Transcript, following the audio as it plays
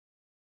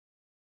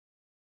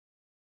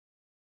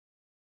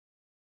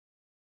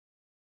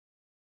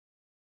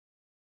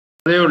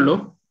അതേ ഉള്ളൂ.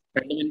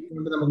 2 മിനിറ്റ്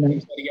കൊണ്ട് നമുക്ക്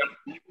സംസാരിക്കാം.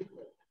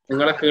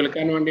 നിങ്ങളെ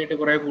കേൾക്കാൻ വേണ്ടിയിട്ട്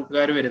കുറെ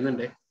കൂട്ടുകാർ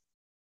വരുന്നുണ്ട്.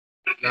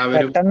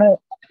 എല്ലാവരും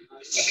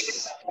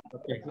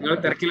ഓക്കെ. നിങ്ങൾ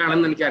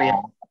തിരക്കിലാണെന്ന് എനിക്കറിയാം.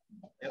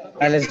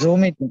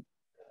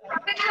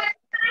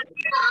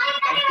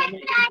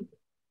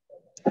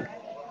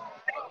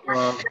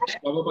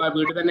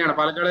 വീട്ടിൽ തന്നെയാണ്,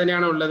 പാലക്കാട്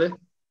തന്നെയാണ് ഉള്ളത്.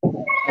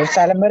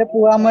 സ്ഥലം വരെ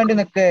പോകാൻ വേണ്ടി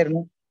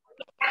നിൽക്കുകയായിരുന്നു.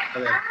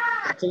 അതെ,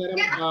 കുറച്ചു നേരം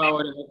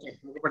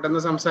നമുക്ക്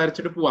പെട്ടെന്ന്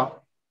സംസാരിച്ചിട്ട് പോവാം.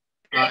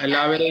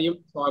 എല്ലാവരെയും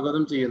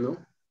സ്വാഗതം ചെയ്യുന്നു.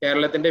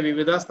 കേരളത്തിന്റെ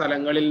വിവിധ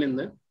സ്ഥലങ്ങളിൽ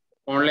നിന്ന്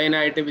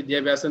ഓൺലൈനായിട്ട്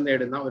വിദ്യാഭ്യാസം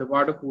നേടുന്ന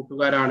ഒരുപാട്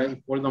കൂട്ടുകാരാണ്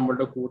ഇപ്പോൾ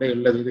നമ്മളുടെ കൂടെ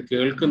ഉള്ളത്, ഇത്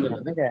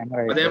കേൾക്കുന്നുള്ളത്.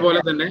 അതേപോലെ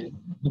തന്നെ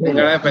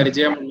നിങ്ങളെ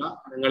പരിചയമുള്ള,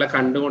 നിങ്ങളെ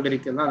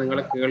കണ്ടുകൊണ്ടിരിക്കുന്ന,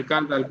 നിങ്ങളെ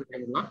കേൾക്കാൻ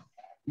താല്പര്യമുള്ള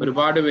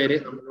ഒരുപാട് പേര്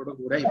നമ്മളോട്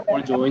കൂടെ ഇപ്പോൾ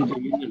ജോയിൻ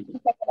ചെയ്യുന്നുണ്ട്.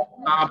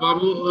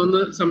 ബാബു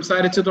ഒന്ന്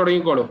സംസാരിച്ച്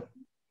തുടങ്ങിക്കോളൂ.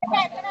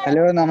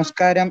 ഹലോ,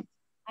 നമസ്കാരം.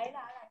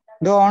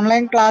 ഇത്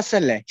ഓൺലൈൻ ക്ലാസ്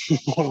അല്ലേ?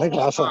 ഓൺലൈൻ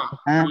ക്ലാസ്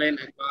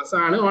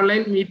ആണ്,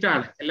 ഓൺലൈൻ മീറ്റ്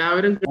ആണ്.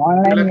 എല്ലാവരും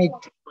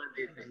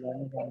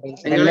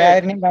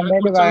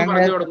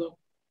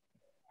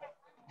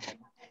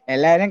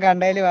എല്ലാരും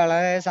കണ്ടതിൽ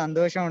വളരെ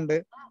സന്തോഷമുണ്ട്.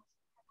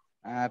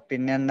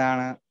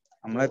 പിന്നെന്താണ്,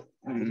 നമ്മള്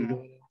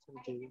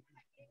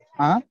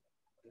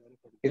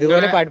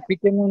ഇതുപോലെ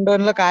പഠിപ്പിക്കുന്നുണ്ടോ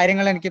എന്നുള്ള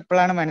കാര്യങ്ങൾ എനിക്ക്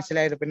ഇപ്പോഴാണ്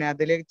മനസ്സിലായത്. പിന്നെ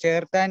അതിലേക്ക്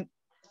ചേർത്താൻ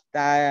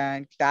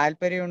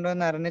താല്പര്യമുണ്ടോ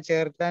എന്ന് അറിഞ്ഞ്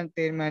ചേർത്താൻ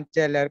തീരുമാനിച്ച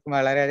എല്ലാവർക്കും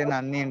വളരെയധികം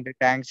നന്ദിയുണ്ട്.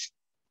 താങ്ക്സ്.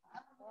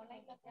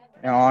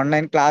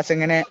 ഓൺലൈൻ ക്ലാസ്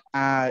ഇങ്ങനെ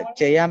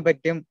ചെയ്യാൻ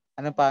പറ്റും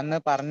എന്ന്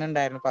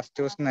പറഞ്ഞിട്ടുണ്ടായിരുന്നു ഫസ്റ്റ്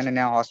ദിവസം തന്നെ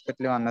ഞാൻ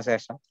ഹോസ്പിറ്റലിൽ വന്ന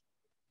ശേഷം.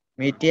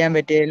 മീറ്റ് ചെയ്യാൻ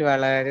പറ്റിയതിൽ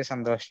വളരെ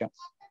സന്തോഷം.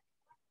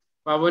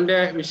 ബാബുവിന്റെ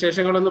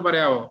വിശേഷങ്ങളൊന്ന്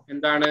പറയാവോ?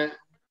 എന്താണ്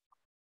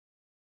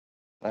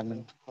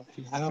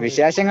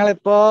വിശേഷങ്ങൾ?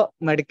 ഇപ്പോ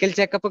മെഡിക്കൽ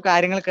ചെക്കപ്പ്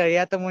കാര്യങ്ങൾ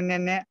കഴിയാത്ത മുന്നേ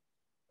തന്നെ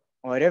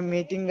ഓരോ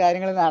മീറ്റിംഗ്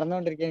കാര്യങ്ങൾ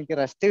നടന്നുകൊണ്ടിരിക്കുക. എനിക്ക്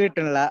റെസ്റ്റ്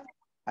കിട്ടണില്ല.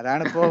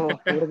 അതാണ് ഇപ്പോ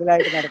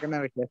കൂടുതലായിട്ട് നടക്കുന്ന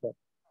വിശേഷം.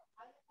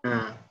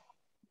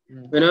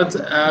 വിനോദ്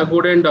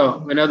കൂടെ ഉണ്ടോ?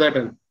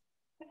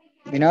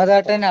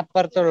 വിനോദേട്ടൻ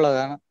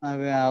അപ്പുറത്തുള്ളതാണ്,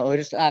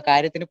 ഒരു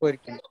കാര്യത്തിന്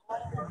പോയിരിക്കും.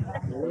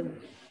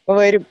 ഇപ്പൊ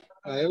വരും.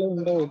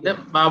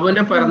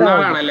 ബാബുവിന്റെ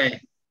പിറന്നാളാണല്ലേ?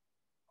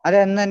 അതെ,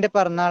 എന്ന് എന്റെ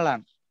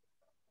പിറന്നാളാണ്.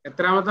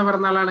 എത്രാമത്തെ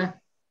പിറന്നാളാണ്?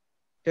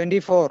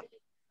 24.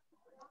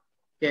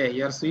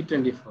 You are sweet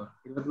 24.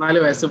 24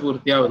 വയസ്സ്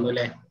പൂർത്തിയാവുന്നു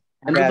അല്ലേ?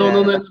 എന്ത്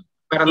തോന്നുന്നു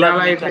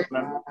പിറന്നാളായിട്ട്?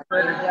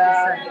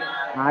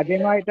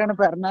 ആദ്യമായിട്ടാണ്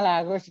പിറന്നാൾ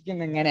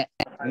ആഘോഷിക്കുന്നത്.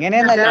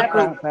 ഇങ്ങനെയൊന്നല്ല,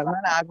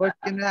 പിറന്നാൾ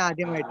ആഘോഷിക്കുന്നത്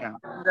ആദ്യമായിട്ടാണ്.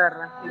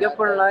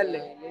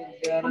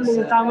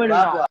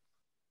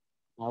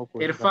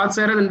 ഇർഫാൻ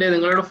സാർ ഉണ്ട്,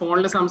 നിങ്ങളുടെ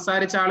ഫോണിൽ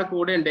സംസാരിച്ച ആള്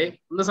കൂടെ ഉണ്ട്.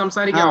 ഒന്ന്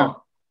സംസാരിക്കാമോ?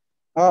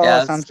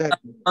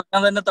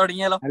 തന്നെ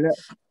തുടങ്ങിയാലോ?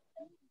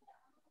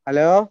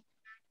 ഹലോ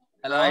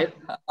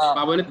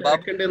ബാബുവിന്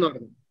തിരക്കുണ്ടെന്ന്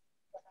പറഞ്ഞു.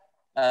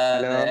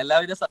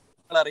 എല്ലാവിധ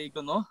സന്തോഷങ്ങൾ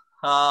അറിയിക്കുന്നു.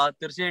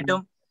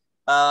 തീർച്ചയായിട്ടും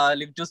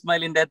ലിവ് ടു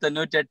സ്മൈലിന്റെ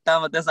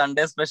 98ാമത്തെ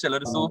സൺഡേ സ്പെഷ്യൽ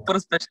ഒരു സൂപ്പർ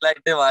സ്പെഷ്യൽ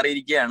ആയിട്ട്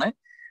മാറിയിരിക്കുകയാണ്.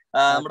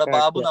 നമ്മുടെ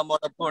ബാബു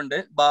നമ്മോടൊപ്പം ഉണ്ട്.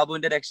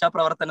 ബാബുവിന്റെ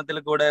രക്ഷാപ്രവർത്തനത്തിൽ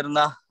കൂടെ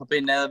ഇരുന്ന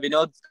പിന്നെ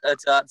വിനോദ്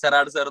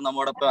ചെറാട് സാർ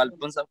നമ്മോടൊപ്പം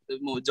അല്പം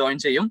ജോയിൻ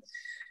ചെയ്യും.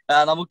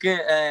 നമുക്ക്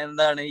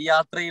എന്താണ് ഈ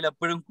യാത്രയിൽ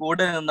എപ്പോഴും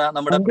കൂടെ നിന്ന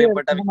നമ്മുടെ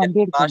പ്രിയപ്പെട്ട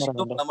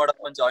റാഷിദും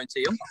നമ്മോടൊപ്പം ജോയിൻ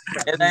ചെയ്യും.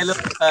 ഏതായാലും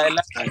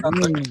എല്ലാ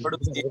സന്തോഷത്തോടും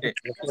കൂടിയിട്ട്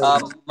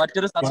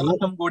മറ്റൊരു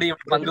സന്തോഷം കൂടി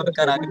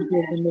പങ്കുവെക്കാൻ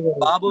ആഗ്രഹിക്കുന്നു.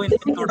 ബാബുവിന്റെ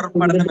തുടർ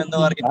പഠനം എന്ന്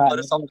പറയുന്ന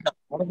ഒരു സ്വപ്നം,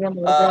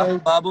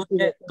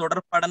 ബാബുവിന്റെ തുടർ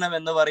പഠനം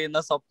എന്ന്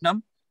പറയുന്ന സ്വപ്നം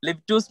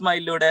ലിവ് ടു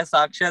സ്മൈലിലൂടെ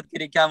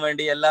സാക്ഷാത്കരിക്കാൻ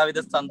വേണ്ടി എല്ലാവിധ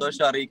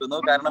സന്തോഷം അറിയിക്കുന്നു.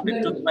 കാരണം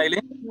ലിവ് ടു സ്മൈല്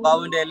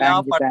ബാബുവിന്റെ എല്ലാ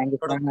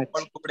പഠനത്തോടും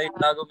കൂടെ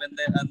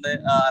ഉണ്ടാകുമെന്ന്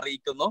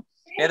അറിയിക്കുന്നു.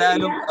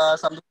 ഏതായാലും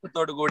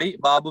സന്തോഷത്തോടു കൂടി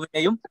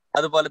ബാബുവിനെയും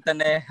അതുപോലെ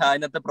തന്നെ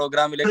ഇന്നത്തെ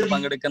പ്രോഗ്രാമിലേക്ക്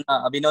പങ്കെടുക്കുന്ന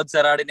വിനോദ്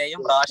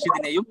ചെറാടിനെയും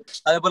റാഷിദിനെയും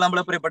അതുപോലെ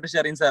നമ്മളെ പ്രിയപ്പെട്ട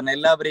ഷെറിൻ സാറിനെ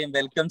എല്ലാവരെയും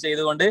വെൽക്കം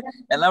ചെയ്തുകൊണ്ട്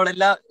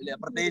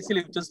പ്രത്യേകിച്ച്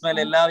ലിവ് ടു സ്മൈൽ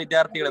എല്ലാ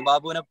വിദ്യാർത്ഥികളും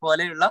ബാബുവിനെ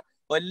പോലെയുള്ള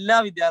എല്ലാ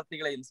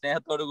വിദ്യാർത്ഥികളെയും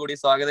സ്നേഹത്തോടു കൂടി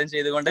സ്വാഗതം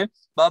ചെയ്തുകൊണ്ട്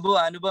ബാബു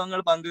അനുഭവങ്ങൾ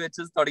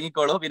പങ്കുവെച്ച്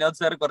തുടങ്ങിക്കോളൂ. വിനോദ്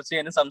സാർ കുറച്ച്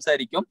കഴിഞ്ഞ്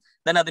സംസാരിക്കും.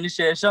 ദെൻ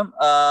അതിനുശേഷം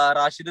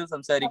റാഷിദ്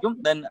സംസാരിക്കും.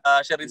 ദെൻ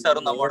ഷെറിൻ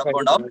സാറും നമ്മോടൊപ്പം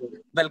ഉണ്ടാവും.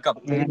 വെൽക്കം.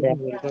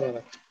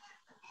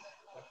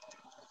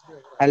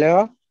 ഹലോ,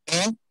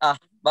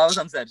 ബാബു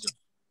സംസാരിച്ചു.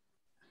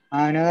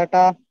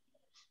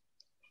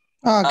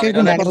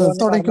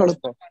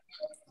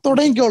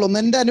 തുടങ്ങിക്കോളൂ.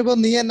 എന്റെ അനുഭവം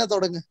നീ തന്നെ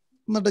തുടങ്ങ്,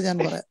 എന്നിട്ട് ഞാൻ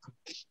പറയാം.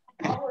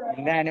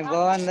 എന്റെ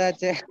അനുഭവം എന്താ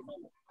വെച്ചാ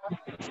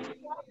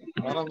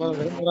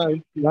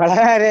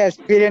വളരെ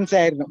എക്സ്പീരിയൻസ്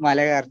ആയിരുന്നു മല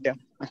കയറ്റം.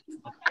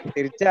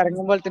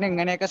 തിരിച്ചിറങ്ങുമ്പോൾ തന്നെ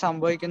ഇങ്ങനെയൊക്കെ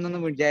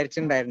സംഭവിക്കുന്നൊന്നും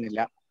വിചാരിച്ചിട്ടുണ്ടായിരുന്നില്ല.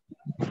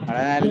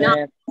 വളരെ നല്ല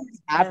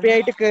ഹാപ്പി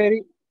ആയിട്ട് കയറി,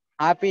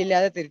 ഹാപ്പി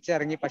ഇല്ലാതെ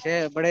തിരിച്ചിറങ്ങി. പക്ഷെ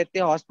ഇവിടെ എത്തി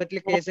ഹോസ്പിറ്റൽ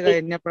കേസ്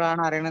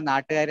കഴിഞ്ഞപ്പോഴാണ് അറിയണത്,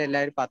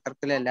 നാട്ടുകാരെല്ലാവരും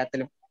പത്രത്തിലും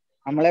എല്ലാത്തിലും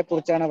നമ്മളെ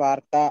കുറിച്ചാണ്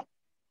വാർത്ത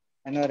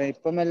എന്ന് പറയുന്നത്.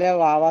 ഇപ്പം വല്ല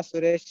വാവാ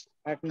സുരേഷ്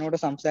ഏട്ടനോട്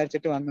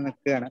സംസാരിച്ചിട്ട് വന്ന്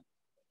നിൽക്കുകയാണ്.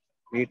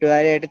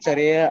 വീട്ടുകാരായിട്ട്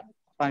ചെറിയ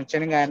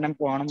ഫംഗ്ഷനും കാരണം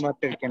പോണം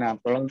പറഞ്ഞിരിക്കണം.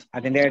 അപ്പോഴും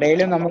അതിന്റെ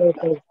ഇടയിലും നമ്മൾ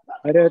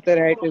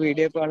ഓരോരുത്തരായിട്ട്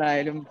വീഡിയോ കോൾ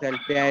ആയാലും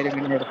സെൽഫി ആയാലും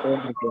ഇങ്ങനെ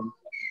എടുത്തുകൊണ്ടിരിക്കുകയാണ്.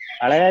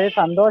 വളരെ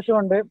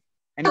സന്തോഷമുണ്ട്.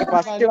 എനിക്ക്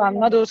ഫസ്റ്റ്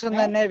വന്ന ദിവസം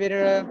തന്നെ ഇവര്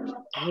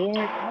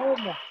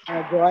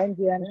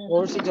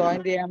കോഴ്സ് ജോയിൻ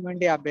ചെയ്യാൻ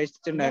വേണ്ടി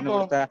അപേക്ഷിച്ചിട്ടുണ്ടായിരുന്നു.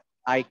 ഇവിടുത്തെ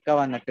ഐക്ക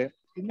വന്നിട്ട്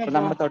ഇപ്പൊ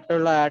നമ്മുടെ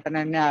തൊട്ടുള്ള ഏട്ടൻ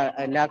തന്നെ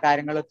എല്ലാ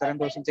കാര്യങ്ങളും ഇത്രയും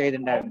ദിവസം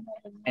ചെയ്തിട്ടുണ്ടായിരുന്നു.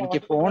 എനിക്ക്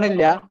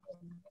ഫോണില്ല,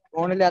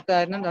 ഫോണില്ലാത്ത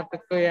കാരണം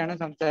തൊട്ടടുത്ത് വഴിയാണ്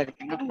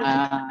സംസാരിക്കുന്നത്.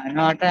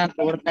 അതിനോട്ട് ഞാൻ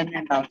കൂടെ തന്നെ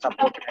ഉണ്ടാവും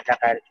സപ്പോർട്ടിന് എല്ലാ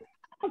കാര്യത്തിലും.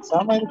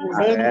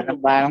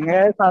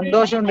 ഭയങ്കര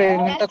സന്തോഷമുണ്ട്.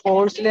 ഇങ്ങനത്തെ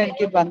കോഴ്സിൽ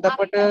എനിക്ക്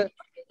ബന്ധപ്പെട്ട്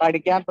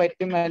പഠിക്കാൻ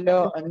പറ്റുമല്ലോ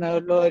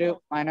എന്നുള്ള ഒരു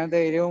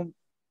മനോധൈര്യവും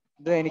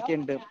ഇതും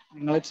എനിക്കുണ്ട്.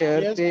 നിങ്ങൾ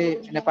ചേർത്ത്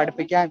എന്നെ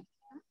പഠിപ്പിക്കാൻ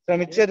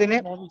ശ്രമിച്ചതിന്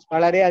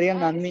വളരെയധികം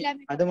നന്ദി.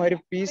 അതും ഒരു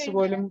ഫീസ്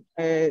പോലും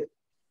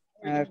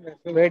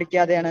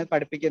മേടിക്കാതെയാണ്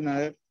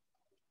പഠിപ്പിക്കുന്നത്.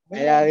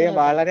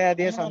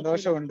 വളരെയധികം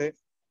സന്തോഷമുണ്ട്.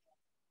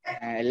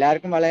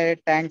 എല്ലാവർക്കും വളരെ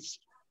താങ്ക്സ്.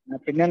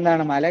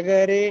 പിന്നെന്താണ്, മല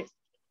കയറി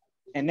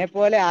എന്നെ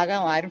പോലെ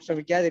ആകാൻ ആരും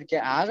ശ്രമിക്കാതിരിക്കുക.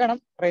 ആകണം.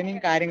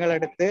 ട്രെയിനിങ്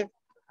കാര്യങ്ങളെടുത്ത്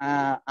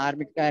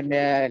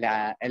ആർമിക്കാരൻ്റെ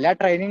എല്ലാ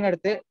ട്രെയിനിങ്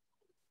എടുത്ത്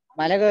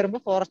മല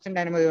കയറുമ്പോൾ ഫോറസ്റ്റിന്റെ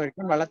അനുമതി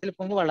മേടിക്കും, വെള്ളത്തിൽ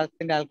പോകുമ്പോൾ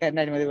വെള്ളത്തിന്റെ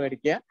ആൾക്കാരുടെ അനുമതി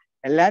മേടിക്കുക.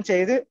 എല്ലാം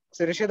ചെയ്ത്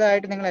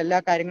സുരക്ഷിതമായിട്ട് നിങ്ങൾ എല്ലാ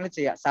കാര്യങ്ങളും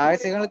ചെയ്യുക.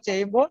 സാഹസികങ്ങൾ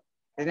ചെയ്യുമ്പോൾ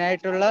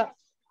ഇതിനായിട്ടുള്ള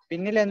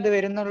പിന്നിൽ എന്ത്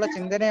വരുന്നുള്ള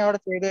ചിന്തനയോടെ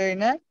ചെയ്തു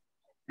കഴിഞ്ഞാൽ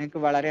നിങ്ങൾക്ക്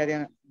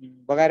വളരെയധികം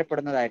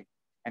ഉപകാരപ്പെടുന്നതായിരിക്കും.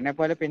 എന്നെ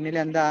പോലെ പിന്നിൽ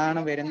എന്താണ്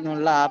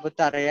വരുന്നുള്ള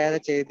ആപത്ത് അറിയാതെ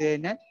ചെയ്തു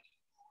കഴിഞ്ഞാൽ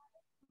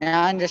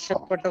ഞാൻ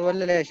രക്ഷപ്പെട്ട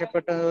പോലെ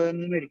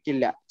രക്ഷപ്പെട്ടതൊന്നും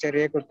ഇരിക്കില്ല.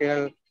 ചെറിയ കുട്ടികൾ,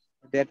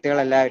 വിദ്യാർത്ഥികൾ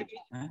എല്ലാവരും.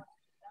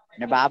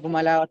 പിന്നെ ബാബു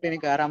മലയാളത്തിന്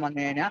കയറാൻ വന്നു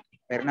കഴിഞ്ഞാൽ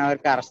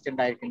വരുന്നവർക്ക് അറസ്റ്റ്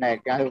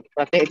ഉണ്ടായിരിക്കുന്നതായിരിക്കും. അത്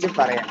പ്രത്യേകിച്ചും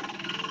പറയാം.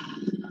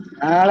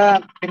 നാളെ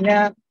പിന്നെ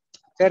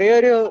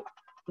ചെറിയൊരു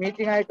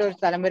മീറ്റിംഗ് ആയിട്ട് ഒരു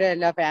സ്ഥലം വരെ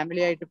എല്ലാ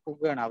ഫാമിലി ആയിട്ട്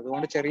പോവുകയാണ്.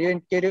 അതുകൊണ്ട്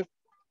എനിക്കൊരു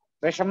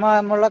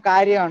വിഷമമുള്ള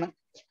കാര്യമാണ്.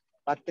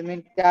 10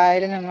 മിനിറ്റ്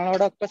ആയാലും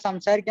നിങ്ങളോടൊക്കെ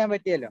സംസാരിക്കാൻ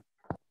പറ്റിയല്ലോ.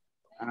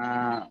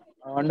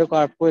 അതുകൊണ്ട്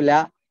കുഴപ്പമില്ല.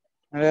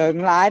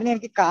 നിങ്ങൾ ആരും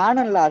എനിക്ക്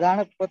കാണില്ല, അതാണ്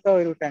ഇപ്പോഴത്തെ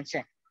ഒരു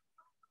ടെൻഷൻ.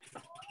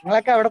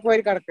 നിങ്ങളൊക്കെ അവിടെ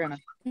പോയി കിടക്കുകയാണ്.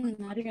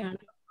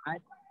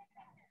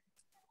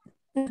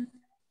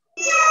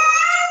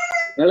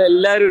 നിങ്ങൾ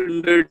എല്ലാരും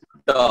ഉണ്ട്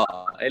കേട്ടോ,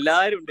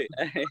 എല്ലാരും ഉണ്ട്.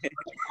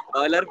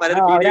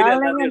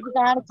 ഒരാളെ എനിക്ക്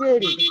കാണിച്ചു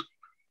തരും,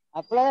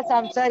 അപ്പോഴേ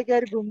സംസാരിക്കാൻ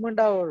ഒരു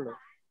ഗുമ്മുണ്ടാവുള്ളൂ.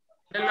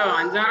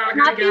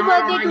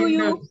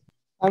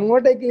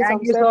 അങ്ങോട്ടേക്ക്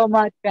സോ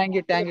മച്ച്.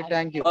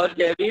 Thank you.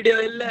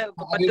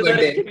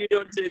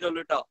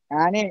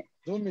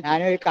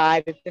 ഞാനൊരു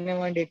കാര്യത്തിന്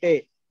വേണ്ടിട്ട്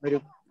ഒരു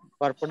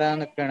പുറപ്പെടാൻ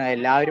നിൽക്കണേ.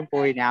 എല്ലാവരും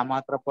പോയി, ഞാൻ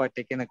മാത്രം ഇപ്പൊ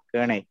ഒറ്റയ്ക്ക്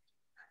നിൽക്കണേ.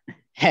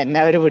 എന്നെ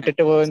അവര്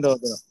വിട്ടിട്ട് പോകുമെന്ന്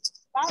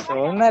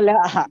തോന്നുന്നല്ല.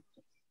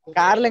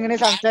 കാറിൽ എങ്ങനെ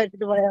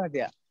സംസാരിച്ചിട്ട് പോയാൽ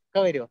മതിയാ?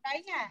 ഒക്കെ വരുമോ?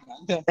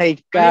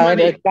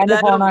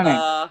 ഫോണാണ്.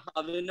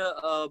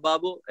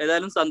 ബാബു,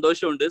 ഏതായാലും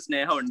സന്തോഷമുണ്ട്,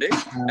 സ്നേഹമുണ്ട്.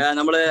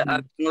 നമ്മള്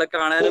നിങ്ങളെ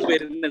കാണാനും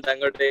വരുന്നുണ്ട്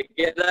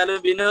അങ്ങോട്ടേക്ക്. ഏതായാലും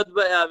വിനോദ്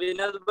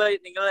ഭായ്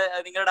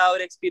നിങ്ങളുടെ ആ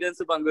ഒരു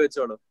എക്സ്പീരിയൻസ്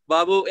പങ്കുവെച്ചോളൂ.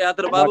 ബാബു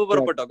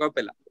പുറപ്പെട്ടോ,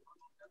 കുഴപ്പമില്ല.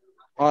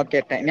 ഓക്കെ,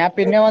 ഞാൻ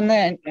പിന്നെ വന്ന്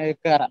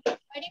കേറാം.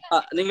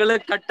 നിങ്ങള്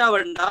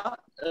കട്ടാവണ്ട,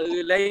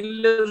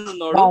 ലൈനിൽ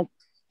നിന്നോളൂ.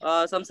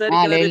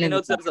 സംസാരിക്കുന്നത്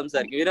വിനോദ് സർ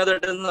സംസാരിക്കും.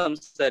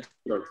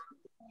 സംസാരിച്ചോളൂ.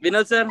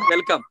 Vinod sir,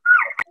 welcome.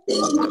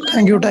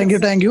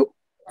 Thank you.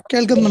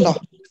 കേൾക്കുന്നുണ്ടോ?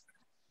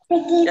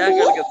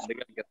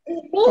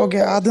 ഓക്കെ,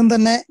 ആദ്യം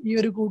തന്നെ ഈ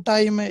ഒരു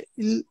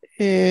കൂട്ടായ്മയിൽ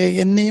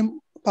എന്നെയും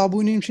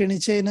ബാബുവിനെയും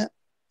ക്ഷണിച്ചതിന്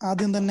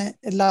ആദ്യം തന്നെ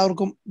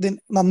എല്ലാവർക്കും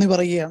നന്ദി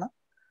പറയുകയാണ്.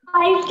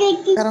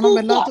 കാരണം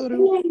വല്ലാത്തൊരു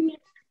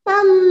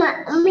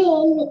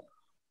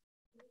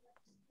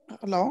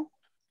ഹലോ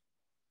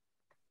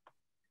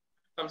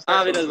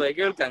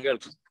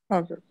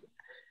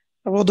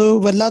അപ്പൊ അത്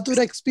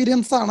വല്ലാത്തൊരു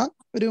എക്സ്പീരിയൻസ് ആണ്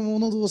ഒരു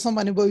 3 ദിവസം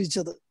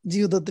അനുഭവിച്ചത്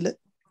ജീവിതത്തില്.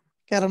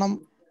 കാരണം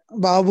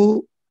ബാബു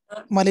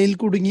മലയിൽ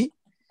കുടുങ്ങി,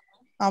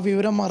 ആ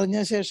വിവരം അറിഞ്ഞ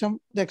ശേഷം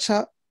രക്ഷാ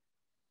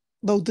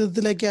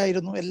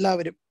ദൗത്യത്തിലേക്കായിരുന്നു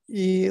എല്ലാവരും.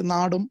 ഈ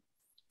നാടും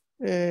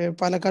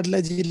പാലക്കാടിലെ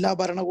ജില്ലാ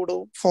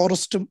ഭരണകൂടവും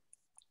ഫോറസ്റ്റും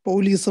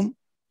പോലീസും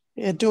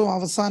ഏറ്റവും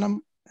അവസാനം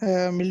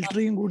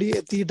മിലിറ്ററിയും കൂടി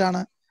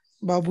എത്തിയിട്ടാണ്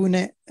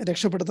ബാബുവിനെ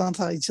രക്ഷപ്പെടുത്താൻ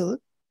സാധിച്ചത്.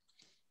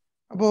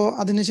 അപ്പോൾ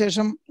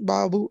അതിനുശേഷം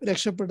ബാബു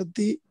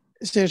രക്ഷപ്പെടുത്തി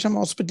ശേഷം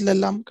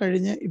ഹോസ്പിറ്റലെല്ലാം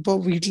കഴിഞ്ഞ് ഇപ്പോൾ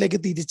വീട്ടിലേക്ക്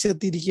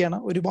തിരിച്ചെത്തിയിരിക്കുകയാണ്.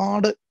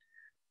 ഒരുപാട്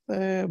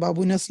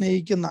ബാബുവിനെ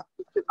സ്നേഹിക്കുന്ന,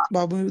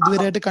 ബാബു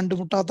ഇതുവരെയായിട്ട്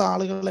കണ്ടുമുട്ടാത്ത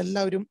ആളുകൾ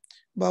എല്ലാവരും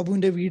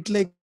ബാബുവിന്റെ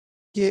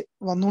വീട്ടിലേക്ക്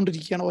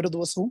വന്നുകൊണ്ടിരിക്കുകയാണ് ഓരോ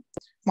ദിവസവും.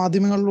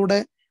 മാധ്യമങ്ങളിലൂടെ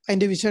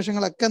അതിന്റെ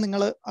വിശേഷങ്ങളൊക്കെ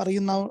നിങ്ങൾ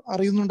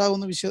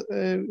അറിയുന്നുണ്ടാവുമെന്ന്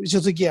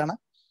വിശ്വസിക്കുകയാണ്.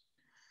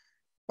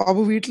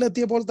 ബാബു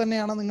വീട്ടിലെത്തിയപ്പോൾ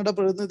തന്നെയാണ് നിങ്ങളുടെ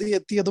പ്രതിനിധി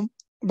എത്തിയതും.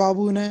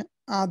 ബാബുവിന്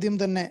ആദ്യം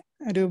തന്നെ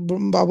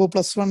ബാബു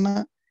 +1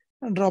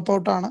 ഡ്രോപ്പ്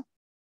ഔട്ടാണ്.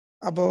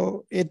 അപ്പോൾ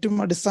ഏറ്റവും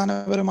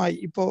അടിസ്ഥാനപരമായി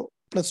ഇപ്പോൾ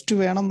 +2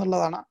 വേണം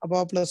എന്നുള്ളതാണ്. അപ്പോൾ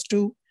ആ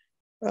 +2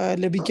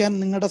 ലഭിക്കാൻ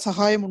നിങ്ങളുടെ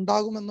സഹായം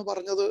ഉണ്ടാകുമെന്ന്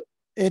പറഞ്ഞത്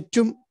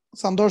ഏറ്റവും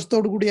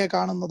സന്തോഷത്തോടു കൂടിയാണ്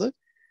കാണുന്നത്.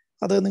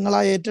 അത് നിങ്ങളാ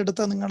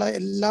ഏറ്റെടുത്ത നിങ്ങളുടെ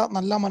എല്ലാ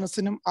നല്ല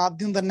മനസ്സിനും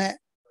ആദ്യം തന്നെ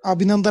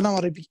അഭിനന്ദനം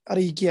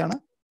അറിയിക്കുകയാണ്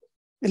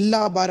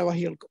എല്ലാ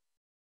ഭാരവാഹികൾക്കും.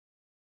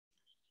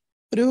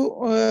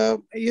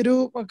 ഈ ഒരു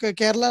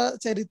കേരള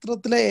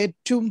ചരിത്രത്തിലെ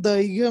ഏറ്റവും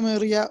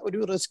ദൈർഘ്യമേറിയ ഒരു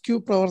റെസ്ക്യൂ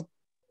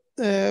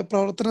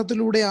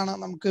പ്രവർത്തനത്തിലൂടെയാണ്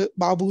നമുക്ക്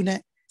ബാബുവിനെ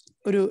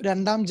ഒരു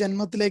 2ാം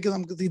ജന്മത്തിലേക്ക്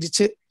നമുക്ക്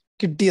തിരിച്ച്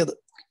കിട്ടിയത്.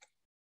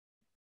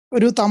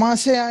 ഒരു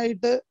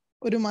തമാശയായിട്ട്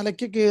ഒരു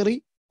മലയ്ക്ക് കയറി,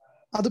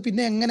 അത്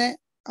പിന്നെ എങ്ങനെ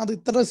അത്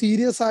ഇത്ര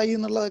സീരിയസ് ആയി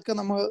എന്നുള്ളതൊക്കെ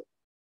നമ്മൾ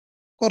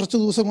കുറച്ച്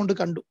ദിവസം കൊണ്ട്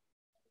കണ്ടു.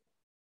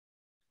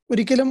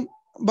 ഒരിക്കലും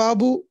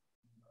ബാബു,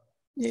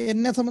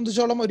 എന്നെ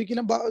സംബന്ധിച്ചോളം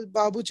ഒരിക്കലും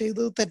ബാബു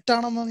ചെയ്തത്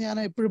തെറ്റാണെന്ന് ഞാൻ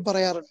എപ്പോഴും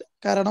പറയാറുണ്ട്.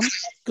 കാരണം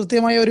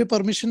കൃത്യമായ ഒരു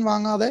പെർമിഷൻ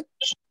വാങ്ങാതെ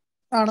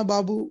ആണ്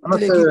ബാബു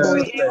ഇതിലേക്ക്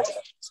പോയത്.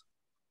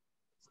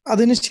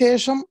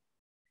 അതിനുശേഷം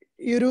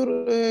ഈ ഒരു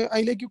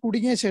അതിലേക്ക്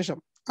കുടുങ്ങിയ ശേഷം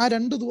ആ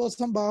 2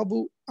 ദിവസം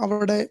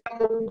ബാബുവിന്റെ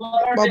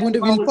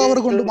വിൽ പവർ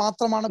കൊണ്ട്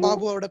മാത്രമാണ്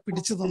ബാബു അവിടെ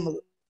പിടിച്ചു നിന്നത്.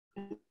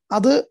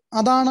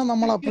 അതാണ്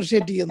നമ്മൾ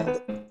അപ്രിഷിയേറ്റ് ചെയ്യുന്നത്.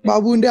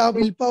 ബാബുവിന്റെ ആ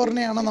വിൽ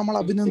പവറിനെയാണ് നമ്മൾ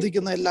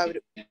അഭിനന്ദിക്കുന്നത്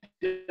എല്ലാവരും.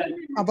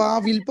 അപ്പൊ ആ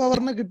വിൽ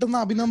പവറിന് കിട്ടുന്ന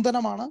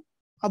അഭിനന്ദനമാണ്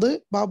അത്.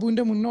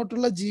 ബാബുവിന്റെ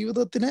മുന്നോട്ടുള്ള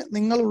ജീവിതത്തിന്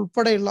നിങ്ങൾ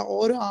ഉൾപ്പെടെയുള്ള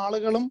ഓരോ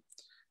ആളുകളും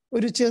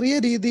ഒരു ചെറിയ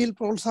രീതിയിൽ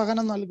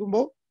പ്രോത്സാഹനം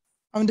നൽകുമ്പോൾ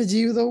അവന്റെ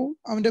ജീവിതവും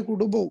അവന്റെ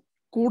കുടുംബവും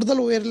കൂടുതൽ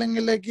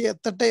ഉയരങ്ങളിലേക്ക്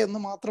എത്തട്ടെ എന്ന്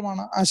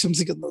മാത്രമാണ്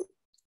ആശംസിക്കുന്നത്.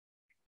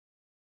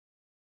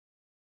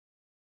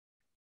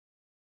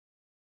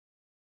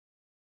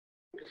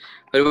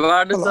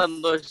 ഒരുപാട്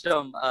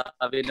സന്തോഷം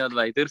വിനോദ്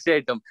ഭായി.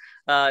 തീർച്ചയായിട്ടും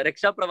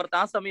രക്ഷാപ്രവർത്തന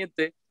ആ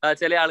സമയത്ത്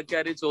ചില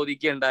ആൾക്കാർ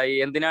ചോദിക്കുകയുണ്ടായി,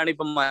 എന്തിനാണ്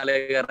ഇപ്പം മല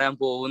കയറാൻ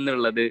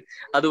പോകുന്നുള്ളത്,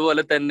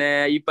 അതുപോലെ തന്നെ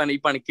ഈ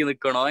പണിക്ക്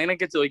നിൽക്കണോ,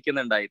 അങ്ങനെയൊക്കെ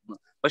ചോദിക്കുന്നുണ്ടായിരുന്നു.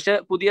 പക്ഷെ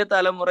പുതിയ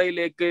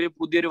തലമുറയിലേക്ക്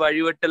പുതിയൊരു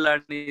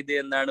വഴിവെട്ടലാണ് ഇത്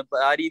എന്നാണ്,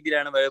 ആ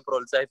രീതിയിലാണ്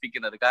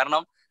പ്രോത്സാഹിപ്പിക്കുന്നത്.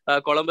 കാരണം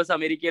കൊളംബസ്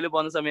അമേരിക്കയിൽ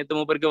പോകുന്ന സമയത്ത്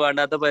മൂപ്പർക്ക്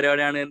വേണ്ടാത്ത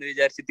പരിപാടിയാണ് എന്ന്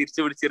വിചാരിച്ച്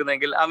തിരിച്ചു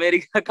പിടിച്ചിരുന്നെങ്കിൽ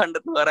അമേരിക്ക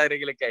കണ്ടെത്ത് വേറെ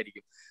ആരെങ്കിലൊക്കെ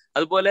ആയിരിക്കും.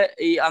 അതുപോലെ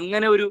ഈ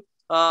അങ്ങനെ ഒരു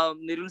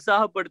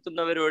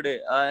നിരുത്സാഹപ്പെടുത്തുന്നവരോട്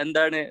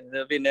എന്താണ്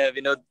പിന്നെ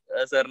വിനോദ്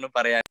സാറിന്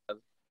പറയാനുള്ളത്?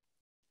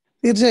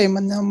 തീർച്ചയായും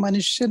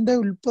മനുഷ്യന്റെ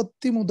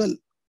ഉൽപ്പത്തി മുതൽ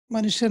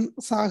മനുഷ്യൻ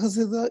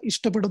സാഹസികത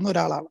ഇഷ്ടപ്പെടുന്ന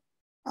ഒരാളാണ്.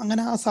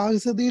 അങ്ങനെ ആ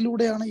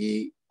സാഹസികതയിലൂടെയാണ്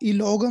ഈ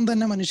ലോകം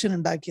തന്നെ മനുഷ്യൻ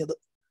ഉണ്ടാക്കിയത്.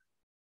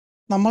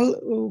 നമ്മൾ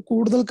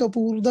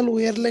കൂടുതൽ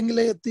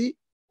ഉയരലെങ്കിലെത്തി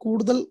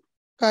കൂടുതൽ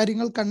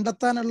കാര്യങ്ങൾ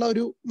കണ്ടെത്താനുള്ള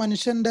ഒരു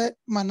മനുഷ്യന്റെ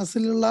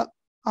മനസ്സിലുള്ള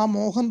ആ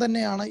മോഹം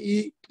തന്നെയാണ് ഈ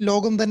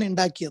ലോകം തന്നെ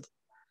ഉണ്ടാക്കിയത്.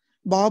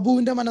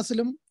 ബാബുവിന്റെ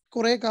മനസ്സിലും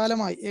കുറെ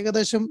കാലമായി,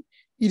 ഏകദേശം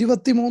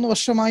 23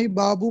 വർഷമായി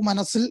ബാബു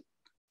മനസ്സിൽ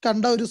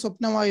കണ്ട ഒരു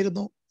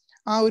സ്വപ്നമായിരുന്നു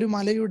ആ ഒരു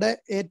മലയുടെ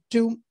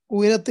ഏറ്റവും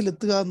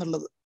ഉയരത്തിലെത്തുക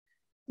എന്നുള്ളത്.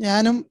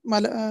 ഞാനും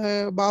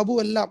ബാബു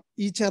എല്ലാം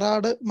ഈ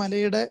ചെറാട്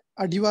മലയുടെ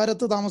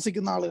അടിവാരത്ത്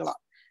താമസിക്കുന്ന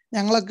ആളുകളാണ്.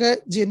 ഞങ്ങളൊക്കെ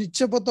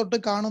ജനിച്ചപ്പോ തൊട്ട്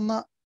കാണുന്ന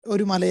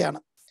ഒരു മലയാണ്.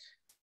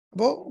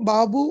 അപ്പോ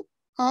ബാബു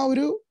ആ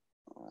ഒരു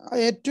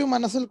ഏറ്റവും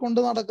മനസ്സിൽ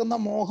കൊണ്ടു നടക്കുന്ന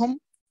മോഹം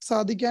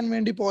സാധിക്കാൻ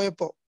വേണ്ടി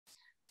പോയപ്പോ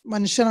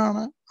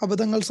മനുഷ്യനാണ്,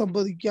 അബദ്ധങ്ങൾ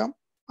സംഭവിക്കാം.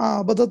 ആ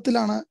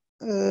അബദ്ധത്തിലാണ്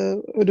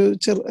ഒരു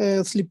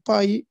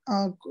സ്ലിപ്പായി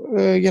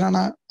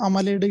ആ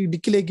മലയുടെ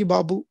ഇടുക്കിലേക്ക്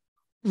ബാബു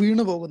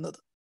വീണു പോകുന്നത്.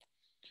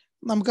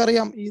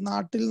 നമുക്കറിയാം, ഈ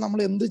നാട്ടിൽ നമ്മൾ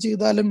എന്ത്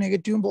ചെയ്താലും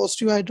നെഗറ്റീവും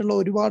പോസിറ്റീവും ആയിട്ടുള്ള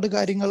ഒരുപാട്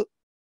കാര്യങ്ങൾ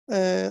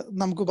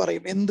നമുക്ക്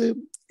പറയും.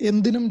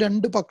 എന്തിനും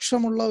 2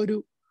 പക്ഷമുള്ള ഒരു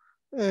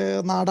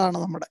നാടാണ്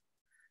നമ്മുടെ.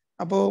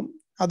 അപ്പോൾ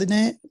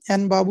അതിനെ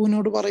ഞാൻ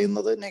ബാബുവിനോട്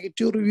പറയുന്നത്,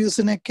 നെഗറ്റീവ്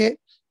റിവ്യൂസിനൊക്കെ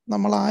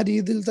നമ്മൾ ആ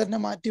രീതിയിൽ തന്നെ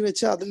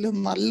മാറ്റിവെച്ച് അതിൽ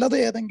നല്ലത്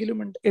ഏതെങ്കിലും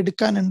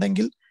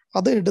എടുക്കാനുണ്ടെങ്കിൽ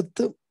അത്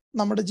എടുത്ത്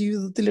നമ്മുടെ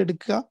ജീവിതത്തിൽ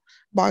എടുക്കുക.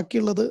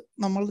 ബാക്കിയുള്ളത്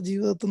നമ്മളുടെ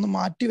ജീവിതത്തിൽ നിന്ന്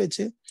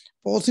മാറ്റിവെച്ച്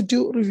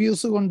പോസിറ്റീവ്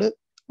റിവ്യൂസ് കൊണ്ട്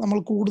നമ്മൾ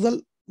കൂടുതൽ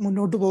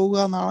മുന്നോട്ട് പോവുക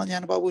എന്നാണ്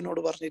ഞാൻ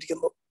ബാബുവിനോട്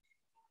പറഞ്ഞിരിക്കുന്നത്.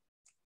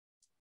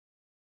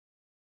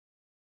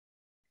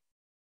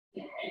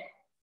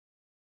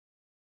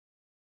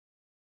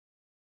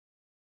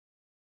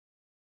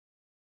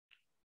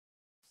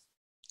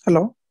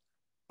 ഹലോ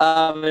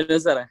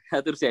വിനോദ് സാറേ,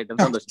 തീർച്ചയായിട്ടും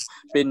സന്തോഷം.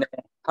 പിന്നെ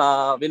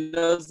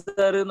വിനോദ്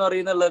സാർ എന്ന്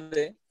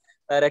പറയുന്നുള്ളത്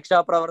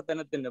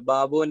രക്ഷാപ്രവർത്തനത്തിന്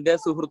ബാബുവിന്റെ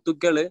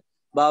സുഹൃത്തുക്കള്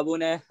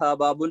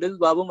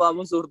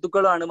ബാബുവും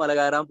സുഹൃത്തുക്കളുമാണ് മല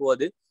കയറാൻ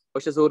പോയത്.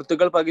 പക്ഷെ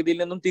സുഹൃത്തുക്കൾ പകുതിയിൽ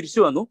നിന്നും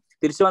തിരിച്ചു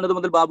വന്നത്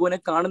മുതൽ ബാബുവിനെ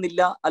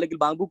കാണുന്നില്ല, അല്ലെങ്കിൽ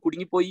ബാബു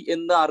കുടുങ്ങിപ്പോയി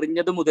എന്ന്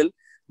അറിഞ്ഞത് മുതൽ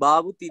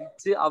ബാബു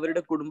തിരിച്ച്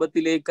അവരുടെ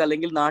കുടുംബത്തിലേക്ക്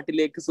അല്ലെങ്കിൽ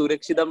നാട്ടിലേക്ക്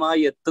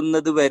സുരക്ഷിതമായി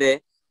എത്തുന്നത് വരെ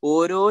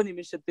ഓരോ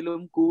നിമിഷത്തിലും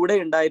കൂടെ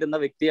ഉണ്ടായിരുന്ന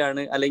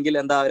വ്യക്തിയാണ്, അല്ലെങ്കിൽ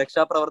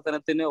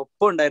രക്ഷാപ്രവർത്തനത്തിന്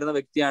ഒപ്പം ഉണ്ടായിരുന്ന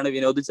വ്യക്തിയാണ്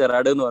വിനോദ്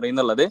ചെറാട് എന്ന്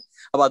പറയുന്നുള്ളത്.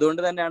 അപ്പൊ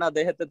അതുകൊണ്ട് തന്നെയാണ്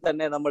അദ്ദേഹത്തെ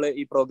തന്നെ നമ്മൾ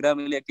ഈ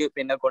പ്രോഗ്രാമിലേക്ക്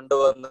പിന്നെ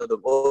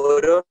കൊണ്ടുവന്നതും.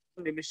 ഓരോ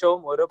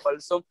നിമിഷവും ഓരോ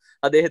പൾസും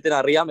അദ്ദേഹത്തിന്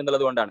അറിയാം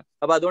എന്നുള്ളത് കൊണ്ടാണ്.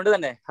 അപ്പൊ അതുകൊണ്ട്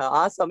തന്നെ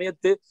ആ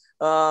സമയത്ത്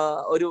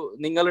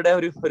നിങ്ങളുടെ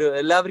ഒരു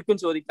എല്ലാവർക്കും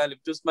ചോദിക്കാം,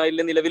 ലിവ് ടു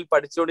സ്മൈലിൽ നിലവിൽ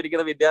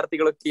പഠിച്ചുകൊണ്ടിരിക്കുന്ന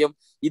വിദ്യാർത്ഥികളൊക്കെയും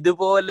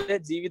ഇതുപോലെ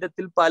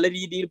ജീവിതത്തിൽ പല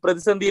രീതിയിൽ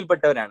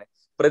പ്രതിസന്ധിയിൽപ്പെട്ടവരാണ്.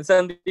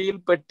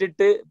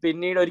 പ്രതിസന്ധിയിൽപ്പെട്ടിട്ട്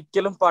പിന്നീട്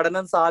ഒരിക്കലും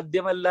പഠനം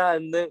സാധ്യമല്ല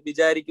എന്ന്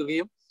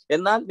വിചാരിക്കുകയും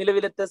എന്നാൽ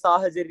നിലവിലത്തെ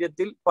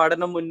സാഹചര്യത്തിൽ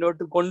പഠനം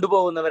മുന്നോട്ട്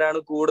കൊണ്ടുപോകുന്നവരാണ്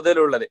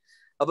കൂടുതലുള്ളത്.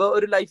 അപ്പൊ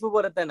ഒരു ലൈഫ്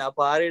പോലെ തന്നെ, ആ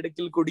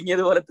പാറയിടുക്കിൽ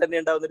കുടുങ്ങിയതുപോലെ തന്നെ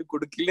ഉണ്ടാകുന്ന ഒരു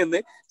കുടുക്കിൽ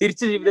നിന്ന്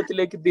തിരിച്ചു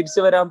ജീവിതത്തിലേക്ക്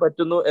തിരിച്ചു വരാൻ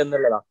പറ്റുന്നു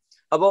എന്നുള്ളതാണ്.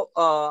 അപ്പോ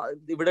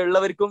ഇവിടെ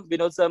ഉള്ളവർക്കും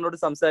വിനോദ് സാറിനോട്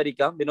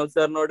സംസാരിക്കാം, വിനോദ്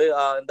സാറിനോട്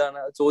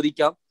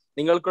ചോദിക്കാം.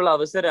 നിങ്ങൾക്കുള്ള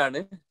അവസരമാണ്.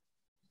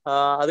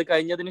 അത്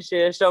കഴിഞ്ഞതിന്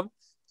ശേഷം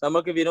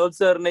നമുക്ക് വിനോദ്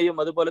സാറിനെയും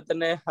അതുപോലെ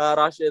തന്നെ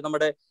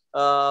നമ്മുടെ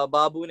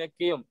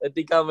ബാബുവിനൊക്കെയും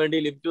എത്തിക്കാൻ വേണ്ടി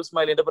ലിവ് ടു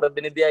സ്മൈലിന്റെ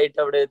പ്രതിനിധിയായിട്ട്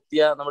അവിടെ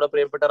എത്തിയ നമ്മുടെ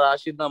പ്രിയപ്പെട്ട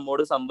റാഷിദ്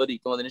നമ്മോട്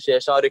സംവദിക്കും.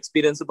 അതിനുശേഷം ആ ഒരു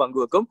എക്സ്പീരിയൻസ്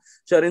പങ്കുവെക്കും.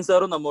 ഷെറിൻ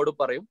സാറും നമ്മോട്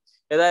പറയും.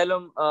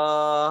 ഏതായാലും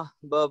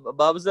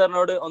ബാബു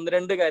സാറിനോട്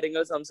 1-2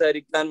 കാര്യങ്ങൾ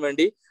സംസാരിക്കാൻ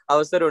വേണ്ടി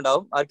അവസരം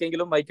ഉണ്ടാവും.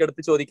 ആർക്കെങ്കിലും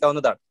മൈക്കെടുത്ത്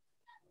ചോദിക്കാവുന്നതാണ്.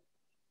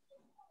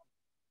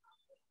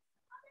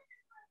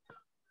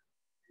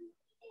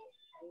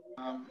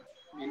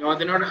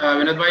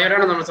 വിനോദ്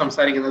ഭായിയോടാണ് നമ്മൾ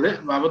സംസാരിക്കുന്നത്.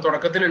 ബാബു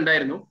തുടക്കത്തിൽ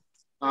ഉണ്ടായിരുന്നു,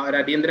 ഒരു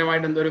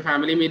അടിയന്തരമായിട്ട് എന്തോ ഒരു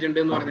ഫാമിലി മീറ്റ് ഉണ്ട്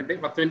എന്ന് പറഞ്ഞിട്ട്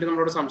 10 മിനിറ്റ്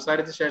നമ്മളോട്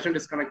സംസാരിച്ച ശേഷം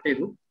ഡിസ്കണക്ട്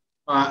ചെയ്തു.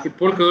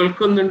 ഇപ്പോൾ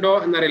കേൾക്കുന്നുണ്ടോ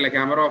എന്നറിയില്ല,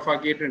 ക്യാമറ ഓഫ്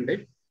ആക്കിയിട്ടുണ്ട്.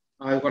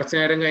 കുറച്ചു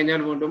നേരം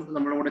കഴിഞ്ഞാൽ വീണ്ടും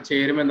നമ്മുടെ കൂടെ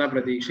ചേരുമെന്നാണ്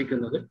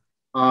പ്രതീക്ഷിക്കുന്നത്.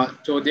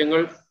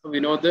 ചോദ്യങ്ങൾ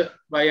വിനോദ്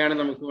ഭായിയാണ്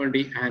നമുക്ക്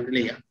വേണ്ടി ഹാൻഡിൽ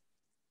ചെയ്യാം.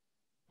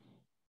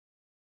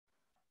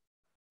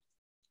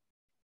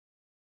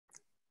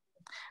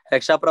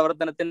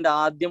 രക്ഷാപ്രവർത്തനത്തിന്റെ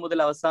ആദ്യം മുതൽ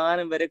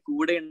അവസാനം വരെ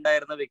കൂടെ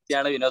ഉണ്ടായിരുന്ന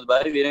വ്യക്തിയാണ് വിനോദ്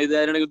ഭായ്. വിനോദ്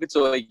ഭായിനോട് നിങ്ങൾക്ക്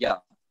ചോദിക്കാം.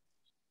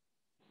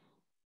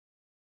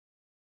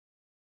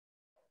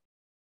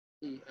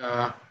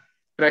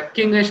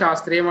 ട്രക്കിംഗ്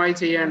ശാസ്ത്രീയമായി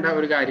ചെയ്യേണ്ട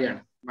ഒരു കാര്യമാണ്.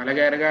 മല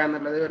കയറുക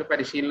എന്നുള്ളത് ഒരു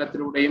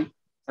പരിശീലനത്തിലൂടെയും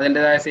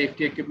അതിൻ്റെതായ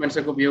സേഫ്റ്റി എക്യുപ്മെന്റ്സ്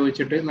ഒക്കെ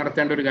ഉപയോഗിച്ചിട്ട്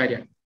നടത്തേണ്ട ഒരു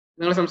കാര്യമാണ്.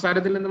 നിങ്ങൾ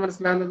സംസാരത്തിൽ നിന്ന്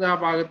മനസ്സിലാകുന്നത് ആ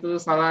ഭാഗത്ത്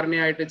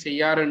സാധാരണയായിട്ട്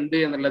ചെയ്യാറുണ്ട്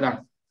എന്നുള്ളതാണ്.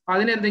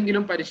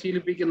 അതിനെന്തെങ്കിലും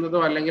പരിശീലിപ്പിക്കുന്നതോ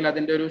അല്ലെങ്കിൽ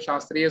അതിന്റെ ഒരു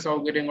ശാസ്ത്രീയ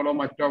സൗകര്യങ്ങളോ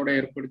മറ്റോ അവിടെ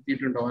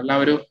ഏർപ്പെടുത്തിയിട്ടുണ്ടോ? അല്ല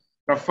ഒരു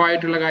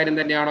റഫായിട്ടുള്ള കാര്യം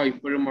തന്നെയാണോ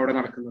ഇപ്പോഴും അവിടെ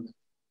നടക്കുന്നത്?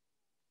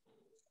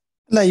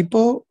 അല്ല,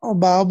 ഇപ്പോ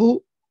ബാബു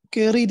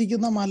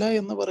കയറിയിരിക്കുന്ന മല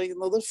എന്ന്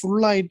പറയുന്നത്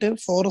ഫുള്ളായിട്ട്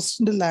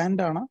ഫോറസ്റ്റിന്റെ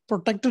ലാൻഡാണ്,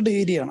 പ്രൊട്ടക്റ്റഡ്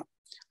ഏരിയ ആണ്.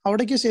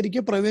 അവിടേക്ക്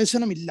ശരിക്കും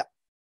പ്രവേശനമില്ല.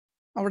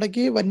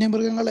 അവിടേക്ക്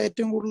വന്യമൃഗങ്ങൾ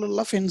ഏറ്റവും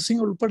കൂടുതലുള്ള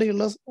ഫെൻസിങ്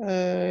ഉൾപ്പെടെയുള്ള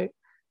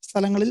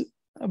സ്ഥലങ്ങളിൽ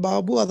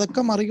ബാബു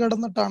അതൊക്കെ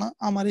മറികടന്നിട്ടാണ്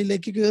ആ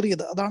മലയിലേക്ക്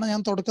കയറിയത്. അതാണ്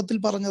ഞാൻ തുടക്കത്തിൽ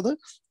പറഞ്ഞത്,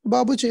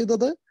 ബാബു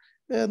ചെയ്തത്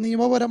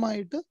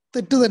നിയമപരമായിട്ട്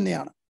തെറ്റ്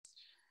തന്നെയാണ്.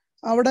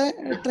 അവിടെ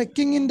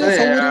ട്രെക്കിങ്ങിന്റെ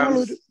സൗകര്യങ്ങൾ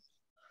ഒരു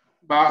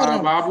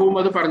ബാബുവും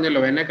അത്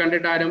പറഞ്ഞല്ലോ, എന്നെ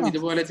കണ്ടിട്ട് ആരും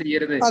ഇതുപോലെ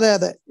ചെയ്യരുത്. അതെ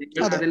അതെ,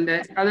 അതിന്റെ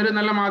അതൊരു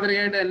നല്ല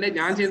മാതൃകയായിട്ട് തന്നെ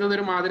ഞാൻ ചെയ്തത്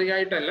ഒരു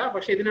മാതൃകയായിട്ടല്ല,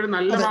 പക്ഷെ ഇതിനൊരു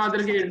നല്ല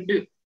മാതൃകയുണ്ട്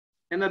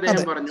എന്ന്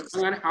അദ്ദേഹം പറഞ്ഞു.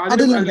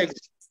 അങ്ങനെ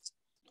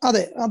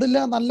അതെ, അതില്ല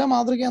നല്ല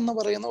മാതൃക എന്ന്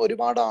പറയുന്ന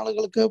ഒരുപാട്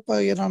ആളുകൾക്ക്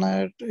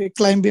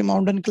ക്ലൈംബിംഗ്,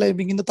 മൗണ്ടൻ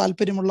ക്ലൈംബിങ്ങിന്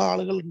താല്പര്യമുള്ള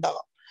ആളുകൾ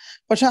ഉണ്ടാകാം.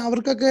 പക്ഷെ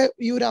അവർക്കൊക്കെ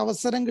ഈ ഒരു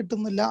അവസരം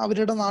കിട്ടുന്നില്ല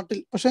അവരുടെ നാട്ടിൽ.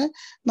 പക്ഷെ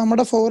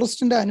നമ്മുടെ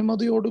ഫോറസ്റ്റിന്റെ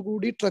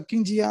അനുമതിയോടുകൂടി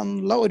ട്രക്കിംഗ്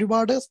ചെയ്യാനുള്ള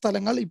ഒരുപാട്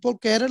സ്ഥലങ്ങൾ ഇപ്പോൾ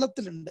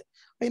കേരളത്തിലുണ്ട്.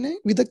 അതിന്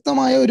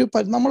വിദഗ്ധമായ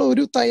നമ്മൾ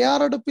ഒരു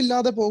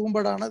തയ്യാറെടുപ്പില്ലാതെ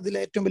പോകുമ്പോഴാണ് ഇതിൽ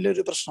ഏറ്റവും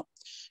വലിയൊരു പ്രശ്നം.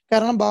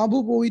 കാരണം ബാബു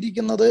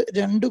പോയിരിക്കുന്നത്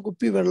 2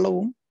 കുപ്പി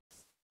വെള്ളവും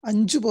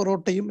 5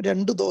 പൊറോട്ടയും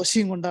 2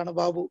 ദോശയും കൊണ്ടാണ്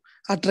ബാബു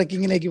ആ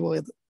ട്രക്കിങ്ങിലേക്ക്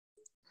പോയത്.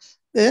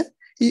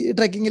 ഈ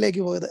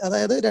ട്രക്കിങ്ങിലേക്ക് പോയത്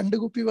അതായത് 2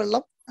 കുപ്പി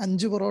വെള്ളം,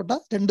 5 പൊറോട്ട,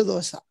 2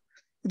 ദോശ,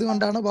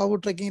 ഇതുകൊണ്ടാണ് ബാബു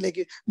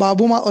ട്രക്കിങ്ങിലേക്ക്.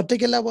 ബാബു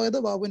ഒറ്റയ്ക്കല്ല പോയത്,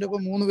 ബാബുവിന്റെ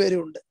ഒപ്പം 3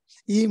 പേരും ഉണ്ട്.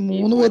 ഈ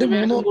 3 പേരും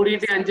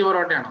 5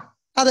 പൊറോട്ടയാണോ?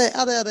 അതെ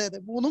അതെ അതെ അതെ,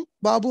 3ഉം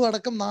ബാബു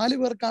അടക്കം 4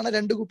 പേർക്കാണ്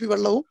 2 കുപ്പി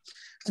വെള്ളവും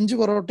 5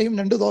 പൊറോട്ടയും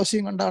 2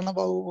 ദോശയും കൊണ്ടാണ്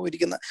ബാബു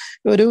പോയിരിക്കുന്നത്.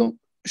 ഒരു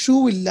ഷൂ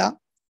ഇല്ല,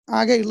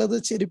 ആകെ ഉള്ളത്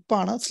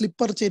ചെരുപ്പാണ്,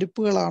 സ്ലിപ്പർ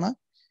ചെരുപ്പുകളാണ്.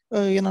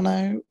 ഇങ്ങനെ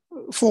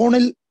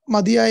ഫോണിൽ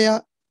മതിയായ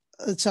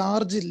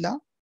ചാർജ് ഇല്ല.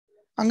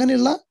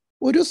 അങ്ങനെയുള്ള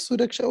ഒരു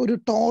സുരക്ഷ, ഒരു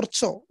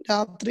ടോർച്ചോ,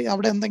 രാത്രി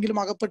അവിടെ എന്തെങ്കിലും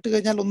അകപ്പെട്ട്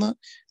കഴിഞ്ഞാൽ ഒന്ന്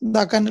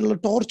ഇതാക്കാനുള്ള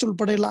ടോർച്ച്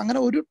ഉൾപ്പെടെയുള്ള അങ്ങനെ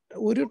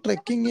ഒരു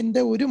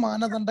ട്രെക്കിങ്ങിന്റെ ഒരു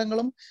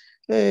മാനദണ്ഡങ്ങളും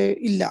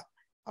ഇല്ല.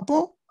 അപ്പോ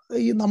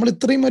ഈ നമ്മൾ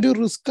ഇത്രയും ഒരു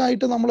റിസ്ക്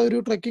ആയിട്ട് നമ്മൾ ഒരു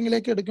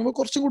ട്രെക്കിങ്ങിലേക്ക് എടുക്കുമ്പോൾ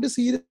കുറച്ചും കൂടി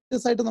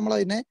സീരിയസ് ആയിട്ട് നമ്മൾ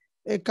അതിനെ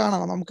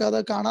കാണണം. നമുക്കത്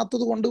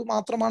കാണാത്തത് കൊണ്ട്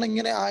മാത്രമാണ്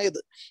ഇങ്ങനെ ആയത്.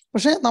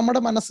 പക്ഷെ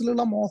നമ്മുടെ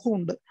മനസ്സിലുള്ള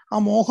മോഹമുണ്ട്. ആ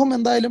മോഹം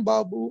എന്തായാലും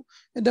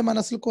ബാബുവിന്റെ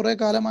മനസ്സിൽ കുറെ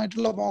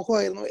കാലമായിട്ടുള്ള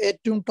മോഹമായിരുന്നു,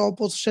 ഏറ്റവും ടോപ്പ്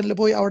പൊസിഷനിൽ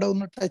പോയി അവിടെ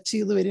ഒന്ന് ടച്ച്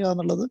ചെയ്ത് വരിക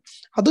എന്നുള്ളത്.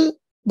 അത്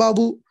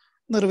ബാബു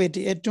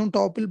നിറവേറ്റി. ഏറ്റവും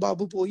ടോപ്പിൽ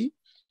ബാബു പോയി.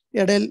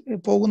 ഇടയിൽ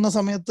പോകുന്ന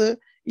സമയത്ത്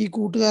ഈ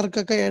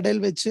കൂട്ടുകാർക്കൊക്കെ ഇടയിൽ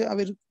വെച്ച്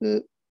അവർക്ക്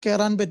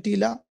കയറാൻ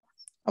പറ്റിയില്ല,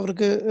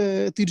 അവർക്ക്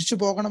തിരിച്ചു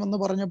പോകണമെന്ന്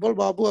പറഞ്ഞപ്പോൾ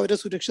ബാബു അവരെ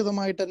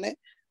സുരക്ഷിതമായിട്ട് തന്നെ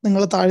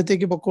നിങ്ങൾ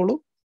താഴത്തേക്ക് പൊക്കോളൂ,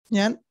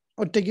 ഞാൻ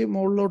ഒറ്റയ്ക്ക്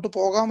മുകളിലോട്ട്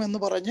പോകാമെന്ന്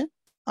പറഞ്ഞ്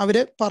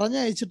അവരെ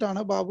പറഞ്ഞയച്ചിട്ടാണ്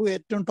ബാബു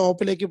ഏറ്റവും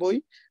ടോപ്പിലേക്ക് പോയി.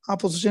 ആ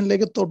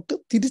പൊസിഷനിലേക്ക് തൊട്ട്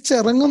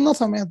തിരിച്ചിറങ്ങുന്ന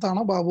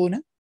സമയത്താണ് ബാബുവിന്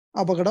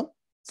അപകടം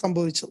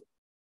സംഭവിച്ചത്.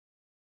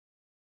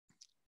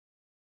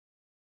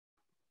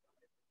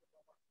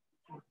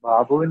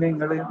 ബാബുവിനെ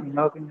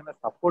നിങ്ങൾക്ക് ഇങ്ങനെ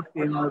സപ്പോർട്ട്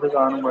ചെയ്യുന്നത്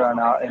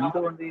കാണുമ്പോഴാണ്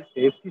എന്തുകൊണ്ട് ഈ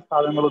സേഫ്റ്റി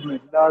സാധനങ്ങളൊന്നും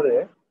ഇല്ലാതെ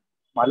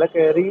മല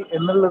കയറി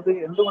എന്നുള്ളത്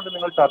എന്തുകൊണ്ട്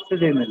നിങ്ങൾ ചർച്ച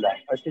ചെയ്യുന്നില്ല?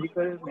 അത്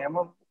ശരിക്കും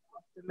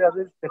നിയമത്തിൽ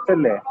അത്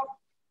തെറ്റല്ലേ?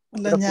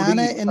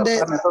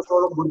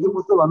 എത്രത്തോളം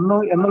ബുദ്ധിമുട്ട് വന്നു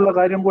എന്നുള്ള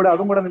കാര്യം കൂടെ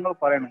അതും കൂടെ നിങ്ങൾ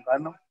പറയണം.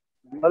 കാരണം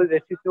നിങ്ങൾ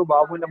രക്ഷിച്ചു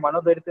ബാബുവിന്റെ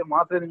മനോധൈര്യത്തെ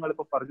മാത്രമേ നിങ്ങൾ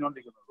ഇപ്പൊ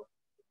പറഞ്ഞുകൊണ്ടിരിക്കുന്നുള്ളൂ.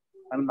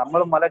 കാരണം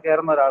നമ്മൾ മല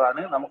കയറുന്ന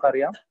ഒരാളാണ്,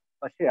 നമുക്കറിയാം.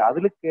 പക്ഷെ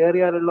അതിൽ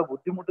കയറിയാലുള്ള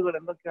ബുദ്ധിമുട്ടുകൾ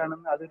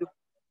എന്തൊക്കെയാണെന്ന് അതൊരു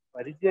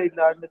പരിചയം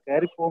ഇല്ലാണ്ട്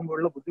കയറി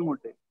പോകുമ്പോഴുള്ള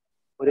ബുദ്ധിമുട്ട്,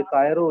 ഒരു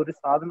കയറോ ഒരു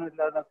സാധനം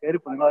ഇല്ലാതെ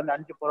കയറിപ്പോ നിങ്ങൾ അതിന്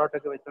 5 പൊറോട്ട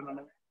ഒക്കെ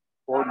വെച്ചുകൊണ്ടാണ്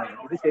പോകുന്നത്.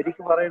 ഇത്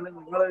ശരിക്കും പറയുന്നത്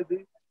നിങ്ങൾ ഇത്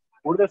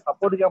കൂടുതൽ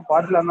സപ്പോർട്ട് ചെയ്യാൻ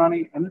പാടില്ല എന്നാണ്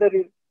എൻ്റെ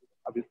ഒരു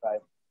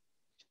അഭിപ്രായം.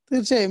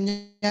 തീർച്ചയായും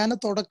ഞാൻ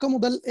തുടക്കം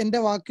മുതൽ എൻ്റെ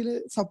വാക്കിൽ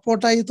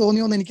സപ്പോർട്ടായി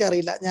തോന്നിയോന്ന്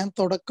എനിക്കറിയില്ല. ഞാൻ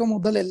തുടക്കം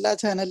മുതൽ എല്ലാ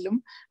ചാനലിലും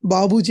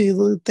ബാബു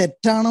ചെയ്തത്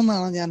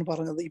തെറ്റാണെന്നാണ് ഞാൻ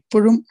പറഞ്ഞത്.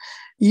 ഇപ്പോഴും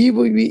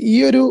ഈ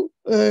ഒരു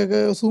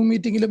സൂം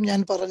മീറ്റിങ്ങിലും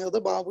ഞാൻ പറഞ്ഞത്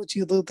ബാബു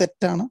ചെയ്തത്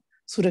തെറ്റാണ്.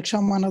 സുരക്ഷാ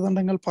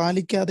മാനദണ്ഡങ്ങൾ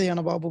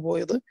പാലിക്കാതെയാണ് ബാബു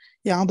പോയത്.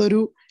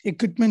 യാതൊരു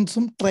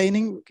എക്വിപ്മെന്റ്സും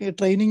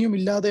ട്രെയിനിങ്ങും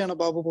ഇല്ലാതെയാണ്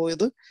ബാബു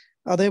പോയത്.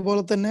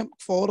 അതേപോലെ തന്നെ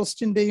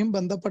ഫോറസ്റ്റിന്റെയും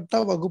ബന്ധപ്പെട്ട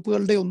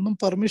വകുപ്പുകളുടെയും ഒന്നും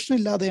പെർമിഷൻ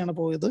ഇല്ലാതെയാണ്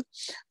പോയത്.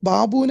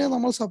 ബാബുവിനെ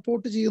നമ്മൾ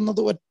സപ്പോർട്ട്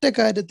ചെയ്യുന്നത് ഒറ്റ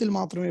കാര്യത്തിൽ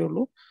മാത്രമേ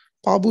ഉള്ളൂ.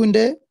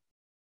 ബാബുവിന്റെ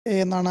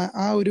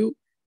ആ ഒരു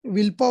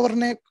വിൽ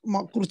പവറിനെ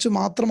കുറിച്ച്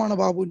മാത്രമാണ്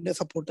ബാബുവിന്റെ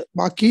സപ്പോർട്ട്.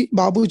 ബാക്കി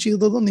ബാബു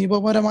ചെയ്തത്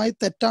നിയമപരമായി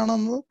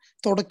തെറ്റാണെന്ന്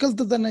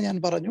തുടക്കത്തിൽ തന്നെ ഞാൻ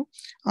പറഞ്ഞു.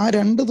 ആ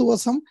 2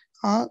 ദിവസം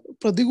ആ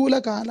പ്രതികൂല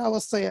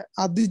കാലാവസ്ഥയെ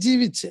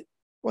അതിജീവിച്ച്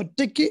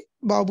ഒറ്റയ്ക്ക്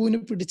ബാബുവിന്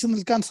പിടിച്ചു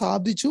നിൽക്കാൻ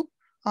സാധിച്ചു.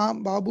 ആ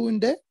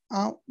ബാബുവിന്റെ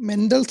ആ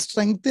മെന്റൽ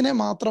സ്ട്രെങ്തിനെ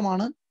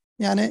മാത്രമാണ്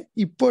ഞാൻ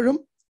ഇപ്പോഴും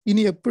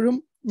ഇനി എപ്പോഴും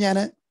ഞാൻ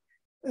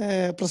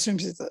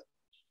പ്രശംസിച്ചത്.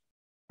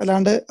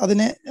 അല്ലാണ്ട്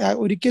അതിനെ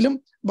ഒരിക്കലും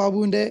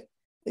ബാബുവിന്റെ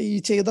ഈ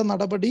ചെയ്ത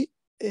നടപടി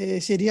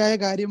ശരിയായ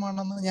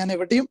കാര്യമാണെന്ന് ഞാൻ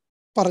എവിടെയും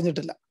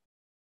പറഞ്ഞിട്ടില്ല.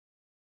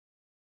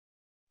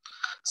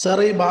 സാർ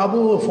ഈ ബാബു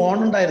ഫോൺ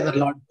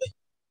ഉണ്ടായിരുന്നല്ലോ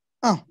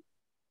ആ.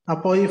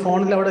 അപ്പൊ ഈ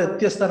ഫോണിൽ അവിടെ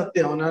എത്തിയ സ്ഥലത്ത്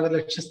അവനവിടെ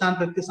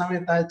ലക്ഷ്യസ്ഥാനത്ത് എത്തിയ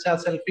സമയത്ത് അയച്ച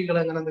സെൽഫികൾ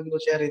എങ്ങനെ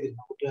എന്തെങ്കിലും ഷെയർ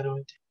ചെയ്തിരുന്നു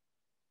കൂട്ടുകാരുമായിട്ട്?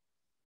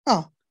 ആ,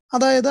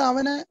 അതായത്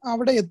അവന്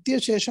അവിടെ എത്തിയ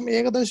ശേഷം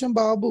ഏകദേശം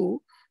ബാബു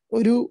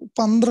ഒരു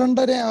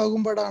 12:30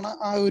 ആകുമ്പോഴാണ്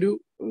ആ ഒരു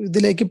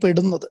ഇതിലേക്ക്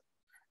പെടുന്നത്.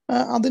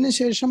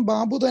 അതിനുശേഷം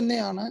ബാബു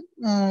തന്നെയാണ്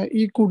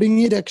ഈ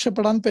കുടുങ്ങി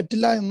രക്ഷപ്പെടാൻ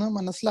പറ്റില്ല എന്ന്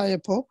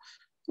മനസ്സിലായപ്പോ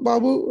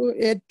ബാബു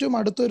ഏറ്റവും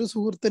അടുത്തൊരു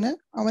സുഹൃത്തിന്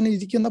അവൻ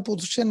ഇരിക്കുന്ന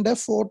പൊസിഷന്റെ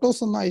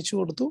ഫോട്ടോസ് ഒന്ന് അയച്ചു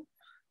കൊടുത്തു.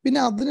 പിന്നെ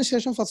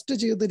അതിനുശേഷം ഫസ്റ്റ്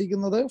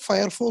ചെയ്തിരിക്കുന്നത്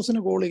ഫയർഫോഴ്സിന്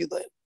കോൾ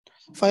ചെയ്തത്.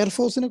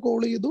 ഫയർഫോഴ്സിന്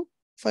കോൾ ചെയ്തു.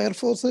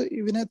 ഫയർഫോഴ്സ്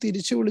ഇവനെ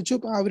തിരിച്ചു വിളിച്ചു.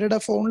 അവരുടെ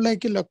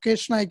ഫോണിലേക്ക്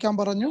ലൊക്കേഷൻ അയക്കാൻ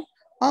പറഞ്ഞു.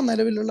 ആ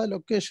നിലവിലുള്ള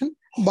ലൊക്കേഷൻ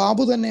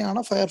ബാബു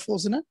തന്നെയാണ്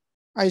ഫയർഫോഴ്സിന്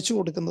അയച്ചു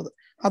കൊടുക്കുന്നത്.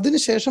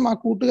 അതിനുശേഷം ആ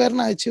കൂട്ടുകാരൻ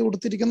അയച്ചു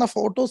കൊടുത്തിരിക്കുന്ന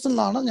ഫോട്ടോസിൽ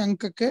നിന്നാണ്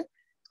ഞങ്ങൾക്കൊക്കെ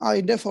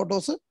അതിന്റെ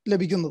ഫോട്ടോസ്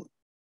ലഭിക്കുന്നത്.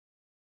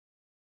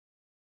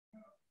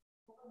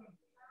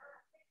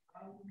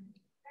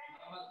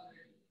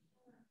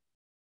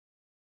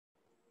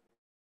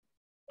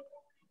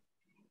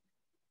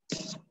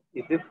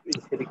 ഇത്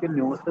ശരിക്കും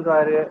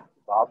ന്യൂസുകാര്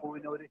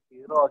ബാബുവിനെ ഒരു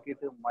ഹീറോ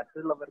ആക്കിയിട്ട്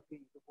മറ്റുള്ളവർക്ക്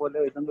ഇതുപോലെ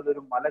ഏതെങ്കിലും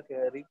ഒരു മല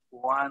കയറി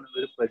പോകാൻ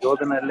ഒരു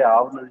പ്രചോദനമല്ലേ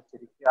ആവുന്നത്?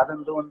 ശരിക്കും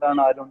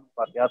അതെന്തുകൊണ്ടാണ് ആരും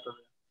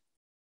പറയാത്തത്?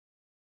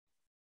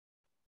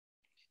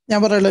 ഞാൻ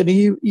പറയല്ലോ,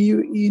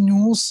 ഈ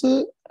ന്യൂസ്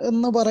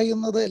എന്ന്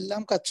പറയുന്നത്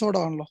എല്ലാം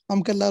കച്ചവടമാണല്ലോ,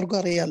 നമുക്ക് എല്ലാവർക്കും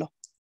അറിയാലോ.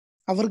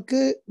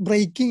 അവർക്ക്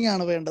ബ്രേക്കിംഗ്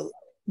ആണ് വേണ്ടത്.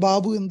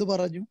 ബാബു എന്ത്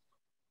പറഞ്ഞു,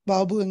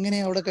 ബാബു എങ്ങനെ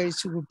അവിടെ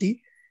കഴിച്ചു കൂട്ടി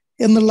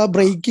എന്നുള്ള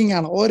ബ്രേക്കിംഗ്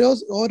ആണ്.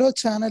 ഓരോ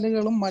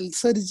ചാനലുകളും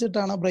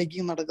മത്സരിച്ചിട്ടാണ്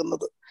ബ്രേക്കിംഗ്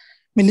നടക്കുന്നത്.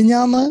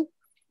 മിനിഞ്ഞാന്ന്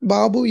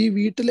ബാബു ഈ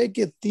വീട്ടിലേക്ക്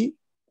എത്തി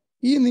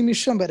ഈ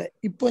നിമിഷം വരെ,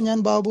 ഇപ്പൊ ഞാൻ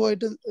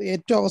ബാബുവായിട്ട്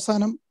ഏറ്റവും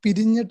അവസാനം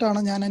പിരിഞ്ഞിട്ടാണ്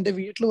ഞാൻ എൻ്റെ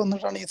വീട്ടിൽ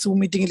വന്നിട്ടാണ് ഈ സൂം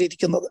മീറ്റിംഗിൽ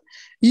ഇരിക്കുന്നത്.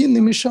 ഈ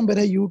നിമിഷം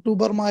വരെ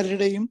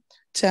യൂട്യൂബർമാരുടെയും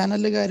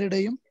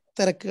ചാനലുകാരുടെയും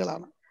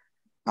തിരക്കുകളാണ്.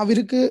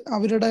 അവർക്ക്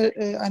അവരുടെ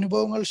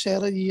അനുഭവങ്ങൾ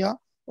ഷെയർ ചെയ്യുക,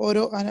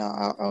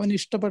 അവന്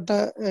ഇഷ്ടപ്പെട്ട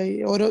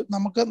ഓരോ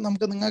നമുക്ക്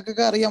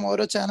നിങ്ങൾക്കൊക്കെ അറിയാം,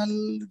 ഓരോ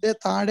ചാനലിന്റെ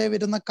താഴെ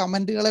വരുന്ന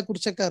കമന്റുകളെ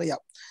കുറിച്ചൊക്കെ അറിയാം.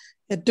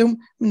 ഏറ്റവും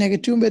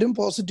നെഗറ്റീവും വരും,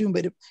 പോസിറ്റീവും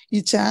വരും. ഈ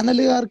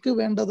ചാനലുകാർക്ക്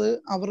വേണ്ടത്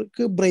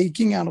അവർക്ക്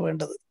ബ്രേക്കിംഗ് ആണ്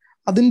വേണ്ടത്.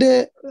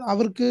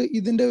 അവർക്ക്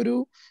ഇതിന്റെ ഒരു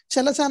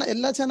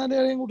എല്ലാ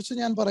ചാനലുകളെയും കുറിച്ച്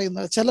ഞാൻ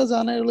പറയുന്നത്, ചില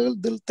ചാനലുകൾ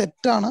ഇതിൽ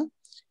തെറ്റാണ്,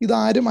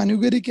 ഇതാരും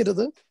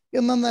അനുകരിക്കരുത്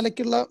എന്ന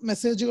നിലയ്ക്കുള്ള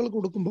മെസ്സേജുകൾ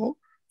കൊടുക്കുമ്പോൾ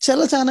ചില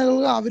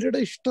ചാനലുകൾ അവരുടെ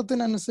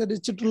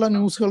ഇഷ്ടത്തിനനുസരിച്ചിട്ടുള്ള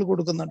ന്യൂസുകൾ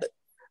കൊടുക്കുന്നുണ്ട്.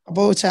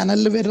 അപ്പോൾ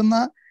ചാനലിൽ വരുന്ന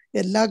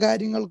എല്ലാ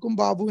കാര്യങ്ങൾക്കും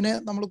ബാബുവിനെ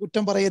നമ്മൾ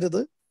കുറ്റം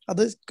പറയരുത്.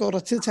 അത്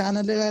കുറച്ച്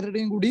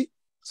ചാനലുകാരുടെയും കൂടി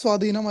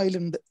സ്വാധീനം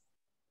അതിലുണ്ട്.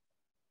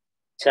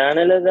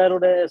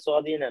 ചാനലുകാരുടെ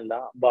സ്വാധീനമല്ല,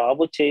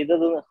 ബാബു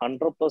ചെയ്തത്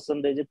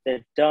 100%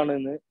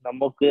 തെറ്റാണെന്ന്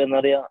നമുക്ക്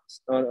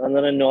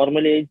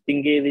നോർമലി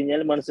തിങ്ക് ചെയ്ത്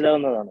കഴിഞ്ഞാൽ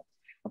മനസ്സിലാവുന്നതാണ്.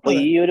 അപ്പൊ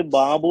ഈ ഒരു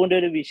ബാബുവിന്റെ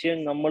ഒരു വിഷയം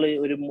നമ്മൾ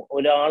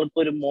ഒരാൾക്ക്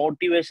ഒരു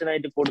മോട്ടിവേഷൻ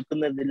ആയിട്ട്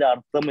കൊടുക്കുന്നതിൽ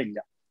അർത്ഥമില്ല.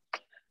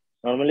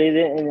 നോർമലി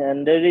ഇത്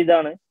എന്റെ ഒരു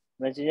ഇതാണ്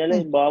എന്ന് വെച്ച് കഴിഞ്ഞാല്,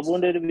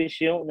 ബാബുവിന്റെ ഒരു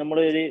വിഷയം നമ്മൾ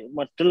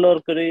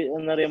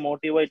മറ്റുള്ളവർക്കൊരു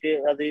മോട്ടീവായിട്ട്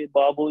അത്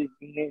ബാബു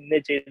ഇന്ന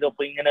ചെയ്തു,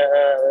 അപ്പൊ ഇങ്ങനെ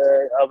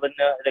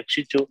അവനെ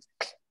രക്ഷിച്ചു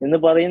എന്ന്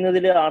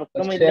പറയുന്നതിൽ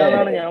അർത്ഥമില്ല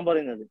എന്നാണ് ഞാൻ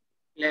പറയുന്നത്.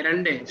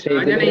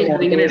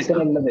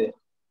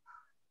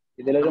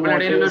 ഇതിലൊരു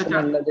മോട്ടിവേഷൻ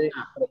ഉള്ളത്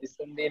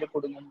പ്രതിസന്ധിയിൽ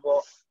കുടുങ്ങുമ്പോ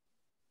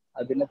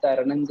അതിനെ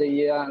തരണം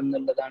ചെയ്യുക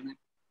എന്നുള്ളതാണ്.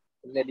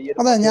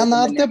 അതെ, ഞാൻ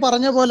നേരത്തെ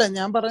പറഞ്ഞ പോലെ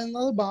ഞാൻ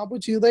പറയുന്നത്, ബാബു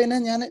ചെയ്തതിനെ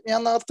ഞാൻ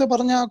നേരത്തെ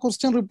പറഞ്ഞ ആ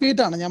ക്വസ്റ്റ്യൻ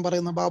റിപ്പീറ്റ് ആണ് ഞാൻ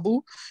പറയുന്നത്. ബാബു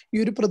ഈ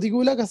ഒരു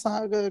പ്രതികൂല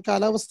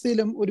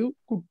കാലാവസ്ഥയിലും ഒരു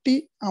കുട്ടി,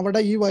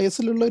 അവിടെ ഈ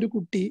വയസ്സിലുള്ള ഒരു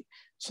കുട്ടി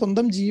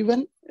സ്വന്തം ജീവൻ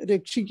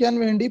രക്ഷിക്കാൻ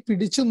വേണ്ടി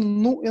പിടിച്ചു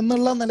നിന്നു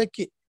എന്നുള്ള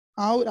നിലയ്ക്ക്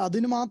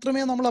അതിന്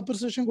മാത്രമേ നമ്മൾ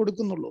അപ്രിസിയേഷൻ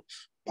കൊടുക്കുന്നുള്ളൂ.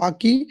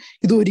 ബാക്കി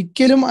ഇത്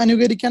ഒരിക്കലും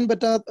അനുകരിക്കാൻ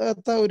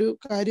പറ്റാത്ത ഒരു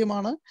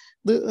കാര്യമാണ്.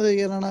 ഇത്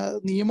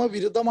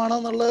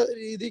നിയമവിരുദ്ധമാണെന്നുള്ള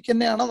രീതിക്ക്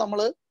തന്നെയാണ്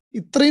നമ്മൾ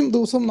ഇത്രയും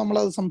ദിവസം നമ്മൾ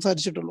അത്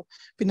സംസാരിച്ചിട്ടുള്ളൂ.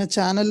 പിന്നെ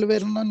ചാനലിൽ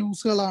വരുന്ന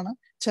ന്യൂസുകളാണ്,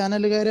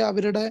 ചാനലുകാര്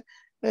അവരുടെ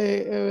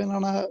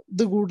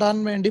ഇത് കൂട്ടാൻ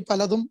വേണ്ടി പല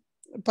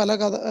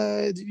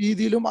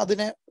രീതിയിലും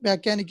അതിനെ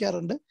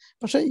വ്യാഖ്യാനിക്കാറുണ്ട്.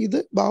 പക്ഷെ ഇത്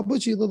ബാബു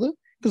ചെയ്തത്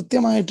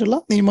കൃത്യമായിട്ടുള്ള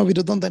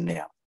നിയമവിരുദ്ധം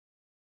തന്നെയാണ്.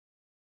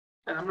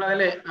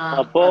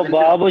 അപ്പോ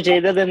ബാബു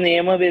ചെയ്തത്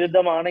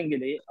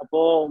നിയമവിരുദ്ധമാണെങ്കിൽ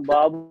അപ്പോ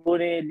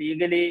ബാബുവിന്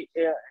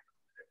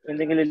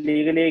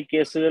ലീഗലി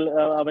കേസുകൾ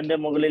അവന്റെ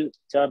മുകളിൽ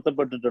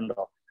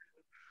ചാർത്തപ്പെട്ടിട്ടുണ്ടോ?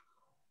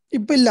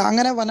 ഇപ്പൊ ഇല്ല.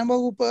 അങ്ങനെ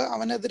വനംവകുപ്പ്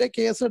അവനെതിരെ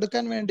കേസ്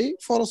എടുക്കാൻ വേണ്ടി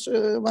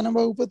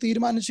വനംവകുപ്പ്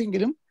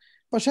തീരുമാനിച്ചെങ്കിലും,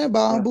 പക്ഷെ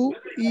ബാബു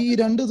ഈ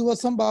 2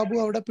 ദിവസം ബാബു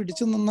അവിടെ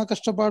പിടിച്ചു നിന്ന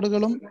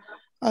കഷ്ടപ്പാടുകളും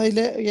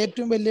അതിലെ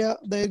ഏറ്റവും വലിയ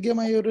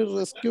ദൈർഘ്യമായ ഒരു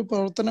റെസ്ക്യൂ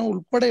പ്രവർത്തനം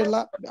ഉൾപ്പെടെയുള്ള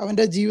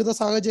അവന്റെ ജീവിത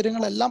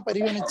സാഹചര്യങ്ങളെല്ലാം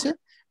പരിഗണിച്ച്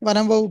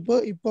വനംവകുപ്പ്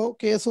ഇപ്പോ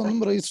കേസൊന്നും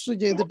രജിസ്റ്റർ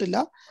ചെയ്തിട്ടില്ല.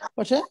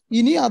 പക്ഷെ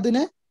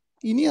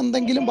ഇനി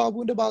എന്തെങ്കിലും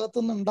ബാബുവിന്റെ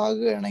ഭാഗത്തുനിന്ന്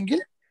ഉണ്ടാകുകയാണെങ്കിൽ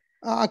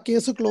ആ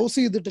കേസ് ക്ലോസ്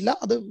ചെയ്തിട്ടില്ല,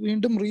 അത്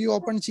വീണ്ടും റീ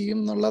ഓപ്പൺ ചെയ്യും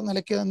എന്നുള്ള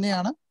നിലയ്ക്ക്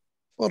തന്നെയാണ്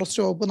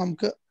ഫോറസ്റ്റ് വകുപ്പ്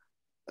നമുക്ക്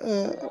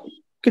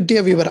കിട്ടിയ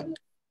വിവരം.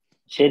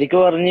 ശരിക്കും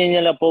പറഞ്ഞു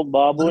കഴിഞ്ഞാൽ അപ്പോ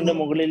ബാബുവിന്റെ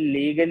മുകളിൽ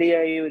ലീഗലി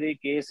ആയി ഒരു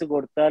കേസ്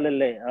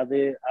കൊടുത്താലല്ലേ അത്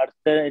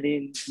അടുത്ത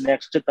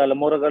നെക്സ്റ്റ്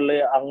തലമുറകളില്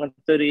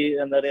അങ്ങനത്തെ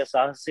ഒരു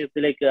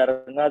സാഹസ്യത്തിലേക്ക്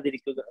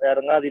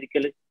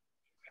ഇറങ്ങാതിരിക്കല്.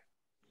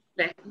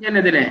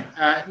 ഞാനിതിനെ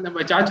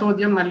ആ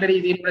ചോദ്യം നല്ല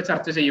രീതിയിൽ ഇവിടെ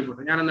ചർച്ച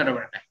ചെയ്യപ്പെട്ടു. ഞാനൊന്ന്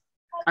ഇടപെടട്ടെ.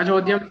 ആ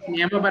ചോദ്യം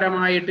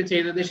നിയമപരമായിട്ട്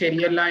ചെയ്തത്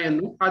ശരിയല്ല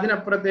എന്നും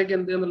അതിനപ്പുറത്തേക്ക്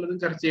എന്ത് എന്നുള്ളതും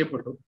ചർച്ച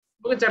ചെയ്യപ്പെട്ടു.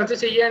 നമുക്ക് ചർച്ച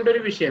ചെയ്യേണ്ട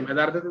ഒരു വിഷയം,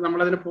 യഥാർത്ഥത്തിൽ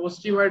നമ്മൾ അതിനെ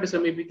പോസിറ്റീവായിട്ട്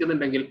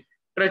സമീപിക്കുന്നുണ്ടെങ്കിൽ,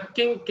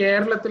 ട്രെക്കിംഗ്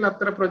കേരളത്തിൽ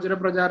അത്ര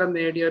പ്രചാരം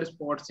നേടിയ ഒരു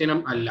സ്പോർട്സ്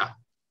ഇനം അല്ല.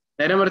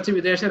 നേരെ മറിച്ച്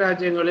വിദേശ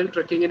രാജ്യങ്ങളിൽ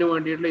ട്രെക്കിങ്ങിന്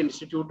വേണ്ടിയിട്ടുള്ള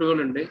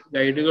ഇൻസ്റ്റിറ്റ്യൂട്ടുകളുണ്ട്,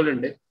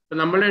 ഗൈഡുകളുണ്ട്.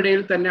 നമ്മുടെ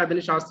ഇടയിൽ തന്നെ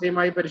അതിന്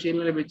ശാസ്ത്രീയമായി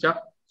പരിശീലനം ലഭിച്ച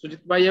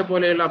സുജിത് ഭായിയെ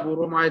പോലെയുള്ള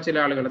അപൂർവമായ ചില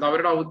ആളുകൾ, അത്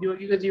അവരുടെ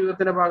ഔദ്യോഗിക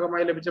ജീവിതത്തിന്റെ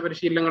ഭാഗമായി ലഭിച്ച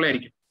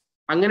പരിശീലനങ്ങളായിരിക്കും.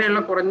 അങ്ങനെയുള്ള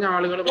കുറഞ്ഞ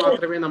ആളുകൾ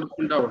മാത്രമേ നമുക്ക്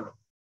ഉണ്ടാവുള്ളൂ.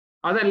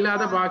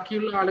 അതല്ലാതെ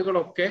ബാക്കിയുള്ള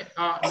ആളുകളൊക്കെ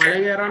മല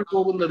കയറാൻ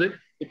പോകുന്നത്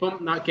ഇപ്പം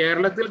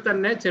കേരളത്തിൽ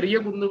തന്നെ ചെറിയ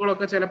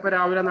കുന്നുകളൊക്കെ ചിലപ്പോൾ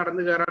രാവിലെ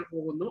നടന്നു കയറാൻ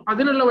പോകുന്നു.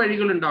 അതിനുള്ള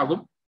വഴികൾ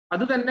ഉണ്ടാകും.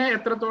 അത് തന്നെ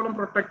എത്രത്തോളം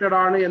പ്രൊട്ടക്റ്റഡ്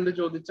ആണ് എന്ന്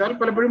ചോദിച്ചാൽ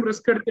പലപ്പോഴും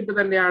റിസ്ക് എടുത്തിട്ട്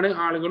തന്നെയാണ്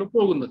ആളുകൾ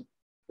പോകുന്നത്.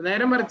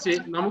 നേരെ മറിച്ച്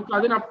നമുക്ക്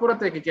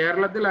അതിനപ്പുറത്തേക്ക്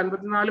കേരളത്തിൽ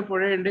 54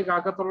 പുഴയുണ്ട്,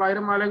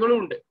 900 മലകളും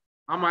ഉണ്ട്.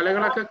 ആ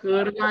മലകളൊക്കെ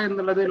കയറുക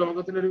എന്നുള്ളത്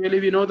ലോകത്തിലൊരു വലിയ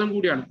വിനോദം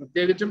കൂടിയാണ്.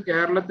 പ്രത്യേകിച്ചും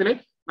കേരളത്തിൽ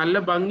നല്ല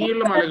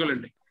ഭംഗിയുള്ള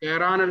മലകളുണ്ട്.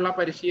 കയറാനുള്ള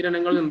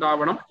പരിശീലനങ്ങൾ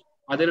ഉണ്ടാവണം,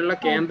 അതിനുള്ള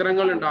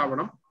കേന്ദ്രങ്ങൾ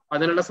ഉണ്ടാവണം,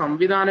 അതിനുള്ള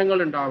സംവിധാനങ്ങൾ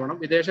ഉണ്ടാവണം.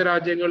 വിദേശ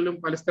രാജ്യങ്ങളിലും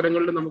പല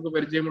സ്ഥലങ്ങളിലും നമുക്ക്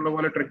പരിചയമുള്ള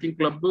പോലെ ട്രെക്കിംഗ്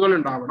ക്ലബ്ബുകൾ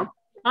ഉണ്ടാവണം.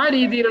 ആ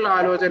രീതിയിലുള്ള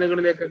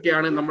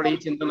ആലോചനകളിലേക്കൊക്കെയാണ് നമ്മുടെ ഈ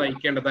ചിന്ത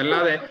നയിക്കേണ്ടത്.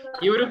 അല്ലാതെ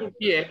ഈ ഒരു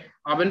കുട്ടിയെ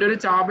അവന്റെ ഒരു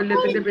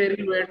ചാബല്യത്തിന്റെ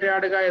പേരിൽ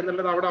വേട്ടയാടുക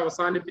എന്നുള്ളത് അവിടെ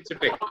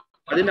അവസാനിപ്പിച്ചിട്ട്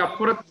അതിന്റെ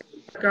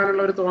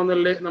അപ്പുറത്തേക്കാനുള്ള ഒരു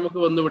തോന്നല് നമുക്ക്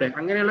വന്നുവിടെ.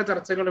 അങ്ങനെയുള്ള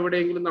ചർച്ചകൾ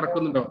എവിടെയെങ്കിലും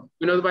നടക്കുന്നുണ്ടോ?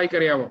 വിനോദ് ഭായിക്ക്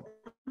അറിയാവോ?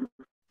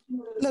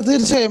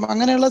 തീർച്ചയായും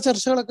അങ്ങനെയുള്ള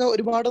ചർച്ചകളൊക്കെ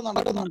ഒരുപാട്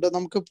നടക്കുന്നുണ്ട്.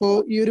 നമുക്കിപ്പോ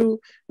ഈ ഒരു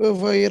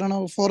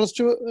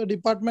ഫോറസ്റ്റ്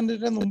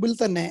ഡിപ്പാർട്ട്മെന്റിന്റെ മുമ്പിൽ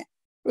തന്നെ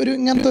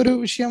ഇങ്ങനത്തെ ഒരു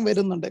വിഷയം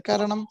വരുന്നുണ്ട്.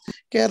 കാരണം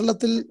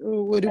കേരളത്തിൽ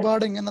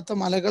ഒരുപാട് ഇങ്ങനത്തെ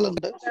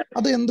മലകളുണ്ട്.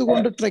 അത്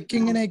എന്തുകൊണ്ട്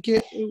ട്രെക്കിങ്ങിനേക്ക്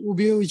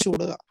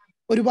ഉപയോഗിച്ചുകൂടുക?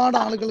 ഒരുപാട്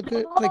ആളുകൾക്ക്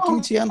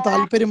ട്രെക്കിംഗ് ചെയ്യാൻ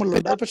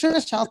താല്പര്യമുള്ളുണ്ട്. പക്ഷെ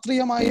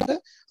ശാസ്ത്രീയമായിട്ട്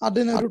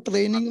അതിനൊരു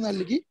ട്രെയിനിങ്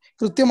നൽകി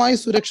കൃത്യമായി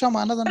സുരക്ഷാ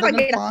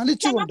മാനദണ്ഡങ്ങൾ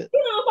പാലിച്ചുകൊണ്ട്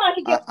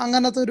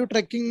അങ്ങനത്തെ ഒരു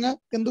ട്രെക്കിങ്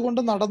എന്തുകൊണ്ട്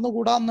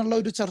നടന്നുകൂടാ എന്നുള്ള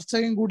ഒരു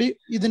ചർച്ചയും കൂടി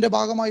ഇതിന്റെ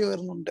ഭാഗമായി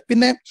വരുന്നുണ്ട്.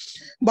 പിന്നെ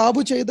ബാബു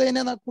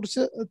ചെയ്തതിനെ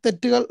കുറിച്ച്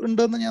തെറ്റുകൾ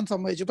ഉണ്ടെന്ന് ഞാൻ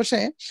സമ്മതിച്ചു.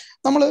 പക്ഷേ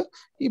നമ്മള്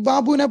ഈ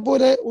ബാബുവിനെ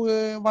പോലെ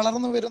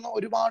വളർന്നു വരുന്ന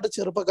ഒരുപാട്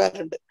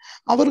ചെറുപ്പക്കാരുണ്ട്.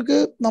 അവർക്ക്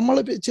നമ്മൾ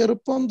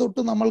ചെറുപ്പം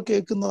തൊട്ട് നമ്മൾ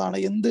കേൾക്കുന്നതാണ്,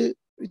 എന്ത്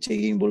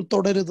ചെയ്യുമ്പോൾ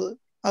തുടരുത്,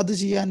 അത്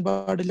ചെയ്യാൻ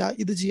പാടില്ല,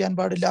 ഇത് ചെയ്യാൻ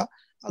പാടില്ല,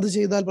 അത്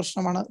ചെയ്താൽ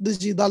പ്രശ്നമാണ്, ഇത്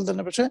ചെയ്താൽ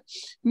തന്നെ. പക്ഷെ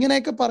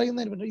ഇങ്ങനെയൊക്കെ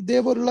പറയുന്നതിന്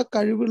ഇതേപോലുള്ള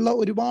കഴിവുള്ള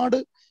ഒരുപാട്,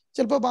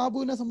 ചിലപ്പോൾ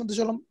ബാബുവിനെ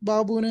സംബന്ധിച്ചോളം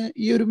ബാബുവിന്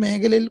ഈ ഒരു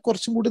മേഖലയിൽ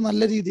കുറച്ചും കൂടി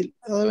നല്ല രീതിയിൽ,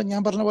 അതായത്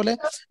ഞാൻ പറഞ്ഞ പോലെ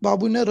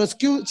ബാബുവിനെ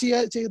റെസ്ക്യൂ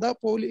ചെയ്ത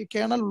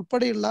കേണൽ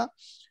ഉൾപ്പെടെയുള്ള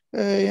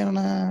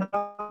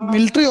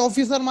മിലിറ്ററി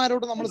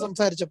ഓഫീസർമാരോട് നമ്മൾ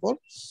സംസാരിച്ചപ്പോൾ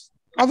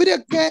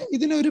അവരൊക്കെ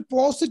ഇതിനൊരു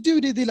പോസിറ്റീവ്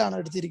രീതിയിലാണ്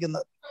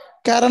എടുത്തിരിക്കുന്നത്.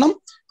 കാരണം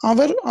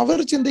അവർ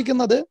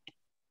ചിന്തിക്കുന്നത്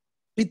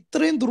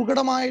ഇത്രയും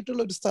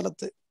ദുർഘടമായിട്ടുള്ള ഒരു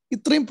സ്ഥലത്ത്,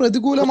 ഇത്രയും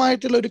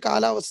പ്രതികൂലമായിട്ടുള്ള ഒരു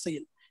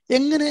കാലാവസ്ഥയിൽ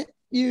എങ്ങനെ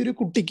ഈ ഒരു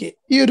കുട്ടിക്ക്,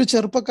 ഈ ഒരു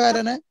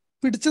ചെറുപ്പക്കാരനെ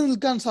പിടിച്ചു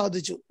നിൽക്കാൻ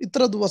സാധിച്ചു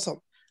ഇത്ര ദിവസം?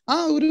 ആ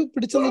ഒരു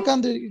പിടിച്ചു നിൽക്കാൻ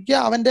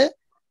അവന്റെ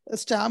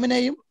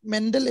സ്റ്റാമിനയും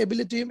മെന്റൽ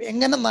എബിലിറ്റിയും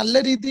എങ്ങനെ നല്ല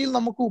രീതിയിൽ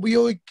നമുക്ക്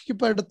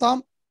ഉപയോഗിക്കപ്പെടുത്താൻ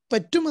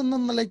പറ്റുമെന്ന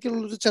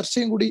നിലയ്ക്കുള്ളൊരു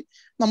ചർച്ചയും കൂടി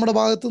നമ്മുടെ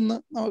ഭാഗത്തുനിന്ന്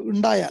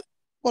ഉണ്ടായാൽ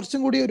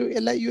കുറച്ചും കൂടി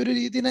ഈ ഒരു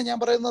രീതിനെ ഞാൻ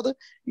പറയുന്നത്,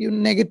 ഈ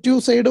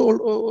നെഗറ്റീവ് സൈഡ്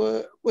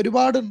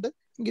ഒരുപാടുണ്ട്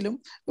എങ്കിലും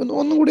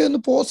ഒന്നും കൂടി ഒന്ന്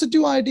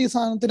പോസിറ്റീവ് ആയിട്ട് ഈ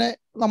സാധനത്തിനെ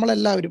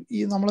നമ്മളെല്ലാവരും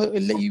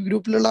ഈ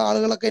ഗ്രൂപ്പിലുള്ള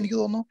ആളുകളൊക്കെ എനിക്ക്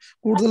തോന്നുന്നു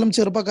കൂടുതലും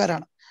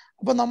ചെറുപ്പക്കാരാണ്.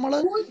 അപ്പൊ നമ്മള്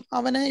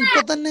അവനെ ഇപ്പൊ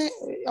തന്നെ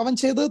അവൻ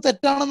ചെയ്തത്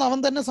തെറ്റാണെന്ന് അവൻ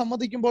തന്നെ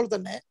സമ്മതിക്കുമ്പോൾ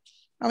തന്നെ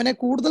അവനെ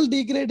കൂടുതൽ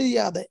ഡീഗ്രേഡ്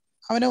ചെയ്യാതെ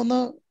അവനെ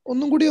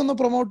ഒന്നും കൂടി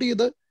പ്രൊമോട്ട്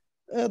ചെയ്ത്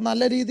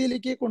നല്ല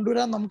രീതിയിലേക്ക്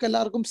കൊണ്ടുവരാൻ നമുക്ക്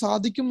എല്ലാവർക്കും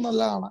സാധിക്കും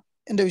എന്നുള്ളതാണ്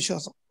എന്റെ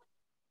വിശ്വാസം.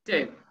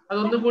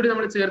 അതൊന്നും കൂടി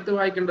നമ്മൾ ചേർത്ത്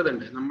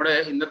വായിക്കേണ്ടതുണ്ട്.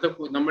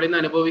 നമ്മളിന്ന്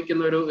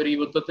അനുഭവിക്കുന്ന ഒരു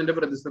യുവത്വത്തിന്റെ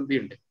പ്രതിസന്ധി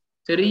ഉണ്ട്.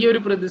 ചെറിയൊരു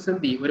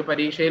പ്രതിസന്ധി, ഒരു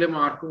പരീക്ഷയിൽ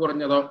മാർക്ക്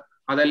കുറഞ്ഞതോ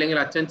അതല്ലെങ്കിൽ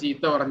അച്ഛൻ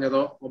ചീത്ത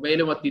പറഞ്ഞതോ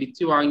മൊബൈൽ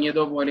തിരിച്ചു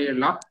വാങ്ങിയതോ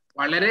പോലെയുള്ള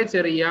വളരെ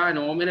ചെറിയ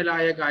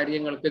നോമിനലായ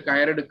കാര്യങ്ങൾക്ക്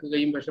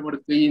കയറെടുക്കുകയും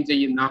വിഷമെടുക്കുകയും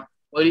ചെയ്യുന്ന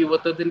ഒരു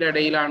യുവത്വത്തിന്റെ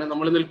ഇടയിലാണ്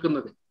നമ്മൾ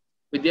നിൽക്കുന്നത്.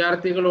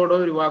 വിദ്യാർത്ഥികളോടോ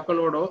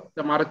യുവാക്കളോടോ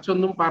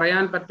മറിച്ചൊന്നും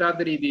പറയാൻ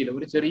പറ്റാത്ത രീതിയിൽ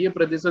ഒരു ചെറിയ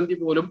പ്രതിസന്ധി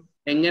പോലും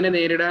എങ്ങനെ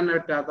നേരിടാൻ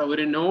പറ്റാത്ത,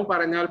 ഒരു നോ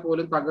പറഞ്ഞാൽ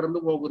പോലും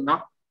തകർന്നു പോകുന്ന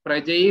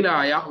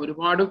പ്രജയിലായ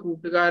ഒരുപാട്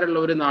കൂട്ടുകാരുള്ള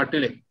ഒരു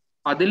നാട്ടില്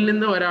അതിൽ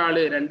നിന്ന്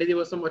ഒരാള് 2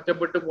 ദിവസം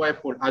ഒറ്റപ്പെട്ടു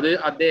പോയപ്പോൾ, അത്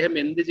അദ്ദേഹം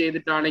എന്ത്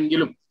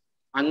ചെയ്തിട്ടാണെങ്കിലും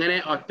അങ്ങനെ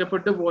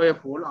ഒറ്റപ്പെട്ടു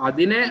പോയപ്പോൾ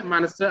അതിനെ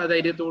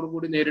ധൈര്യത്തോടു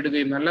കൂടി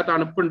നേരിടുകയും, നല്ല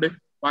തണുപ്പുണ്ട്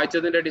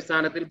വായിച്ചതിന്റെ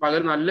അടിസ്ഥാനത്തിൽ,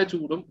 പകൽ നല്ല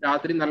ചൂടും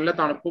രാത്രി നല്ല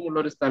തണുപ്പുമുള്ള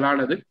ഒരു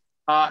സ്ഥലമാണത്.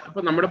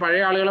 ഇപ്പൊ നമ്മുടെ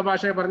പഴയ ആളുകളെ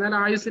ഭാഷയെ പറഞ്ഞാൽ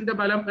ആയുസിന്റെ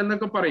ബലം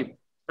എന്നൊക്കെ പറയും.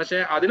 പക്ഷെ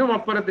അതിനും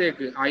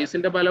അപ്പുറത്തേക്ക്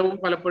ആയുസിന്റെ ബലവും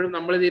പലപ്പോഴും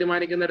നമ്മൾ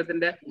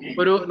തീരുമാനിക്കുന്നിടത്തിന്റെ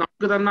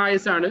നമുക്ക് തന്ന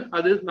ആയുസാണ്.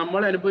 അത്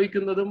നമ്മൾ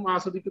അനുഭവിക്കുന്നതും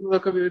ആസ്വദിക്കുന്നതും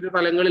ഒക്കെ വിവിധ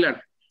തലങ്ങളിലാണ്.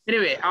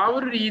 എനിവേ, ആ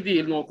ഒരു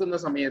രീതിയിൽ നോക്കുന്ന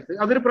സമയത്ത്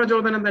അതൊരു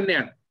പ്രചോദനം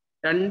തന്നെയാണ്.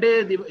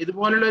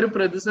 ഇതുപോലുള്ള ഒരു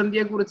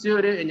പ്രതിസന്ധിയെ കുറിച്ച്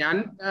ഞാൻ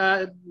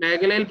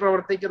മേഖലയിൽ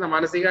പ്രവർത്തിക്കുന്ന,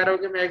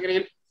 മാനസികാരോഗ്യ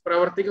മേഖലയിൽ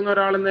പ്രവർത്തിക്കുന്ന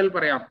ഒരാളെന്നതിൽ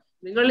പറയാം,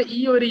 നിങ്ങൾ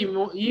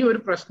ഈ ഒരു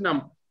പ്രശ്നം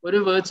ഒരു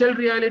വെർച്വൽ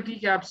റിയാലിറ്റി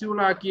ക്യാപ്സ്യൂൾ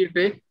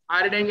ആക്കിയിട്ട്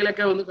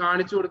ആരുടെയെങ്കിലൊക്കെ ഒന്ന്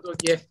കാണിച്ചു കൊടുത്തു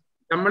നോക്കിയേ.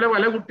 നമ്മളെ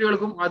പല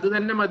കുട്ടികൾക്കും അത്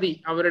തന്നെ മതി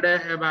അവരുടെ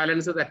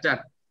ബാലൻസ് തെറ്റാൻ.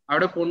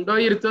 അവിടെ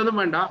കൊണ്ടുപോയി ഇരുത്തൊന്നും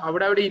വേണ്ട,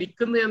 അവിടെ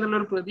ഇരിക്കുന്നു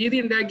എന്നുള്ളൊരു പ്രതീതി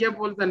ഉണ്ടാക്കിയാൽ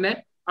പോലെ തന്നെ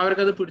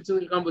അവർക്കത് പിടിച്ചു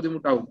നിൽക്കാൻ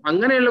ബുദ്ധിമുട്ടാവും.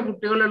 അങ്ങനെയുള്ള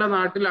കുട്ടികളുള്ള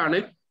നാട്ടിലാണ്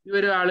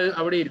ആള്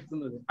അവിടെ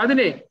ഇരുത്തുന്നത്.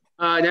 അതിനെ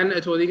ഞാൻ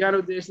ചോദിക്കാൻ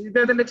ഉദ്ദേശിച്ചത്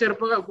ഇദ്ദേഹത്തിന്റെ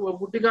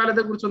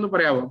കുട്ടിക്കാലത്തെ കുറിച്ചൊന്ന്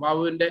പറയാമോ?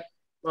 ബാബുവിന്റെ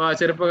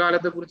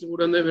ചെറുപ്പകാലത്തെ കുറിച്ച്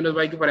കൂടെ ഒന്ന് വിനോദ്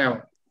ഭായിക്ക് പറയാമോ?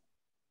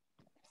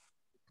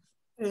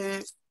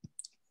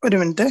 ഒരു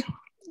മിനിറ്റ്,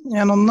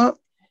 ഞാനൊന്ന്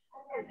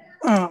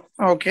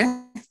ഓക്കെ,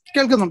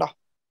 കേൾക്കുന്നുണ്ടോ?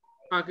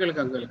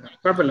 കേൾക്കാം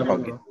കുഴപ്പമില്ല.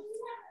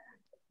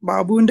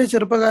 ബാബുവിന്റെ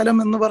ചെറുപ്പകാലം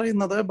എന്ന്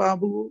പറയുന്നത്,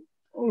 ബാബു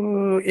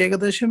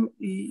ഏകദേശം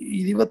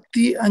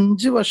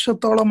 25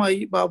 വർഷത്തോളമായി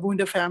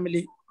ബാബുവിന്റെ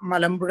ഫാമിലി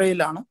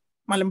മലമ്പുഴയിലാണ്.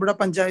 മലമ്പുഴ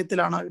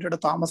പഞ്ചായത്തിലാണ് അവരുടെ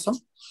താമസം.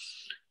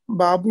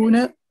 ബാബു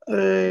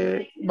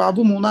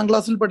 3-ാം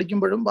ക്ലാസ്സിൽ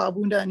പഠിക്കുമ്പോഴും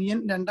ബാബുവിന്റെ അനിയൻ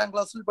 2-ാം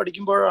ക്ലാസ്സിൽ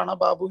പഠിക്കുമ്പോഴാണ്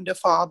ബാബുവിന്റെ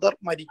ഫാദർ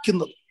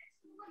മരിക്കുന്നത്.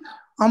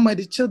 ആ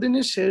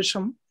മരിച്ചതിന്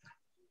ശേഷം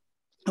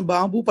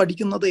ബാബു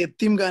പഠിക്കുന്നത്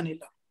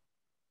യത്തീംഖാനയിലാണ്.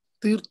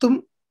 തീർത്തും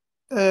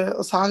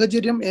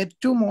സാഹചര്യം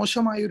ഏറ്റവും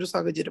മോശമായ ഒരു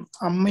സാഹചര്യം,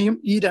 അമ്മയും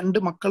ഈ 2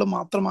 മക്കളും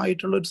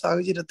മാത്രമായിട്ടുള്ള ഒരു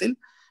സാഹചര്യത്തിൽ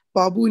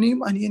ബാബുവിനെയും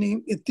അനിയനെയും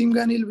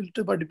യത്തീംഖാനയിൽ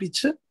വിട്ട്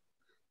പഠിപ്പിച്ച്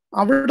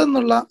അവിടെ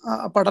നിന്നുള്ള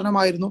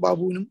പഠനമായിരുന്നു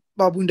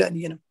ബാബുവിന്റെ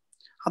അനിയനും.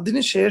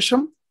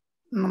 അതിനുശേഷം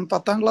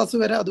 10-ാം ക്ലാസ്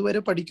വരെ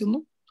അതുവരെ പഠിക്കുന്നു.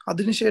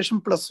 അതിനുശേഷം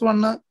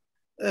 +1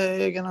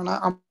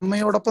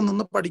 അമ്മയോടൊപ്പം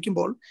നിന്ന്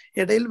പഠിക്കുമ്പോൾ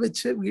ഇടയിൽ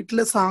വെച്ച്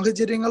വീട്ടിലെ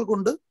സാഹചര്യങ്ങൾ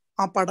കൊണ്ട്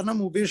ആ പഠനം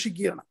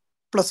ഉപേക്ഷിക്കുകയാണ്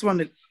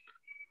 +1-ൽ.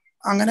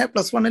 അങ്ങനെ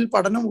 +1-ൽ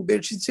പഠനം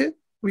ഉപേക്ഷിച്ച്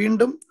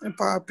വീണ്ടും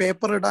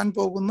പേപ്പർ ഇടാൻ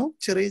പോകുന്നു.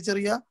 ചെറിയ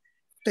ചെറിയ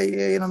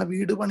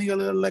വീട്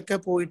പണികളിലൊക്കെ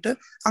പോയിട്ട്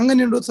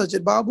അങ്ങനെയുണ്ട് ഒരു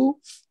സാഹചര്യം. ബാബു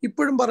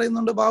ഇപ്പോഴും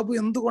പറയുന്നുണ്ട്, ബാബു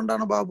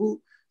എന്തുകൊണ്ടാണ് ബാബു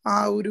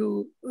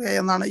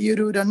ഈ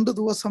ഒരു 2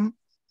 ദിവസം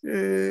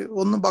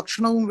ഒന്നും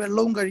ഭക്ഷണവും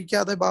വെള്ളവും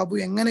കഴിക്കാതെ ബാബു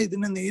എങ്ങനെ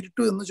ഇതിനെ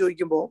നേരിട്ടു എന്ന്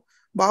ചോദിക്കുമ്പോൾ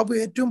ബാബു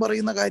ഏറ്റവും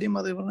പറയുന്ന കാര്യം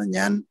അത്,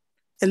 ഞാൻ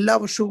എല്ലാ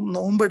വർഷവും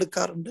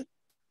നോമ്പെടുക്കാറുണ്ട്.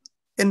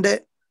 എൻ്റെ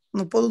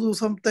 30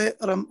 ദിവസത്തെ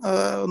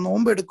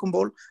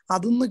നോമ്പെടുക്കുമ്പോൾ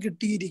അതിന്ന്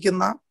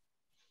കിട്ടിയിരിക്കുന്ന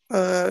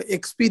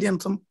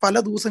എക്സ്പീരിയൻസും, പല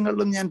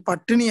ദിവസങ്ങളിലും ഞാൻ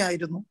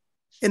പട്ടിണിയായിരുന്നു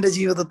എൻ്റെ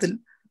ജീവിതത്തിൽ,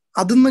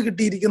 അതിന്ന്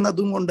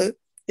കിട്ടിയിരിക്കുന്നതും കൊണ്ട്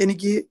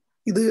എനിക്ക്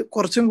ഇത്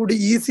കുറച്ചും കൂടി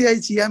ഈസിയായി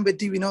ചെയ്യാൻ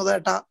പറ്റി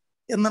വിനോദേട്ട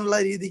എന്നുള്ള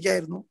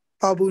രീതിക്കായിരുന്നു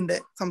ബാബുവിന്റെ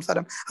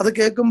സംസാരം. അത്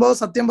കേൾക്കുമ്പോൾ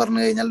സത്യം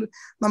പറഞ്ഞു കഴിഞ്ഞാൽ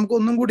നമുക്ക്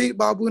ഒന്നും കൂടി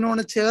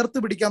ബാബുവിനോട് ചേർത്ത്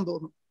പിടിക്കാൻ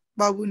തോന്നും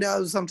ബാബുവിന്റെ ആ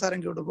ഒരു സംസാരം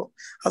കേൾക്കുമ്പോൾ.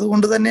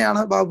 അതുകൊണ്ട്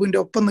തന്നെയാണ് ബാബുവിന്റെ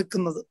ഒപ്പം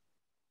നിൽക്കുന്നത്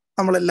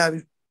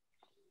നമ്മളെല്ലാവരും.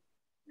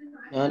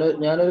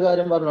 ഞാനൊരു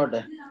കാര്യം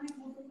പറഞ്ഞോട്ടെ?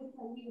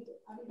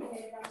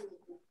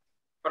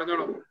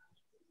 പറഞ്ഞോളൂ.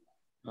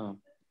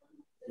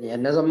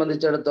 എന്നെ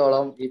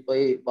സംബന്ധിച്ചിടത്തോളം ഇപ്പൊ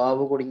ഈ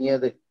ബാബു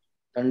കുടുങ്ങിയത്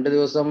 2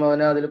 ദിവസം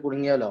അവനെ അതിൽ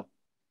കുടുങ്ങിയാലോ.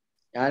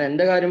 ഞാൻ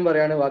എന്റെ കാര്യം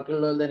പറയാണ്,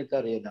 ബാക്കിയുള്ളവരുടെ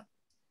എനിക്കറിയില്ല.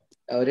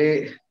 അവര്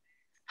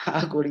ആ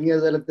കുടുങ്ങിയ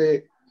സ്ഥലത്ത്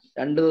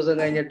 2 ദിവസം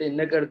കഴിഞ്ഞിട്ട്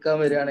ഇന്നൊക്കെ എടുക്കാൻ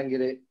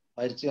വരികയാണെങ്കിൽ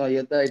മരിച്ചു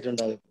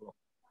മയ്യത്തായിട്ടുണ്ടാവും ഇപ്പോ.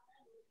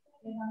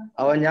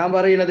 ഞാൻ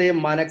പറയുന്നത്,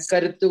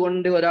 മനക്കരുത്ത്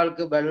കൊണ്ട്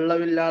ഒരാൾക്ക്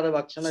വെള്ളമില്ലാതെ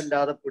ഭക്ഷണം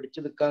ഇല്ലാതെ പിടിച്ചു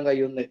നിൽക്കാൻ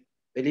കഴിയുന്ന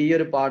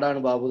വലിയൊരു പാടാണ്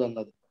ബാബു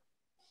തന്നത്.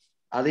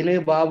 അതിന്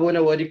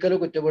ബാബുവിനെ ഒരിക്കലും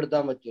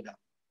കുറ്റപ്പെടുത്താൻ പറ്റൂല.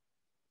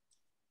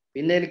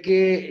 പിന്നെ എനിക്ക്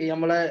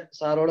നമ്മളെ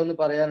സാറോടൊന്ന്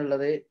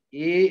പറയാനുള്ളത്,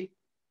 ഈ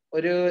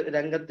ഒരു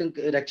രംഗത്തിൽ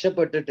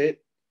രക്ഷപ്പെട്ടിട്ട്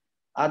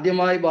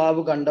ആദ്യമായി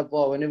ബാബു കണ്ടപ്പോ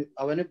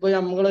അവനിപ്പോ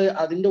നമ്മള്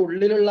അതിന്റെ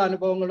ഉള്ളിലുള്ള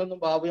അനുഭവങ്ങളൊന്നും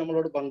ബാബു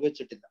നമ്മളോട്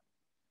പങ്കുവെച്ചിട്ടില്ല.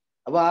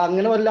 അപ്പൊ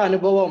അങ്ങനെ വല്ല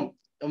അനുഭവം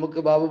നമുക്ക്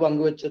ബാബു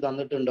പങ്കുവെച്ച്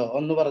തന്നിട്ടുണ്ടോ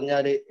ഒന്ന്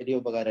പറഞ്ഞാല് വലിയ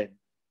ഉപകാരമായിരുന്നു.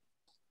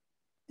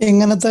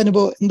 എങ്ങനത്തെ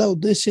അനുഭവം, എന്താ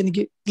ഉദ്ദേശിച്ചത്?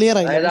 എനിക്ക് ക്ലിയർ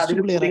ആയി. അതായത് അതിൽ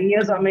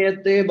കുടുങ്ങിയ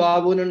സമയത്ത്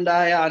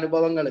ബാബുവിനുണ്ടായ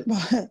അനുഭവങ്ങള്,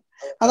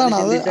 അതാണ്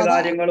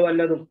കാര്യങ്ങൾ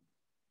വല്ലതും.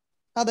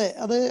 അതെ,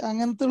 അത്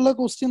അങ്ങനത്തെ ഉള്ള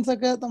ക്വസ്റ്റ്യൻസ്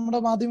ഒക്കെ നമ്മുടെ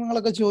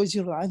മാധ്യമങ്ങളൊക്കെ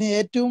ചോദിച്ചിരുന്നു. അതിന്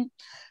ഏറ്റവും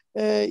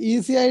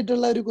ഈസി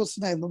ആയിട്ടുള്ള ഒരു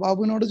ക്വസ്റ്റ്യൻ ആയിരുന്നു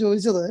ബാബുവിനോട്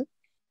ചോദിച്ചത്.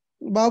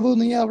 ബാബു,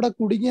 നീ അവിടെ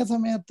കുടുങ്ങിയ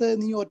സമയത്ത്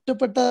നീ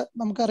ഒറ്റപ്പെട്ട,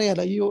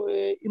 നമുക്കറിയാലോ ഈ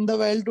ഇൻ ദ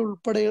വേൾഡ്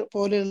ഉൾപ്പെടെ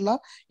പോലെയുള്ള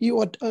ഈ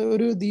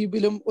ഒരു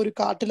ദ്വീപിലും ഒരു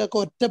കാട്ടിലൊക്കെ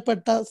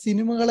ഒറ്റപ്പെട്ട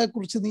സിനിമകളെ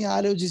കുറിച്ച് നീ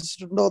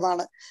ആലോചിച്ചിട്ടുണ്ടോ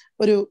എന്നാണ്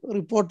ഒരു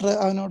റിപ്പോർട്ടർ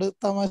അവനോട്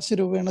തമാശ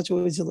രൂപേണ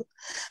ചോദിച്ചത്.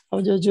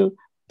 അവൻ ചോദിച്ചു,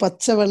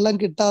 പച്ച വെള്ളം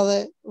കിട്ടാതെ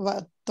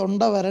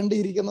തൊണ്ട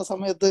വരണ്ടിയിരിക്കുന്ന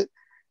സമയത്ത്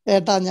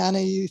ഏട്ടാ ഞാൻ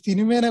ഈ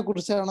സിനിമയെ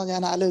കുറിച്ചാണോ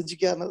ഞാൻ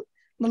ആലോചിക്കാറുള്ളത്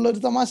എന്നുള്ളൊരു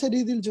തമാശ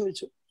രീതിയിൽ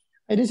ചോദിച്ചു.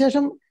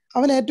 അതിനുശേഷം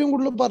അവൻ ഏറ്റവും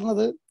കൂടുതൽ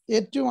പറഞ്ഞത്,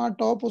 ഏറ്റവും ആ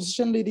ടോപ്പ്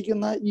പൊസിഷനിൽ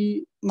ഇരിക്കുന്ന ഈ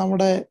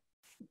നമ്മുടെ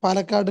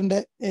പാലക്കാടിന്റെ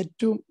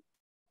ഏറ്റവും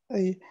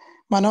ഈ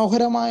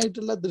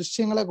മനോഹരമായിട്ടുള്ള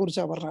ദൃശ്യങ്ങളെ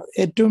കുറിച്ചാണ് പറഞ്ഞത്.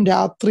 ഏറ്റവും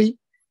രാത്രി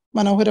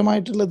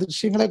മനോഹരമായിട്ടുള്ള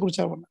ദൃശ്യങ്ങളെ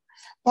കുറിച്ചാണ് പറഞ്ഞത്.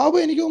 ബാബു,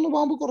 എനിക്ക് തോന്നുന്നു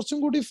ബാബു കുറച്ചും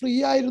കൂടി ഫ്രീ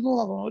ആയിരുന്നു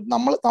എന്നാണ്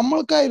തോന്നുന്നു.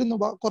 നമ്മൾക്കായിരുന്നു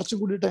കുറച്ചും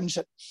കൂടി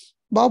ടെൻഷൻ.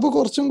 ബാബു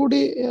കുറച്ചും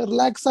കൂടി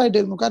റിലാക്സ്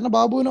ആയിട്ടായിരുന്നു. കാരണം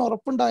ബാബുവിന്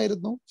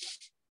ഉറപ്പുണ്ടായിരുന്നു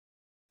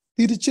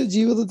തിരിച്ച്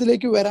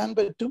ജീവിതത്തിലേക്ക് വരാൻ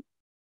പറ്റും,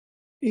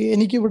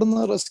 എനിക്ക്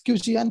ഇവിടുന്ന് റെസ്ക്യൂ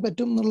ചെയ്യാൻ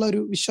പറ്റും എന്നുള്ള ഒരു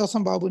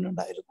വിശ്വാസം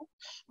ബാബുവിനുണ്ടായിരുന്നു.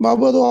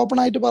 ബാബു അത് ഓപ്പൺ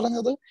ആയിട്ട്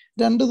പറഞ്ഞത്,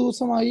 2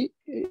 ദിവസമായി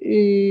ഈ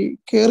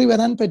കയറി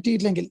വരാൻ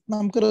പറ്റിയില്ലെങ്കിൽ,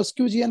 നമുക്ക്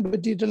റെസ്ക്യൂ ചെയ്യാൻ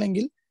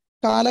പറ്റിയിട്ടില്ലെങ്കിൽ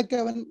കാലൊക്കെ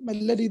അവൻ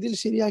നല്ല രീതിയിൽ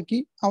ശരിയാക്കി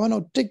അവൻ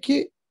ഒറ്റയ്ക്ക്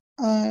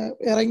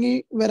ഇറങ്ങി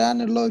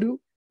വരാനുള്ള ഒരു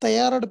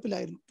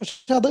തയ്യാറെടുപ്പിലായിരുന്നു.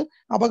 പക്ഷെ അത്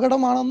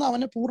അപകടമാണെന്ന്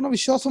അവന് പൂർണ്ണ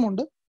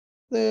വിശ്വാസമുണ്ട്.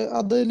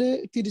 അതിൽ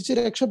തിരിച്ച്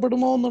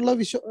രക്ഷപ്പെടുമോ എന്നുള്ള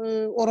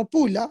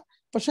ഉറപ്പുമില്ല.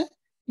 പക്ഷെ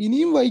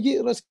ഇനിയും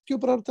റെസ്ക്യൂ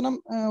പ്രവർത്തനം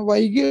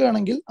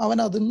വൈകുകയാണെങ്കിൽ അവൻ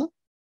അതിന്ന്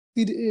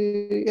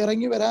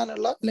ഇറങ്ങി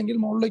വരാനുള്ള അല്ലെങ്കിൽ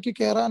മുകളിലേക്ക്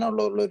കയറാനുള്ള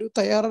ഒരു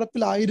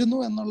തയ്യാറെടുപ്പിലായിരുന്നു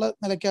എന്നുള്ള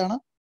നിലയ്ക്കാണ്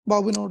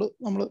ബാബുവിനോട്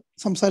നമ്മൾ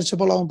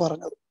സംസാരിച്ചപ്പോൾ അവൻ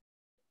പറഞ്ഞത്.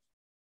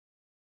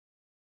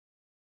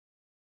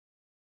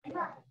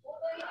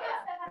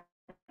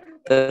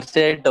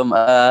 തീർച്ചയായിട്ടും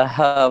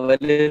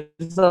വലിയ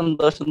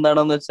സന്തോഷം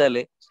എന്താണെന്ന്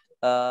വെച്ചാല്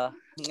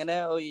ഇങ്ങനെ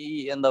ഈ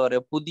എന്താ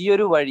പറയാ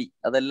പുതിയൊരു വഴി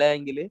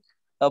അതല്ലെങ്കിൽ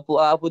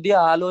പുതിയ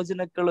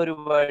ആലോചനകൾ ഒരു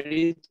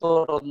വഴി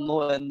തുറന്നു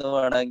എന്ന്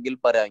വേണമെങ്കിൽ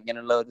പറയാം.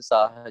 ഇങ്ങനെയുള്ള ഒരു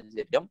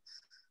സാഹചര്യം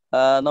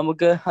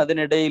നമുക്ക്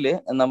അതിനിടയിൽ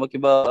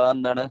നമുക്കിപ്പോ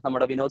എന്താണ്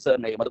നമ്മുടെ വിനോദ്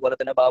സാറിനെയും അതുപോലെ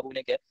തന്നെ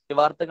ബാബുവിനെയൊക്കെ ഈ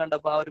വാർത്ത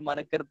കണ്ടപ്പോ ആ ഒരു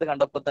മനക്കരുത്ത്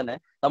കണ്ടപ്പോ തന്നെ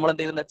നമ്മൾ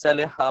എന്ത് ചെയ്തെന്ന്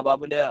വെച്ചാല് ആ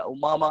ബാബുവിന്റെ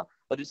ഉമ്മാമ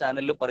ഒരു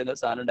ചാനലിൽ പറയുന്ന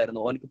ഒരു സാധനം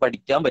ഉണ്ടായിരുന്നു, ഓനക്ക്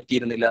പഠിക്കാൻ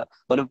പറ്റിയിരുന്നില്ല,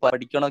 ഓന്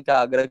പഠിക്കണമൊക്കെ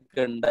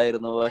ആഗ്രഹമൊക്കെ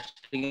ഉണ്ടായിരുന്നു,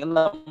 പക്ഷെ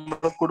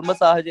നമ്മുടെ കുടുംബ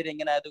സാഹചര്യം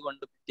ഇങ്ങനെ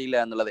ആയതുകൊണ്ട് പറ്റിയില്ല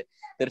എന്നുള്ളത്.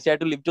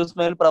 തീർച്ചയായിട്ടും ലിവ് ടു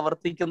സ്മൈൽ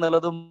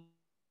പ്രവർത്തിക്കുന്നുള്ളതും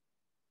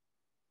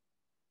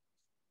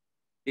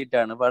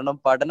കാരണം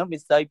പഠനം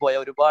മിസ്സായി പോയ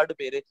ഒരുപാട്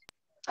പേര്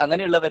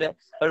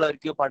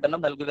ഉള്ളവർക്ക് പഠനം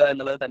നൽകുക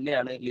എന്നുള്ളത്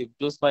തന്നെയാണ് ലിവ്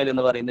ടു സ്മൈൽ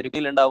എന്ന് പറയുന്ന ഒരു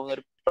ഉണ്ടാവുന്ന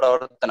ഒരു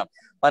പ്രവർത്തനം.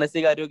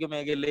 മാനസികാരോഗ്യ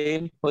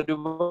മേഖലയിൽ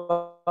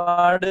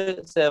ഒരുപാട്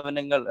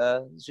സേവനങ്ങൾ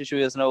ശിശു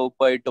വികസന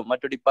വകുപ്പായിട്ടും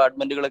മറ്റു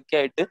ഡിപ്പാർട്ട്മെന്റുകളൊക്കെ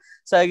ആയിട്ട്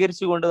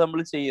സഹകരിച്ചുകൊണ്ട്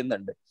നമ്മൾ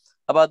ചെയ്യുന്നുണ്ട്.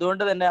 അപ്പൊ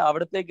അതുകൊണ്ട് തന്നെ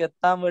അവിടത്തേക്ക്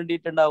എത്താൻ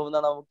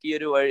വേണ്ടിയിട്ടുണ്ടാവുന്ന നമുക്ക് ഈ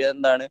ഒരു വഴി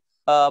എന്താണ്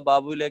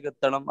ബാബുവിലേക്ക്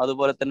എത്തണം.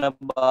 അതുപോലെ തന്നെ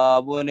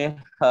ബാബുവിന്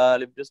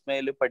ലിവ് ടു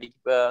സ്മൈൽ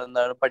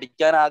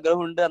പഠിക്കാൻ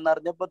ആഗ്രഹമുണ്ട്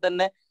എന്നറിഞ്ഞപ്പോ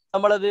തന്നെ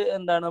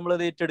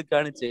നമ്മളത്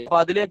ഏറ്റെടുക്കുകയാണ് ചെയ്യുക. അപ്പൊ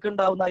അതിലേക്ക്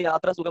ഉണ്ടാവുന്ന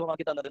യാത്ര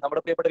സുഗമമാക്കി തന്നത്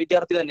നമ്മുടെ പ്രിയപ്പെട്ട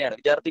വിദ്യാർത്ഥി തന്നെയാണ്.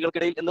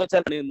 വിദ്യാർത്ഥികൾക്കിടയിൽ എന്ന്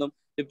വെച്ചാൽ ഇന്നും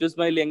ലിവ് ടു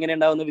സ്മൈൽ എങ്ങനെ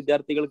ഉണ്ടാവുന്ന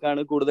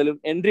വിദ്യാർത്ഥികൾക്കാണ് കൂടുതലും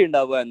എൻട്രി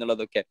ഉണ്ടാവുക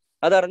എന്നുള്ളതൊക്കെ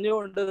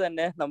അതറിഞ്ഞുകൊണ്ട്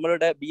തന്നെ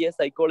നമ്മളുടെ BA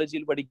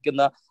സൈക്കോളജിയിൽ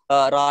പഠിക്കുന്ന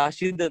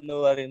റാഷിദ് എന്ന്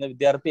പറയുന്ന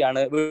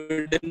വിദ്യാർത്ഥിയാണ്.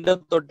 വീടിന്റെ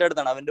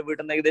തൊട്ടടുത്താണ്, അവന്റെ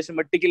വീടിന് ഏകദേശം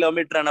 8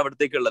 കിലോമീറ്റർ ആണ്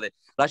അവിടത്തേക്ക് ഉള്ളത്.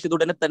 റാഷിദ്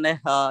ഉടനെ തന്നെ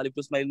ലിവ്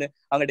ടു സ്മൈലിന്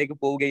അങ്ങോട്ടേക്ക്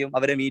പോവുകയും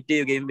അവരെ മീറ്റ്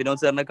ചെയ്യുകയും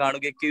വിനോദ് സാറിനെ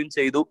കാണുകയും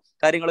ചെയ്തു,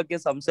 കാര്യങ്ങളൊക്കെ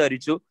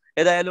സംസാരിച്ചു.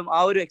 ഏതായാലും ആ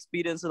ഒരു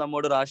എക്സ്പീരിയൻസ്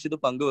നമ്മോട് റാഷിദ്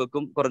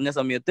പങ്കുവെക്കും കുറഞ്ഞ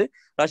സമയത്ത്.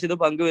 റാഷിദ്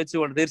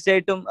പങ്കുവെച്ചുകൊണ്ട്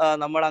തീർച്ചയായിട്ടും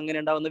നമ്മൾ അങ്ങനെ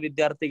ഉണ്ടാവുന്ന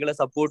വിദ്യാർത്ഥികളെ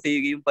സപ്പോർട്ട്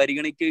ചെയ്യുകയും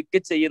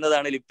പരിഗണിക്കുകയൊക്കെ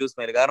ചെയ്യുന്നതാണ് ലിവ് ടു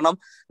സ്മൈൽ. കാരണം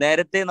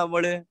നേരത്തെ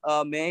നമ്മൾ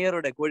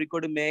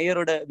കോഴിക്കോട്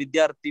മേയറുടെ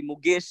വിദ്യാർത്ഥി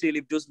മുകേഷ്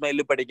ലിവ് ടു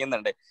സ്മൈലിൽ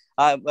പഠിക്കുന്നുണ്ട്.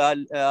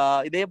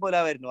 ഇതേപോലെ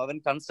ആയിരുന്നു, അവൻ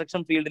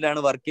കൺസ്ട്രക്ഷൻ ഫീൽഡിലാണ്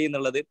വർക്ക്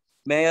ചെയ്യുന്നുള്ളത്.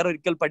 മേയർ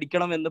ഒരിക്കൽ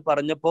പഠിക്കണം എന്ന്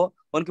പറഞ്ഞപ്പോ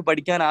അവനക്ക്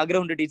പഠിക്കാൻ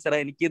ആഗ്രഹമുണ്ട് ടീച്ചറെ,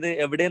 എനിക്കിത്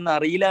എവിടെയെന്ന്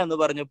അറിയില്ല എന്ന്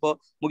പറഞ്ഞപ്പോ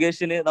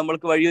മുകേഷിന്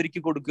നമ്മൾക്ക് വഴിയൊരുക്കി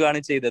കൊടുക്കുകയാണ്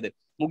ചെയ്തത്.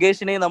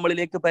 മുകേഷിനെ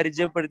നമ്മളിലേക്ക്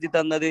പരിചയപ്പെടുത്തി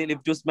തന്നത്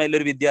ലിവ് ടു സ്മൈൽ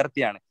ഒരു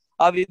വിദ്യാർത്ഥിയാണ്.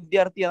 ആ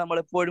വിദ്യാർത്ഥിയെ നമ്മൾ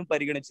എപ്പോഴും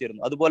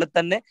പരിഗണിച്ചിരുന്നു. അതുപോലെ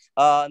തന്നെ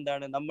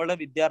നമ്മുടെ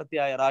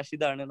വിദ്യാർത്ഥിയായ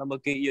റാഷിദാണ്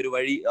നമുക്ക് ഈ ഒരു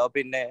വഴി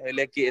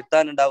ലേക്ക്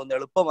എത്താനുണ്ടാവുന്ന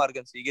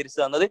എളുപ്പമാർഗം സ്വീകരിച്ചു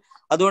തന്നത്.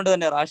 അതുകൊണ്ട്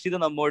തന്നെ റാഷിദ്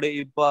നമ്മോട്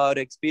ഇപ്പൊ ആ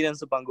ഒരു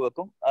എക്സ്പീരിയൻസ്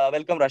പങ്കുവെക്കും.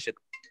 വെൽക്കം റാഷിദ്.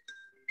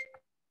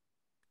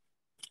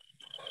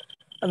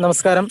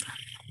 നമസ്കാരം.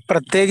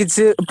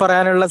 പ്രത്യേകിച്ച്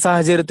പറയാനുള്ള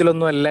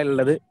സാഹചര്യത്തിലൊന്നും അല്ല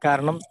ഉള്ളത്,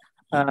 കാരണം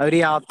ഒരു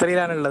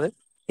യാത്രയിലാണുള്ളത്.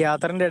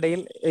 യാത്രന്റെ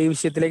ഇടയിൽ ഈ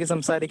വിഷയത്തിലേക്ക്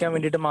സംസാരിക്കാൻ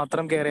വേണ്ടിയിട്ട്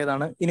മാത്രം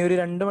കയറിയതാണ്. ഇനി ഒരു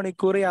 2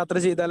 മണിക്കൂർ യാത്ര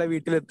ചെയ്താലേ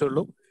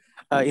വീട്ടിലെത്തുള്ളൂ.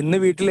 ഇന്ന്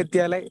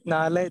വീട്ടിലെത്തിയാലേ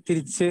നാളെ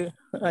തിരിച്ച്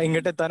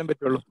ഇങ്ങോട്ട് എത്താനും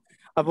പറ്റുള്ളൂ.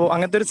 അപ്പോൾ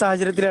അങ്ങനത്തെ ഒരു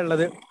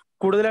സാഹചര്യത്തിലുള്ളത്.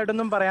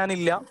 കൂടുതലായിട്ടൊന്നും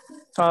പറയാനില്ല.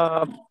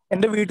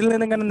 എന്റെ വീട്ടിൽ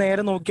നിന്ന് ഇങ്ങനെ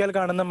നേരെ നോക്കിയാൽ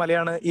കാണുന്ന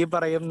മലയാണ് ഈ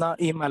പറയുന്ന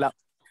ഈ മല.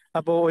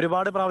 അപ്പോൾ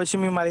ഒരുപാട്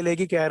പ്രാവശ്യം ഈ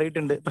മലയിലേക്ക്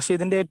കയറിയിട്ടുണ്ട്. പക്ഷെ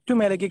ഇതിന്റെ ഏറ്റവും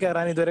മേലേക്ക്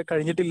കയറാൻ ഇതുവരെ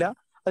കഴിഞ്ഞിട്ടില്ല,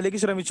 അതിലേക്ക്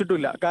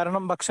ശ്രമിച്ചിട്ടില്ല.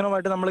 കാരണം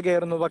ഭക്ഷണമായിട്ട് നമ്മൾ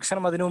കയറുന്നു,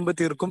 ഭക്ഷണം അതിനു മുമ്പ്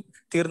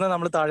തീർന്ന്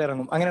നമ്മൾ താഴെ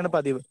ഇറങ്ങും, അങ്ങനെയാണ്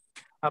പതിവ്.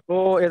 അപ്പോ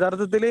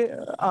യഥാർത്ഥത്തിൽ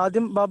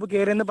ആദ്യം ബാബു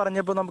കയറിയെന്ന്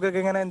പറഞ്ഞപ്പോൾ നമുക്കൊക്കെ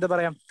ഇങ്ങനെ എന്താ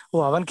പറയാ,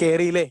 അവൻ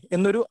കയറിയില്ലേ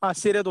എന്നൊരു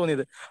ആശ്ചര്യം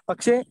തോന്നിയത്.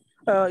 പക്ഷേ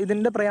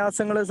ഇതിന്റെ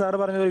പ്രയാസങ്ങൾ സാറ്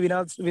പറഞ്ഞത്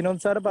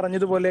വിനോദ് സാറ്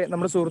പറഞ്ഞതുപോലെ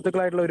നമ്മുടെ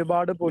സുഹൃത്തുക്കളായിട്ടുള്ള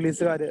ഒരുപാട്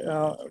പോലീസുകാർ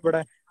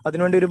ഇവിടെ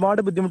അതിനുവേണ്ടി ഒരുപാട്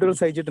ബുദ്ധിമുട്ടുകൾ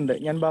സഹിച്ചിട്ടുണ്ട്.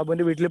 ഞാൻ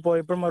ബാബുവിന്റെ വീട്ടിൽ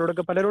പോയപ്പോഴും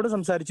അവരോടൊക്കെ പലരോടും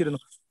സംസാരിച്ചിരുന്നു.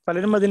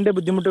 പലരും അതിന്റെ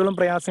ബുദ്ധിമുട്ടുകളും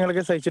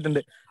പ്രയാസങ്ങളൊക്കെ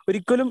സഹിച്ചിട്ടുണ്ട്.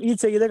 ഒരിക്കലും ഈ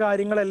ചെയ്ത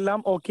കാര്യങ്ങളെല്ലാം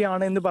ഓക്കെ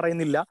ആണ് എന്ന്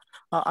പറയുന്നില്ല.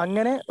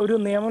 അങ്ങനെ ഒരു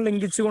നിയമം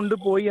ലംഘിച്ചുകൊണ്ട്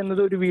പോയി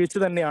എന്നത് ഒരു വീഴ്ച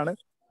തന്നെയാണ്.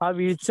 ആ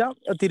വീഴ്ച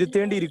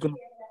തിരുത്തേണ്ടിയിരിക്കുന്നു.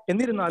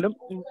 എന്നിരുന്നാലും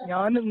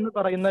ഞാൻ എന്ന്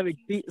പറയുന്ന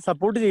വ്യക്തി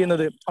സപ്പോർട്ട്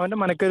ചെയ്യുന്നത് അവന്റെ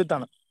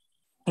മനക്കരുത്താണ്.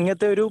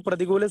 ഇങ്ങനത്തെ ഒരു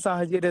പ്രതികൂല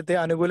സാഹചര്യത്തെ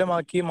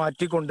അനുകൂലമാക്കി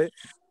മാറ്റിക്കൊണ്ട്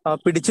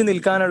പിടിച്ചു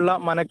നിൽക്കാനുള്ള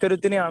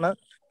മനക്കരുത്തിനെയാണ്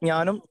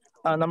ഞാനും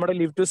നമ്മുടെ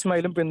ലിവ് ടു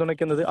സ്മൈലും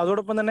പിന്തുണയ്ക്കുന്നത്.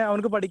 അതോടൊപ്പം തന്നെ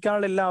അവർക്ക്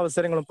പഠിക്കാനുള്ള എല്ലാ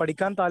അവസരങ്ങളും,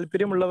 പഠിക്കാൻ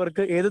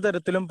താല്പര്യമുള്ളവർക്ക് ഏത്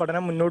തരത്തിലും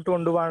പഠനം മുന്നോട്ട്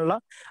കൊണ്ടുപോകാനുള്ള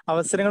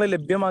അവസരങ്ങൾ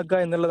ലഭ്യമാക്കുക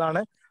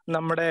എന്നുള്ളതാണ്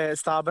നമ്മുടെ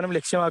സ്ഥാപനം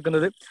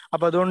ലക്ഷ്യമാക്കുന്നത്.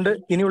 അപ്പൊ അതുകൊണ്ട്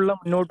ഇനിയുള്ള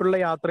മുന്നോട്ടുള്ള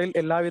യാത്രയിൽ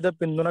എല്ലാവിധ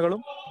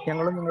പിന്തുണകളും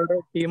ഞങ്ങളും നിങ്ങളുടെ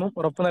ടീമും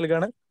ഉറപ്പു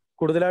നൽകുകയാണ്.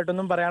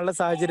 കൂടുതലായിട്ടൊന്നും പറയാനുള്ള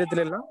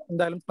സാഹചര്യത്തിലല്ല.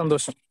 എന്തായാലും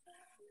സന്തോഷം.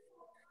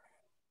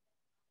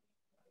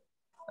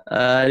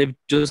 Live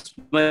to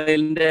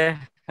സ്മൈലിന്റെ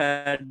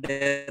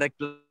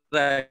director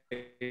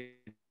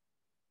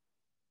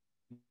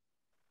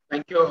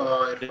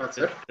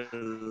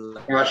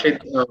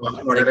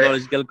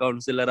psychological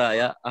കൗൺസിലറായ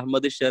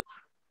Ahmed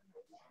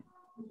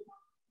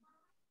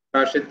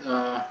Rashid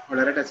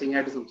വളരെ ടച്ചിങ്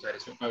ആയിട്ട്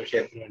സംസാരിച്ചു ആ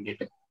വിഷയത്തിന്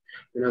വേണ്ടിയിട്ട്.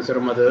 വിനോദ്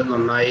സാറും അത്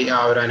നന്നായി ആ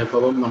ഒരു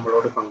അനുഭവം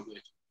നമ്മളോട്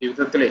പങ്കുവച്ചു.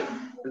 ജീവിതത്തിലെ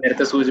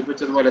നേരത്തെ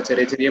സൂചിപ്പിച്ചതുപോലെ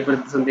ചെറിയ ചെറിയ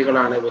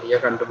പ്രതിസന്ധികളാണ് വലിയ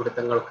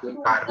കണ്ടുപിടുത്തങ്ങൾക്ക്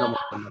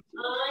കാരണമാകുന്നത്.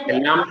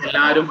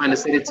 എല്ലാവരും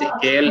അനുസരിച്ച്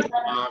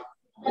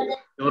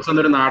ദിവസം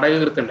ഒരു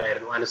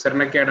നാടകകൃത്തുണ്ടായിരുന്നു,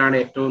 അനുസരണക്കേടാണ്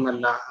ഏറ്റവും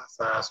നല്ല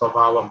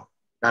സ്വഭാവം,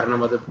 കാരണം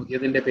അത്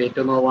പുതിയതിന്റെ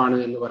പേറ്റുനോവാണ്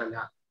എന്ന് പറഞ്ഞ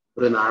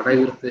ഒരു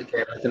നാടകകൃത്ത്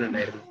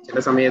കേരളത്തിനുണ്ടായിരുന്നു. ചില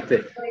സമയത്ത്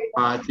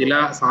ചില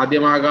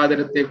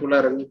സാധ്യമാകാതിടത്തേക്കുള്ള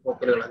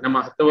ഇറങ്ങിപ്പോക്കലുകൾ അതിനെ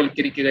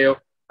മഹത്വവൽക്കരിക്കുകയോ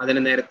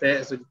അതിന് നേരത്തെ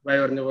സുജിത് ഭായ്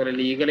പറഞ്ഞ പോലെ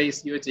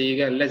ലീഗലൈസ്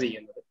ചെയ്യുക അല്ല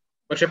ചെയ്യുന്നത്.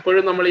 പക്ഷെ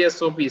എപ്പോഴും നമ്മൾ ഈ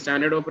SOP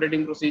സ്റ്റാൻഡേർഡ്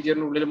ഓപ്പറേറ്റിംഗ്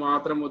പ്രൊസീജിയറിനുള്ളിൽ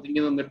മാത്രം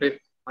ഒതുങ്ങി നിന്നിട്ട്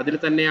അതിൽ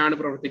തന്നെയാണ്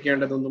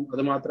പ്രവർത്തിക്കേണ്ടതെന്നും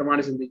അത്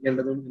മാത്രമാണ്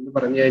ചിന്തിക്കേണ്ടതും എന്ന്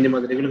പറഞ്ഞു കഴിഞ്ഞ്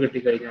മതിലുകൾ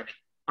കെട്ടിക്കഴിഞ്ഞാൽ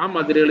ആ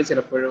മതിലുകൾ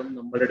ചിലപ്പോഴും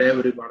നമ്മളുടെ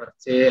ഒരു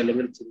വളർച്ചയെ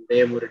അല്ലെങ്കിൽ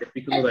ചിന്തയെ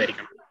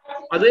മുരടിപ്പിക്കുന്നതായിരിക്കണം.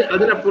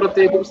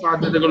 അതിനപ്പുറത്തേക്കും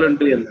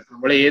സാധ്യതകളുണ്ട് എന്ന്.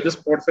 നമ്മൾ ഏത്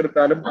സ്പോർട്സ്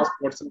എടുത്താലും ആ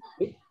സ്പോർട്സിന്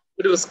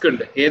ഒരു റിസ്ക്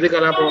ഉണ്ട്. ഏത്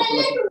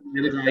കലാപ്രവർത്തനത്തിനും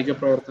ഏത് കായിക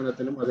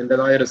പ്രവർത്തനത്തിനും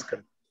അതിൻ്റെതായ റിസ്ക്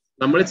ഉണ്ട്.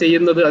 നമ്മൾ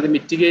ചെയ്യുന്നത് അത്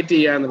മിറ്റിഗേറ്റ്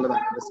ചെയ്യുക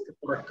എന്നുള്ളതാണ്. റിസ്ക്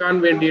കുറക്കാൻ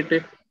വേണ്ടിയിട്ട്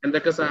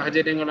എന്തൊക്കെ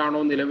സാഹചര്യങ്ങളാണോ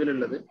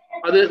നിലവിലുള്ളത്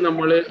അത്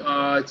നമ്മൾ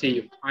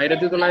ചെയ്യും.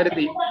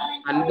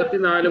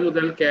 1954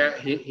 മുതൽ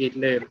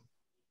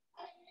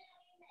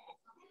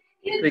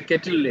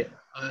ക്രിക്കറ്റിലെ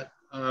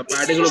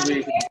പാഡുകൾ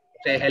ഉപയോഗിക്കുന്നു.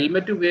 പക്ഷെ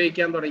ഹെൽമെറ്റ്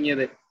ഉപയോഗിക്കാൻ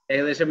തുടങ്ങിയത്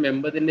ഏകദേശം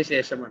 80-ന്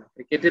ശേഷമാണ്.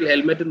 ക്രിക്കറ്റിൽ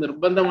ഹെൽമെറ്റ്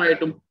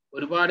നിർബന്ധമായിട്ടും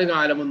ഒരുപാട്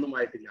കാലമൊന്നും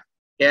ആയിട്ടില്ല.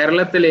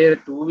 കേരളത്തിലെ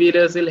 2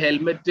 വീലേഴ്സിൽ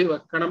ഹെൽമെറ്റ്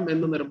വെക്കണം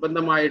എന്ന്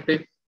നിർബന്ധമായിട്ട്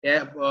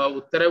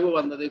ഉത്തരവ്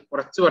വന്നത്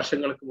കുറച്ച്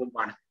വർഷങ്ങൾക്ക്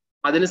മുമ്പാണ്.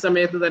 അതിന്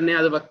സമയത്ത് തന്നെ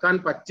അത് വെക്കാൻ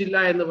പറ്റില്ല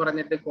എന്ന്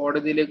പറഞ്ഞിട്ട്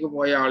കോടതിയിലേക്ക്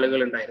പോയ ആളുകൾ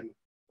ഉണ്ടായിരുന്നു.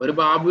 ഒരു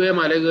ബാബുവെ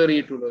മല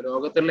കയറിയിട്ടുള്ളൂ.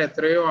 ലോകത്തുള്ള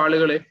എത്രയോ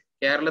ആളുകൾ,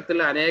 കേരളത്തിൽ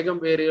അനേകം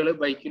പേരുകൾ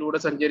ബൈക്കിലൂടെ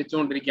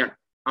സഞ്ചരിച്ചുകൊണ്ടിരിക്കുകയാണ്.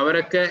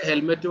 അവരൊക്കെ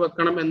ഹെൽമെറ്റ്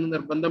വെക്കണം എന്ന്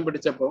നിർബന്ധം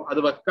പിടിച്ചപ്പോൾ അത്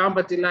വെക്കാൻ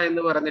പറ്റില്ല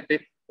എന്ന് പറഞ്ഞിട്ട്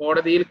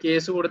കോടതിയിൽ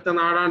കേസ് കൊടുത്ത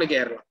നാടാണ്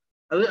കേരളം.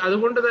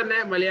 അതുകൊണ്ട് തന്നെ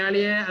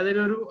മലയാളിയെ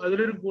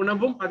അതിലൊരു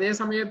ഗുണവും അതേ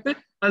സമയത്ത്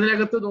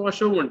അതിനകത്ത്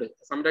ദോഷവും ഉണ്ട്.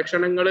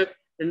 സംരക്ഷണങ്ങൾ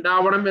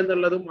ഉണ്ടാവണം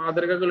എന്നുള്ളതും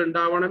മാതൃകകൾ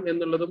ഉണ്ടാവണം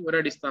എന്നുള്ളതും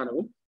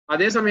ഒരടിസ്ഥാനവും,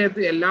 അതേ സമയത്ത്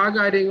എല്ലാ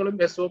കാര്യങ്ങളും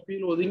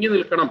SOPയിൽ ഒതുങ്ങി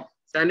നിൽക്കണം.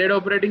 സ്റ്റാൻഡേർഡ്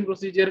ഓപ്പറേറ്റിംഗ്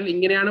പ്രൊസീജിയറിൽ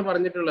ഇങ്ങനെയാണ്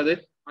പറഞ്ഞിട്ടുള്ളത്,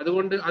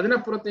 അതുകൊണ്ട്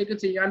അതിനപ്പുറത്തേക്ക്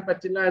ചെയ്യാൻ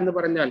പറ്റില്ല എന്ന്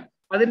പറഞ്ഞാൽ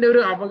അതിന്റെ ഒരു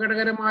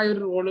അപകടകരമായ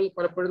ഒരു റോള്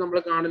പലപ്പോഴും നമ്മൾ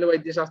കാണല്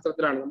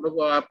വൈദ്യശാസ്ത്രത്തിലാണ്. നമ്മൾ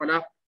പല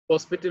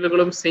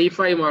ഹോസ്പിറ്റലുകളും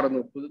സേഫായി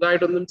മാറുന്നു.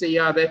 പുതുതായിട്ടൊന്നും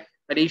ചെയ്യാതെ,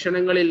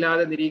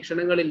 പരീക്ഷണങ്ങളില്ലാതെ,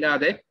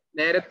 നിരീക്ഷണങ്ങളില്ലാതെ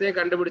നേരത്തെ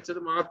കണ്ടുപിടിച്ചത്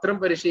മാത്രം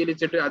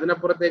പരിശീലിച്ചിട്ട്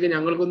അതിനപ്പുറത്തേക്ക്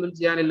ഞങ്ങൾക്കൊന്നും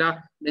ചെയ്യാനില്ല,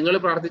 നിങ്ങൾ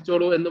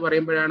പ്രാർത്ഥിച്ചോളൂ എന്ന്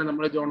പറയുമ്പോഴാണ്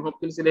നമ്മൾ ജോൺ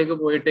ഹോപ്കിൻസിലേക്ക്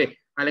പോയിട്ട്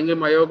അല്ലെങ്കിൽ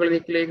മയോ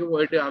ക്ലിനിക്കിലേക്ക്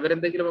പോയിട്ട്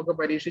അവരെന്തെങ്കിലുമൊക്കെ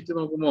പരീക്ഷിച്ച്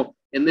നോക്കുമോ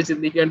എന്ന്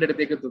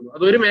ചിന്തിക്കേണ്ടിടത്തേക്ക് എത്തുന്നു.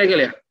 അതൊരു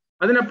മേഖലയാണ്.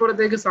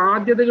 അതിനപ്പുറത്തേക്ക്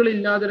സാധ്യതകൾ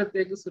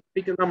ഇല്ലാതിടത്തേക്ക്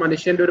സൃഷ്ടിക്കുന്ന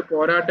മനുഷ്യന്റെ ഒരു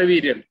പോരാട്ട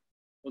വീര്യമാണ്.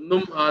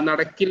 ഒന്നും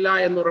നടക്കില്ല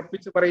എന്ന്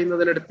ഉറപ്പിച്ച്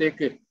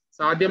പറയുന്നതിനടുത്തേക്ക്,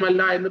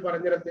 സാധ്യമല്ല എന്ന്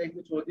പറഞ്ഞിടത്തേക്ക്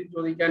ചോദ്യം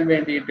ചോദിക്കാൻ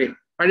വേണ്ടിയിട്ട്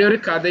പഴയൊരു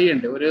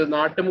കഥയുണ്ട്. ഒരു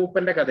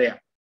നാട്ടുമൂപ്പന്റെ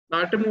കഥയാണ്.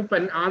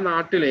 നാട്ടുമൂപ്പൻ ആ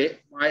നാട്ടിലെ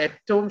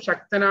ഏറ്റവും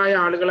ശക്തനായ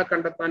ആളുകളെ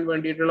കണ്ടെത്താൻ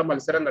വേണ്ടിയിട്ടുള്ള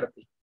മത്സരം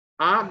നടത്തി.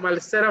 ആ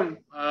മത്സരം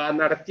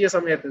നടത്തിയ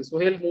സമയത്ത്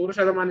സുഹൈൽ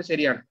 100%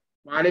 ശരിയാണ്.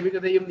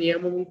 മാനവികതയും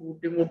നിയമവും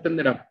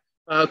കൂട്ടിമുട്ടുന്നിടം.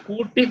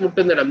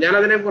 ഞാൻ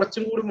അതിനെ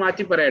കുറച്ചും കൂടി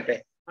മാറ്റി പറയട്ടെ.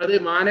 അത്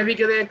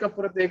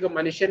മാനവികതയ്ക്കപ്പുറത്തേക്ക്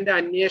മനുഷ്യന്റെ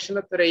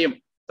അന്വേഷണത്വരയും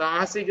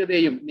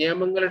സാഹസികതയും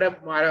നിയമങ്ങളുടെ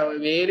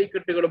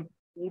വേലിക്കെട്ടുകളും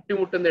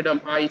കൂട്ടിമുട്ടുന്നിടം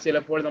ആയി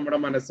ചിലപ്പോൾ നമ്മുടെ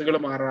മനസ്സുകൾ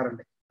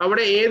മാറാറുണ്ട്.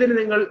 അവിടെ ഏതിന്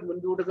നിങ്ങൾ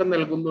മുൻതൂക്കം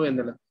നൽകുന്നു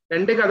എന്നുള്ളത്.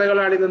 2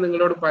 കഥകളാണ് ഇന്ന്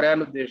നിങ്ങളോട് പറയാൻ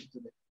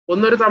ഉദ്ദേശിച്ചത്.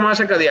 ഒന്നൊരു തമാശ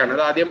കഥയാണ്,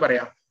 അത് ആദ്യം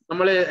പറയാം.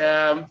 നമ്മൾ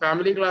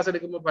ഫാമിലി ക്ലാസ്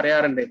എടുക്കുമ്പോൾ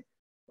പറയാറുണ്ട്,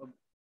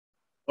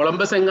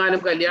 കൊളംബസ്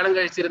എങ്ങാനും കല്യാണം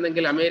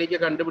കഴിച്ചിരുന്നെങ്കിൽ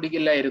അമേരിക്ക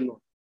കണ്ടുപിടിക്കില്ലായിരുന്നു.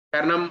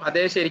 കാരണം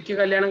അദ്ദേഹം ശരിക്കും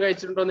കല്യാണം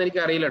കഴിച്ചിട്ടുണ്ടോ എന്ന്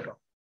എനിക്ക് അറിയില്ല കേട്ടോ.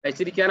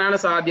 കഴിച്ചിരിക്കാനാണ്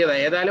സാധ്യത.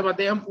 ഏതായാലും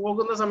അദ്ദേഹം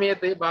പോകുന്ന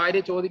സമയത്ത്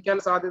ഭാര്യ ചോദിക്കാൻ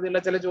സാധ്യതയുള്ള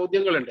ചില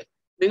ചോദ്യങ്ങളുണ്ട്.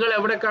 നിങ്ങൾ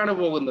എവിടേക്കാണ്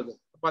പോകുന്നത്?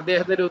 അപ്പൊ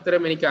അദ്ദേഹത്തിന്റെ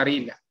ഉത്തരം എനിക്ക്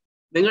അറിയില്ല.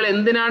 നിങ്ങൾ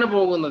എന്തിനാണ്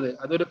പോകുന്നത്?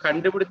 അതൊരു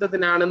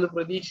കണ്ടുപിടുത്തത്തിനാണെന്ന്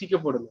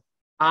പ്രതീക്ഷിക്കപ്പെടുന്നു.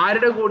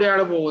 ആരുടെ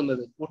കൂടെയാണ്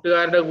പോകുന്നത്?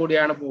 കൂട്ടുകാരുടെ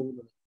കൂടെയാണ്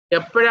പോകുന്നത്.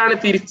 എപ്പോഴാണ്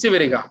തിരിച്ചു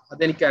വരിക?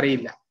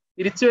 അതെനിക്കറിയില്ല.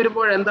 തിരിച്ചു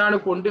വരുമ്പോൾ എന്താണ്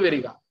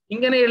കൊണ്ടുവരിക?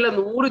 ഇങ്ങനെയുള്ള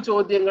 100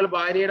 ചോദ്യങ്ങൾ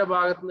ഭാര്യയുടെ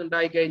ഭാഗത്ത് നിന്ന്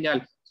ഉണ്ടായിക്കഴിഞ്ഞാൽ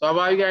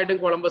സ്വാഭാവികമായിട്ടും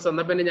കൊളംബസ്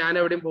എന്നാ പിന്നെ ഞാൻ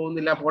എവിടെയും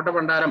പോകുന്നില്ല, പോട്ട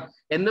പണ്ടാരം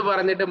എന്ന്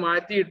പറഞ്ഞിട്ട്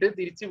മാറ്റിയിട്ട്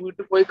തിരിച്ച്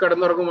വീട്ടിൽ പോയി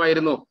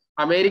കിടന്നുറങ്ങുമായിരുന്നു.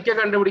 അമേരിക്ക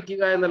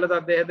കണ്ടുപിടിക്കുക എന്നുള്ളത്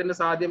അദ്ദേഹത്തിന്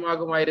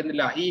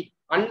സാധ്യമാകുമായിരുന്നില്ല. ഈ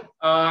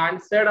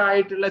ആൻസേർഡ്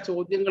ആയിട്ടുള്ള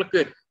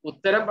ചോദ്യങ്ങൾക്ക്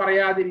ഉത്തരം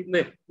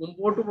പറയാതിരുന്ന്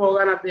മുമ്പോട്ട്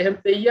പോകാൻ അദ്ദേഹം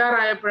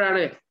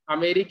തയ്യാറായപ്പോഴാണ്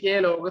അമേരിക്കയെ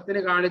ലോകത്തിന്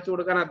കാണിച്ചു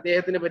കൊടുക്കാൻ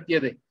അദ്ദേഹത്തിന്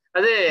പറ്റിയത്.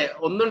 അത്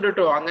ഒന്നുണ്ട്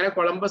കേട്ടോ, അങ്ങനെ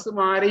കൊളംബസ്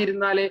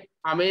മാറിയിരുന്നാല്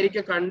അമേരിക്ക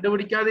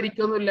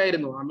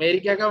കണ്ടുപിടിക്കാതിരിക്കൊന്നുമില്ലായിരുന്നു.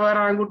 അമേരിക്കയൊക്കെ വേറെ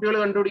ആൺകുട്ടികൾ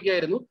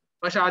കണ്ടുപിടിക്കായിരുന്നു.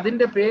 പക്ഷെ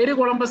അതിന്റെ പേര്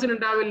കൊളംബസിന്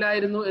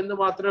ഉണ്ടാവില്ലായിരുന്നു എന്ന്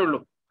മാത്രമേ ഉള്ളൂ.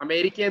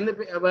 അമേരിക്ക എന്ന്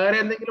വേറെ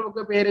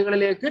എന്തെങ്കിലുമൊക്കെ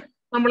പേരുകളിലേക്ക്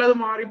നമ്മളത്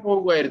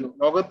മാറിപ്പോകുമായിരുന്നു.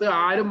 ലോകത്ത്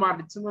ആരും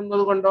മറിച്ചു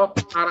നിന്നത് കൊണ്ടോ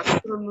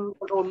അറച്ചു നിന്നത്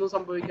കൊണ്ടോ ഒന്നും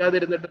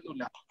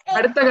സംഭവിക്കാതിരുന്നിട്ടൊന്നുമില്ല.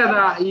 അടുത്ത കഥ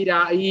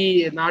ഈ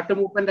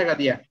നാട്ടുമൂപ്പന്റെ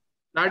കഥയാണ്.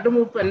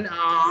 നാട്ടുമൂപ്പൻ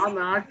ആ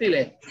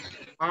നാട്ടിലെ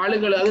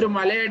ആളുകൾ, അതൊരു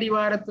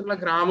മലയടിവാരത്തുള്ള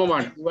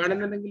ഗ്രാമമാണ്.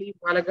 വേണമെന്നുണ്ടെങ്കിൽ ഈ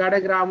പാലക്കാട്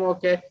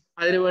ഗ്രാമമൊക്കെ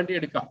അതിനു വേണ്ടി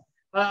എടുക്കാം.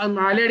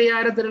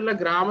 മലയടിവാരത്തിലുള്ള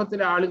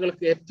ഗ്രാമത്തിലെ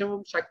ആളുകൾക്ക് ഏറ്റവും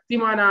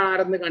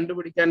ശക്തിമാനാരെന്ന്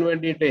കണ്ടുപിടിക്കാൻ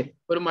വേണ്ടിയിട്ട്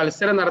ഒരു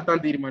മത്സരം നടത്താൻ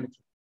തീരുമാനിച്ചു.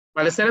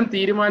 മത്സരം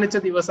തീരുമാനിച്ച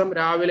ദിവസം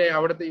രാവിലെ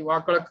അവിടുത്തെ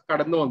യുവാക്കളൊക്കെ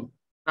കടന്നു വന്നു.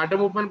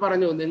 നാട്ടുമൂപ്പൻ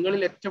പറഞ്ഞു,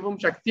 നിങ്ങളിൽ ഏറ്റവും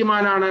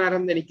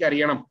ശക്തിമാനാണെന്ന്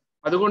എനിക്കറിയണം.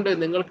 അതുകൊണ്ട്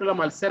നിങ്ങൾക്കുള്ള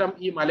മത്സരം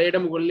ഈ മലയുടെ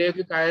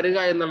മുകളിലേക്ക് കയറുക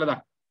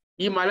എന്നുള്ളതാണ്.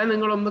 ഈ മല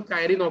നിങ്ങളൊന്ന്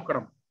കയറി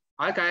നോക്കണം.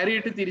 ആ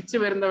കയറിയിട്ട് തിരിച്ചു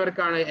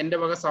വരുന്നവർക്കാണ് എൻ്റെ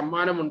വക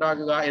സമ്മാനം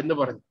ഉണ്ടാകുക എന്ന്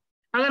പറഞ്ഞു.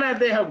 അങ്ങനെ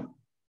അദ്ദേഹം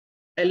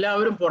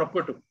എല്ലാവരും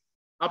പുറപ്പെട്ടു.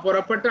 ആ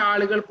പുറപ്പെട്ട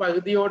ആളുകൾ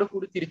പകുതിയോട്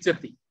കൂടി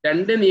തിരിച്ചെത്തി.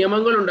 2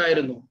 നിയമങ്ങൾ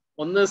ഉണ്ടായിരുന്നു.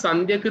 1,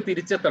 സന്ധ്യക്ക്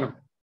തിരിച്ചെത്തണം.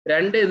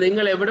 2,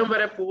 നിങ്ങൾ എവിടം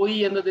വരെ പോയി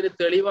എന്നതിന്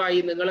തെളിവായി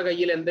നിങ്ങളുടെ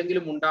കയ്യിൽ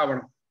എന്തെങ്കിലും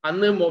ഉണ്ടാവണം.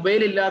 അന്ന്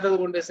മൊബൈൽ ഇല്ലാത്തത്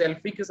കൊണ്ട്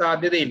സെൽഫിക്ക്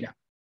സാധ്യതയില്ല.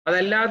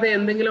 അതല്ലാതെ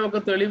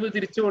എന്തെങ്കിലുമൊക്കെ തെളിവ്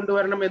തിരിച്ചു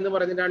കൊണ്ടുവരണം എന്ന്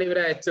പറഞ്ഞിട്ടാണ്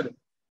ഇവരെ അയച്ചത്.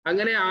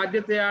 അങ്ങനെ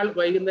ആദ്യത്തെ ആൾ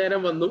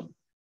വൈകുന്നേരം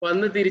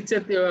വന്ന്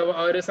തിരിച്ചെത്തി.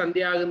 ഒരു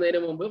സന്ധ്യ ആകുന്നതിന്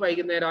മുമ്പ്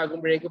വൈകുന്നേരം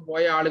ആകുമ്പോഴേക്ക്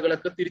പോയ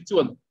ആളുകളൊക്കെ തിരിച്ചു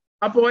വന്നു.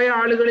 ആ പോയ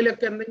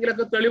ആളുകളിലൊക്കെ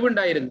എന്തെങ്കിലുമൊക്കെ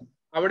തെളിവുണ്ടായിരുന്നു.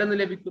 അവിടെ നിന്ന്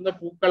ലഭിക്കുന്ന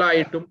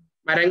പൂക്കളായിട്ടും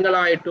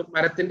മരങ്ങളായിട്ടും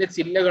മരത്തിന്റെ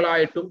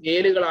ചില്ലകളായിട്ടും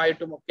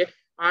ഏലുകളായിട്ടും ഒക്കെ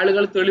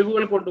ആളുകൾ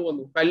തെളിവുകൾ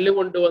കൊണ്ടുവന്നു. കല്ല്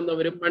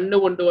കൊണ്ടുവന്നവരും മണ്ണ്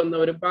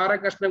കൊണ്ടുവന്നവരും പാറ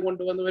കഷ്ണം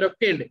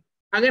കൊണ്ടുവന്നവരൊക്കെ ഉണ്ട്.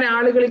 അങ്ങനെ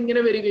ആളുകൾ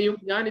ഇങ്ങനെ വരികയും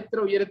ഞാൻ ഇത്ര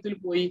ഉയരത്തിൽ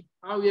പോയി,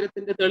 ആ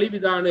ഉയരത്തിന്റെ തെളിവ്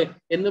ഇതാണ്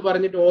എന്ന്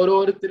പറഞ്ഞിട്ട്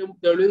ഓരോരുത്തരും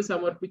തെളിവ്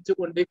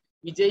സമർപ്പിച്ചുകൊണ്ട്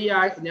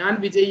ഞാൻ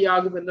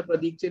വിജയിയാകും എന്ന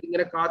പ്രതീക്ഷയിൽ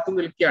ഇങ്ങനെ കാത്തു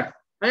നിൽക്കുകയാണ്.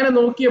 അങ്ങനെ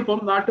നോക്കിയപ്പം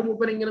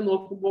നാട്ടുമൂപ്പൻ ഇങ്ങനെ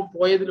നോക്കുമ്പോൾ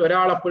പോയതിൽ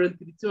ഒരാൾ അപ്പോഴും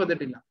തിരിച്ചു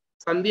വന്നിട്ടില്ല.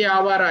 സന്ധ്യ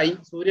ആവാറായി,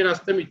 സൂര്യൻ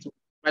അസ്തമിച്ചു,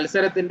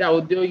 മത്സരത്തിന്റെ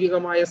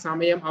ഔദ്യോഗികമായ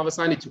സമയം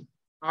അവസാനിച്ചു.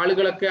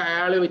 ആളുകളൊക്കെ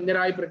അയാളെ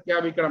വിന്നറായി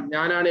പ്രഖ്യാപിക്കണം,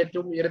 ഞാനാണ്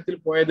ഏറ്റവും ഉയരത്തിൽ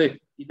പോയത്,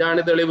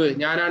 ഇതാണ് തെളിവ്,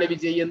 ഞാനാണ്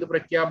വിജയി എന്ന്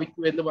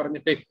പ്രഖ്യാപിക്കൂ എന്ന്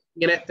പറഞ്ഞിട്ട്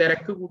ഇങ്ങനെ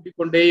തിരക്ക്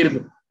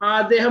കൂട്ടിക്കൊണ്ടേയിരുന്നു.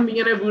 അദ്ദേഹം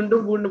ഇങ്ങനെ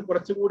വീണ്ടും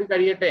കുറച്ചുകൂടി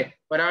കഴിയട്ടെ,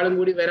 ഒരാളും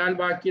കൂടി വരാൻ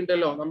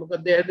ബാക്കിയുണ്ടല്ലോ, നമുക്ക്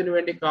അദ്ദേഹത്തിന്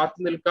വേണ്ടി കാത്തു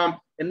നിൽക്കാം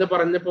എന്ന്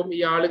പറഞ്ഞപ്പം ഈ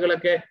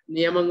ആളുകളൊക്കെ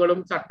നിയമങ്ങളും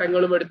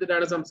ചട്ടങ്ങളും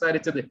എടുത്തിട്ടാണ്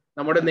സംസാരിച്ചത്.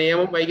 നമ്മുടെ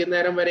നിയമം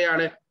വൈകുന്നേരം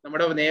വരെയാണ്,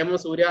 നമ്മുടെ നിയമം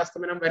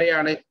സൂര്യാസ്തമനം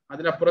വരെയാണ്,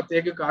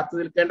 അതിനപ്പുറത്തേക്ക് കാത്തു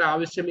നിൽക്കേണ്ട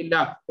ആവശ്യമില്ല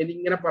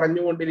എന്നിങ്ങനെ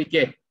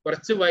പറഞ്ഞുകൊണ്ടിരിക്കെ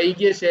കുറച്ച്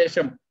വൈകിയ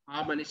ശേഷം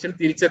ആ മനുഷ്യൻ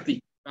തിരിച്ചെത്തി.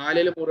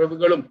 കാലിൽ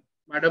മുറിവുകളും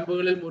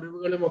മടമ്പുകളിൽ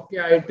മുറിവുകളും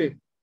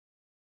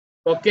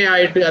ഒക്കെ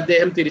ആയിട്ട്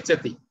അദ്ദേഹം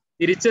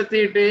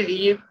തിരിച്ചെത്തിയിട്ട് ഈ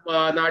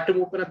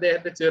നാട്ടുമൂപ്പൻ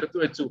അദ്ദേഹത്തെ ചേർത്ത്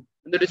വെച്ചു.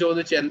 എന്നിട്ട്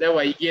ചോദിച്ചു, എന്താ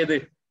വൈകിയത്?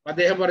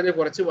 അദ്ദേഹം പറഞ്ഞു,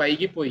 കുറച്ച്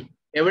വൈകിപ്പോയി.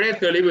 എവിടെ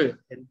തെളിവ്?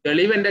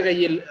 തെളിവ് എന്റെ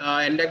കയ്യിൽ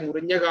എന്റെ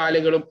മുറിഞ്ഞ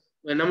കാലുകളും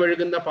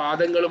വെണ്ണമൊഴുകുന്ന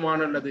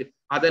പാദങ്ങളുമാണുള്ളത്,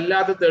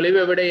 അതല്ലാതെ തെളിവ്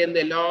എവിടെ എന്ന്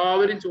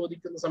എല്ലാവരും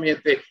ചോദിക്കുന്ന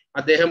സമയത്ത്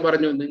അദ്ദേഹം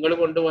പറഞ്ഞു, നിങ്ങൾ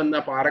കൊണ്ടുവന്ന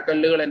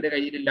പാറക്കല്ലുകൾ എന്റെ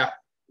കയ്യിലില്ല,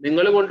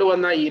 നിങ്ങൾ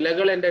കൊണ്ടുവന്ന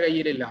ഇലകൾ എന്റെ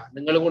കയ്യിലില്ല,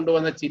 നിങ്ങൾ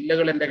കൊണ്ടുവന്ന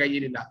ചില്ലകൾ എന്റെ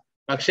കയ്യിലില്ല,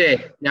 പക്ഷേ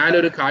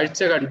ഞാനൊരു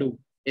കാഴ്ച കണ്ടു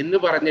എന്ന്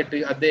പറഞ്ഞിട്ട്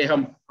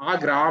അദ്ദേഹം ആ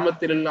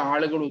ഗ്രാമത്തിലുള്ള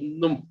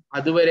ആളുകളൊന്നും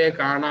അതുവരെ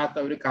കാണാത്ത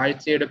ഒരു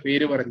കാഴ്ചയുടെ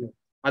പേര് പറഞ്ഞു.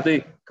 അത്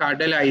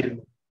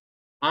കടലായിരുന്നു.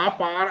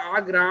 ആ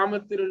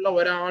ഗ്രാമത്തിലുള്ള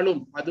ഒരാളും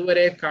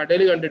അതുവരെ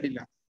കടൽ കണ്ടിട്ടില്ല.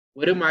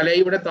 ഒരു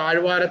മലയുടെ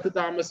താഴ്വാരത്ത്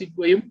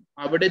താമസിക്കുകയും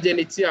അവിടെ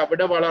ജനിച്ച്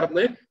അവിടെ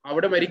വളർന്ന്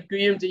അവിടെ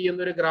മരിക്കുകയും ചെയ്യുന്ന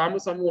ഒരു ഗ്രാമ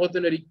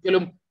സമൂഹത്തിന്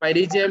ഒരിക്കലും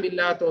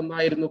പരിചയമില്ലാത്ത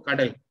ഒന്നായിരുന്നു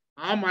കടൽ.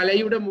 ആ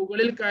മലയുടെ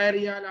മുകളിൽ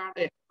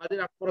കയറിയാലാണ്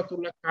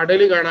അതിനപ്പുറത്തുള്ള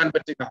കടല് കാണാൻ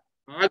പറ്റുക.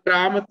 ആ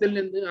ഗ്രാമത്തിൽ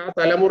നിന്ന്, ആ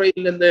തലമുറയിൽ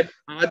നിന്ന്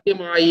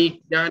ആദ്യമായി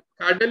ഞാൻ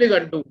കടല്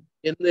കണ്ടു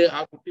എന്ന് ആ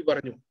കുട്ടി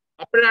പറഞ്ഞു.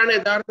 അപ്പോഴാണ്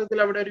യഥാർത്ഥത്തിൽ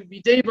അവിടെ ഒരു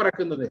വിജയ്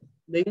പറക്കുന്നത്.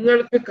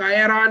 നിങ്ങൾക്ക്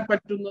കയറാൻ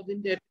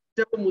പറ്റുന്നതിന്റെ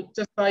ഏറ്റവും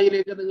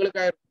ഉച്ചസ്ഥായിലേക്ക് നിങ്ങൾ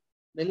കയറും,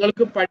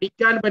 നിങ്ങൾക്ക്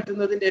പഠിക്കാൻ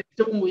പറ്റുന്നതിന്റെ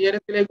ഏറ്റവും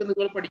ഉയരത്തിലേക്ക്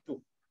നിങ്ങൾ പഠിക്കൂ,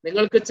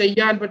 നിങ്ങൾക്ക്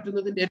ചെയ്യാൻ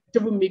പറ്റുന്നതിന്റെ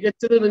ഏറ്റവും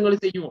മികച്ചത് നിങ്ങൾ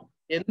ചെയ്യുമോ,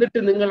 എന്നിട്ട്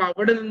നിങ്ങൾ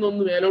അവിടെ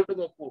നിന്നൊന്ന് മേലോട്ട്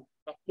നോക്കൂ,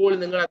 അപ്പോൾ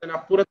നിങ്ങൾ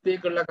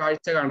അതിനപ്പുറത്തേക്കുള്ള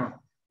കാഴ്ച കാണാം.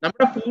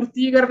 നമ്മുടെ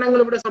പൂർത്തീകരണങ്ങൾ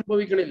ഇവിടെ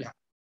സംഭവിക്കണില്ല,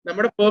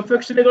 നമ്മുടെ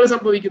പെർഫെക്ഷനുകൾ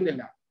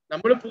സംഭവിക്കുന്നില്ല.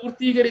 നമ്മൾ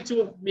പൂർത്തീകരിച്ചു,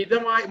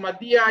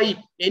 മതിയായി,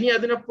 ഇനി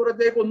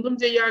അതിനപ്പുറത്തേക്ക് ഒന്നും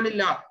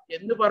ചെയ്യാനില്ല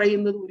എന്ന്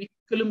പറയുന്നത്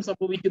ഒരിക്കലും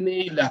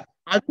സംഭവിക്കുന്നേയില്ല.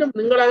 അതിനും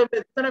നിങ്ങൾ അവിടെ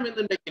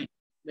എത്തണമെന്നുണ്ടെങ്കിൽ,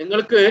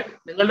 നിങ്ങൾക്ക്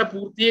നിങ്ങളുടെ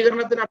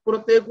പൂർത്തീകരണത്തിന്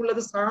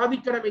അപ്പുറത്തേക്കുള്ളത്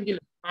സാധിക്കണമെങ്കിൽ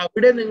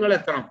അവിടെ നിങ്ങൾ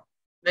എത്തണം.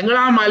 നിങ്ങൾ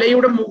ആ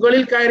മലയുടെ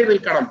മുകളിൽ കയറി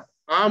നിൽക്കണം.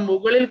 ആ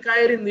മുകളിൽ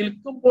കയറി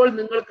നിൽക്കുമ്പോൾ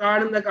നിങ്ങൾ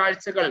കാണുന്ന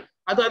കാഴ്ചകൾ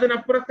അത്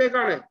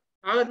അതിനപ്പുറത്തേക്കാണ്.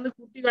 അന്ന്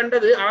കുട്ടി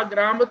കണ്ടത് ആ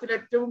ഗ്രഹത്തിൽ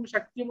ഏറ്റവും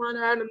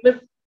ശക്തിമാനാണെന്ന്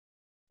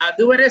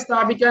അതുവരെ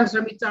സ്ഥാപിക്കാൻ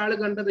ശ്രമിച്ച ആള്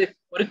കണ്ടത്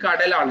ഒരു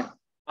കടലാണ്.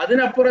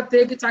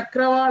 അതിനപ്പുറത്തേക്ക്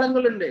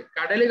ചക്രവാളങ്ങളുണ്ട്.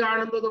 കടല്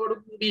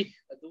കാണുന്നതോടുകൂടി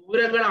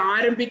ദൂരങ്ങൾ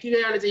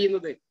ആരംഭിക്കുകയാണ്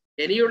ചെയ്യുന്നത്.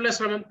 ഇനിയുള്ള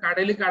ശ്രമം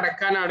കടല്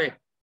കടക്കാനാണ്.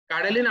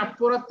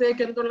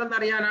 കടലിനപ്പുറത്തേക്ക് എന്തുള്ളതെന്ന്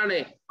അറിയാനാണ്.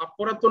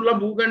 അപ്പുറത്തുള്ള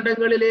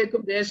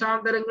ഭൂഖണ്ഡങ്ങളിലേക്കും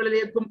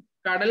ദേശാന്തരങ്ങളിലേക്കും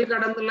കടൽ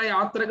കടന്നുള്ള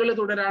യാത്രകൾ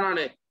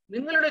തുടരാനാണ്.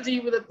 നിങ്ങളുടെ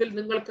ജീവിതത്തിൽ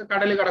നിങ്ങൾക്ക്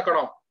കടൽ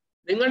കടക്കണോ?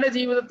 നിങ്ങളുടെ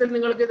ജീവിതത്തിൽ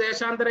നിങ്ങൾക്ക്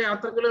ദേശാന്തര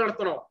യാത്രകൾ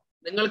നടത്തണോ?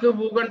 നിങ്ങൾക്ക്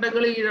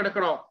ഭൂഖണ്ഡങ്ങളിൽ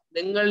കീഴടക്കണോ?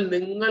 നിങ്ങൾ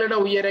നിങ്ങളുടെ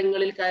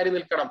ഉയരങ്ങളിൽ കയറി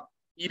നിൽക്കണം.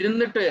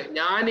 ഇരുന്നിട്ട്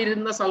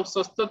ഞാനിരുന്ന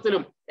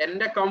സ്വസ്ഥത്തിലും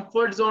എന്റെ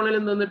കംഫർട്ട് സോണിൽ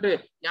നിന്നിട്ട്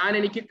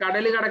എനിക്ക്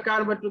കടൽ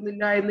കടക്കാൻ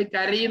പറ്റുന്നില്ല എന്ന്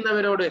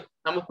കരയുന്നവരോട്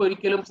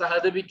നമുക്കൊരിക്കലും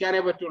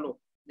സഹതപിക്കാനേ പറ്റുള്ളൂ.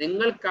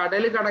 നിങ്ങൾ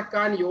കടൽ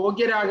കടക്കാൻ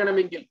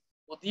യോഗ്യരാകണമെങ്കിൽ,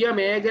 പുതിയ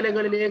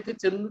മേഖലകളിലേക്ക്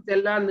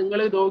ചെല്ലാൻ നിങ്ങൾ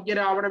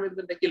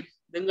യോഗ്യരാവണമെന്നുണ്ടെങ്കിൽ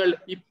നിങ്ങൾ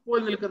ഇപ്പോൾ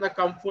നിൽക്കുന്ന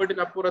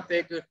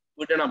കംഫർട്ടിനപ്പുറത്തേക്ക്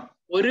വിടണം.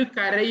 ഒരു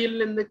കരയിൽ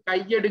നിന്ന്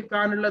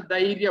കൈയെടുക്കാനുള്ള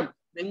ധൈര്യം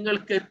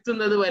നിങ്ങൾക്ക്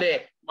എത്തുന്നത് വരെ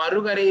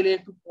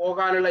മറുകരയിലേക്ക്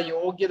പോകാനുള്ള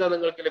യോഗ്യത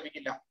നിങ്ങൾക്ക്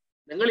ലഭിക്കില്ല.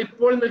 നിങ്ങൾ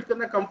ഇപ്പോൾ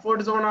നിൽക്കുന്ന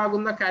കംഫർട്ട് സോൺ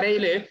ആകുന്ന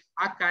കരയില്,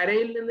 ആ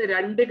കരയിൽ നിന്ന്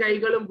രണ്ട്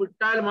കൈകളും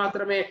വിട്ടാൽ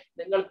മാത്രമേ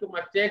നിങ്ങൾക്ക്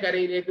മറ്റേ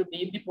കരയിലേക്ക്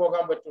നീന്തി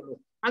പോകാൻ പറ്റുള്ളൂ.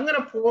 അങ്ങനെ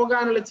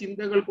പോകാനുള്ള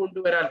ചിന്തകൾ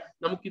കൊണ്ടുവരാൻ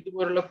നമുക്ക്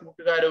ഇതുപോലുള്ള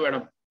കൂട്ടുകാർ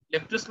വേണം.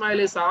 ലെഫ്റ്റ്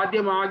സ്മൈല്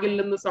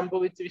സാധ്യമാകില്ലെന്ന്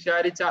സംഭവിച്ച്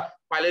വിചാരിച്ച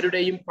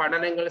പലരുടെയും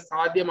പഠനങ്ങൾ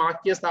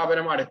സാധ്യമാക്കിയ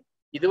സ്ഥാപനമാണ്.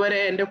 ഇതുവരെ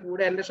എൻ്റെ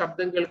കൂടെ എൻ്റെ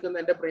ശബ്ദം കേൾക്കുന്ന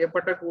എൻ്റെ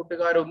പ്രിയപ്പെട്ട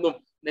കൂട്ടുകാരൊന്നും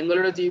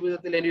നിങ്ങളുടെ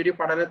ജീവിതത്തിൽ ഇനിയൊരു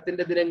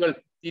പഠനത്തിന്റെ ദിനങ്ങൾ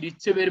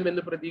തിരിച്ചു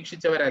വരുമെന്ന്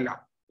പ്രതീക്ഷിച്ചവരല്ല.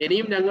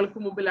 ഇനിയും ഞങ്ങൾക്ക്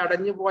മുമ്പിൽ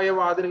അടഞ്ഞുപോയ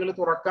വാതിലുകൾ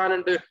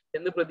തുറക്കാനുണ്ട്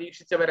എന്ന്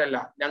പ്രതീക്ഷിച്ചവരല്ല.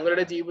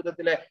 ഞങ്ങളുടെ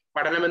ജീവിതത്തിലെ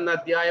പഠനമെന്ന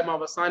അധ്യായം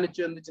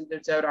അവസാനിച്ചു എന്ന്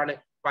ചിന്തിച്ചവരാണ്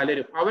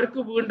പലരും. അവർക്ക്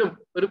വീണ്ടും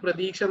ഒരു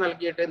പ്രതീക്ഷ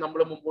നൽകിയിട്ട്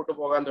നമ്മൾ മുമ്പോട്ട്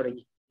പോകാൻ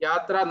തുടങ്ങി.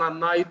 യാത്ര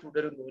നന്നായി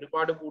തുടരുന്നു.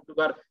 ഒരുപാട്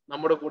കൂട്ടുകാർ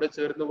നമ്മുടെ കൂടെ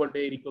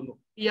ചേർന്നുകൊണ്ടേയിരിക്കുന്നു.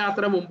 ഈ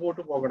യാത്ര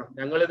മുമ്പോട്ട് പോകണം.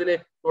 ഞങ്ങളിതിന്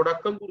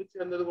തുടക്കം കുറിച്ച്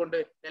എന്നതുകൊണ്ട്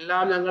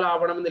എല്ലാം ഞങ്ങൾ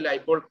ആവണമെന്നില്ല.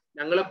 ഇപ്പോൾ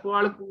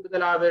ഞങ്ങളെക്കാൾ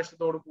കൂടുതൽ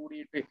ആവേശത്തോട്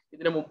കൂടിയിട്ട്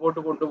ഇതിനെ മുമ്പോട്ട്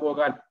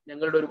കൊണ്ടുപോകാൻ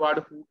ഞങ്ങളുടെ ഒരുപാട്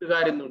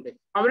കൂട്ടുകാരെന്നുണ്ട്.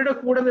 അവരുടെ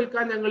കൂടെ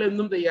നിൽക്കാൻ ഞങ്ങൾ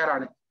എന്നും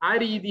തയ്യാറാണ്. ആ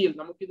രീതിയിൽ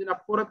നമുക്ക്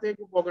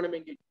ഇതിനപ്പുറത്തേക്ക്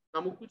പോകണമെങ്കിൽ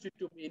നമുക്ക്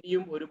ചുറ്റും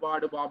ഇനിയും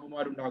ഒരുപാട്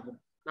ബാബുമാരുണ്ടാകും.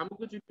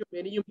 നമുക്ക് ചുറ്റും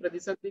ഇനിയും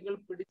പ്രതിസന്ധികൾ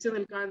പിടിച്ചു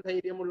നിൽക്കാൻ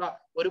ധൈര്യമുള്ള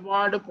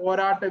ഒരുപാട്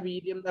പോരാട്ട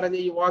വീര്യം നിറഞ്ഞ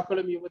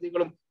യുവാക്കളും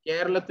യുവതികളും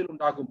കേരളത്തിൽ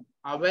ഉണ്ടാകും.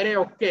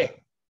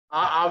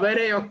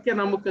 അവരെയൊക്കെ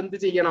നമുക്ക് എന്ത്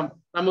ചെയ്യണം?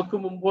 നമുക്ക്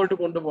മുമ്പോട്ട്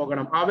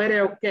കൊണ്ടുപോകണം.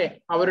 അവരെയൊക്കെ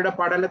അവരുടെ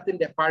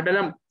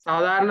പഠനം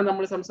സാധാരണ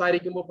നമ്മൾ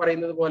സംസാരിക്കുമ്പോൾ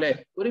പറയുന്നത് പോലെ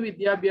ഒരു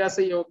വിദ്യാഭ്യാസ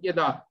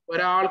യോഗ്യത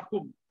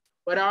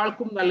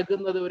ഒരാൾക്കും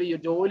നൽകുന്നത് ഒരു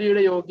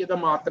ജോലിയുടെ യോഗ്യത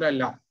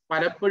മാത്രമല്ല.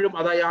 പലപ്പോഴും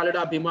അത് അയാളുടെ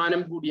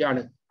അഭിമാനം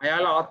കൂടിയാണ്,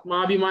 അയാൾ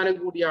ആത്മാഭിമാനം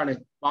കൂടിയാണ്,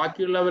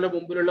 ബാക്കിയുള്ളവരുടെ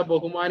മുമ്പിലുള്ള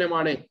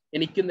ബഹുമാനമാണ്.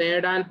 എനിക്ക്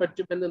നേടാൻ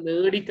പറ്റുമെന്ന്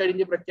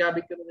നേടിക്കഴിഞ്ഞ്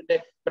പ്രഖ്യാപിക്കുന്നതിന്റെ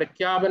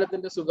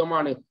പ്രഖ്യാപനത്തിന്റെ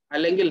സുഖമാണ്.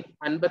 അല്ലെങ്കിൽ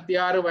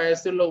 56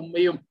 വയസ്സുള്ള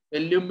ഉമ്മയും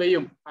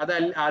വല്യുമ്മയും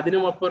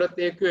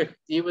അതിനുമപ്പുറത്തേക്ക്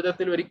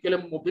ജീവിതത്തിൽ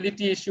ഒരിക്കലും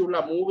മൊബിലിറ്റി ഇഷ്യൂ ഉള്ള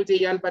മൂവ്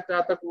ചെയ്യാൻ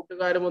പറ്റാത്ത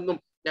കൂട്ടുകാരുമൊന്നും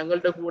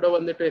ഞങ്ങളുടെ കൂടെ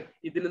വന്നിട്ട്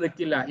ഇതിന്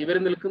നിൽക്കില്ല. ഇവർ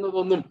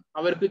നിൽക്കുന്നതൊന്നും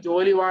അവർക്ക്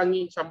ജോലി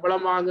വാങ്ങി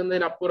ശമ്പളം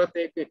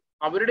വാങ്ങുന്നതിനപ്പുറത്തേക്ക്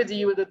അവരുടെ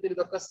ജീവിതത്തിൽ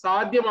ഇതൊക്കെ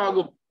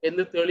സാധ്യമാകും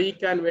എന്ന്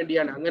തെളിയിക്കാൻ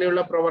വേണ്ടിയാണ്.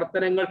 അങ്ങനെയുള്ള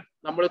പ്രവർത്തനങ്ങൾ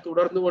നമ്മൾ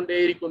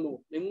തുടർന്നുകൊണ്ടേയിരിക്കുന്നു.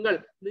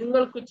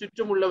 നിങ്ങൾക്ക്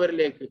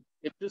ചുറ്റുമുള്ളവരിലേക്ക്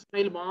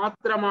ലിപ്റ്റുസ്മൈൽ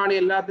മാത്രമാണ്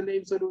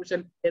എല്ലാത്തിന്റെയും സൊല്യൂഷൻ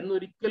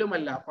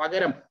എന്നൊരിക്കലുമല്ല.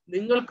 പകരം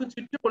നിങ്ങൾക്ക്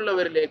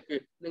ചുറ്റുമുള്ളവരിലേക്ക്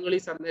നിങ്ങൾ ഈ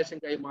സന്ദേശം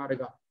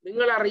കൈമാറുക.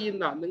 നിങ്ങൾ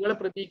അറിയുന്ന, നിങ്ങൾ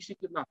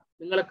പ്രതീക്ഷിക്കുന്ന,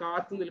 നിങ്ങളെ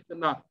കാത്തു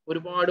നിൽക്കുന്ന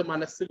ഒരുപാട്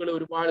മനസ്സുകൾ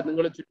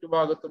നിങ്ങളുടെ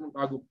ചുറ്റുഭാഗത്തും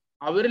ഉണ്ടാകും.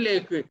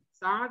 അവരിലേക്ക്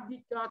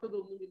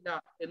സാധിക്കാത്തതൊന്നുമില്ല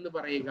എന്ന്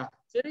പറയുക.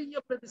 ചെറിയ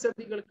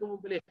പ്രതിസന്ധികൾക്ക്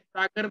മുമ്പിൽ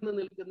തകർന്നു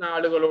നിൽക്കുന്ന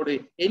ആളുകളോട്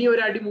ഇനി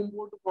ഒരടി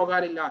മുമ്പോട്ട്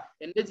പോകാനില്ല,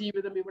 എന്റെ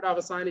ജീവിതം ഇവിടെ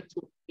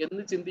അവസാനിച്ചു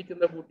എന്ന്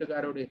ചിന്തിക്കുന്ന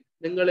കൂട്ടുകാരോട്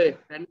നിങ്ങൾ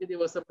 2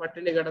 ദിവസം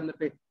പട്ടിണി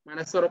കിടന്നിട്ട്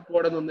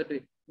മനസ്സുറപ്പോടെ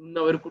നിന്ന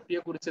ഒരു കുട്ടിയെ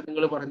കുറിച്ച്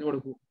നിങ്ങൾ പറഞ്ഞു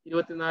കൊടുക്കൂ.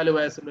 24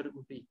 വയസ്സുള്ള ഒരു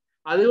കുട്ടി.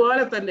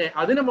 അതുപോലെ തന്നെ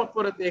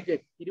അതിനുമപ്പുറത്തേക്ക്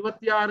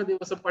 26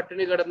 ദിവസം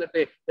പട്ടിണി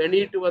കിടന്നിട്ട്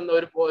എണീറ്റ് വന്ന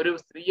ഒരു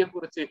സ്ത്രീയെ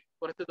കുറിച്ച്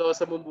കുറച്ച്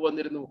ദിവസം മുമ്പ്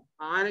വന്നിരുന്നു.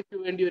 ആനയ്ക്ക്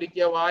വേണ്ടി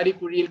ഒരുക്കിയ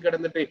വാരിക്കുഴിയിൽ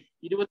കിടന്നിട്ട്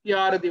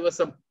 26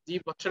 ദിവസം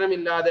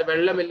ഭക്ഷണമില്ലാതെ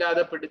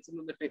വെള്ളമില്ലാതെ പിടിച്ചു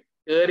നിന്നിട്ട്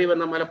കയറി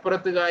വന്ന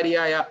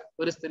മലപ്പുറത്തുകാരിയായ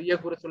ഒരു സ്ത്രീയെ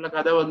കുറിച്ചുള്ള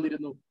കഥ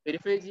വന്നിരുന്നു.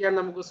 വെരിഫൈ ചെയ്യാൻ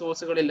നമുക്ക്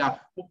സോഴ്സുകളില്ല.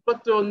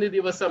 31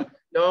 ദിവസം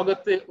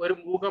ലോകത്ത് ഒരു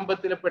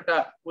ഭൂകമ്പത്തിൽപ്പെട്ട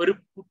ഒരു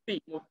കുട്ടി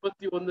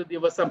 31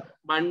 ദിവസം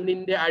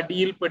മണ്ണിന്റെ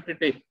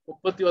അടിയിൽപ്പെട്ടിട്ട്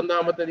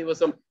 31ാമത്തെ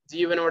ദിവസം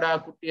ജീവനോടെ ആ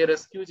കുട്ടിയെ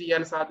റെസ്ക്യൂ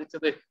ചെയ്യാൻ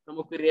സാധിച്ചത്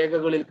നമുക്ക്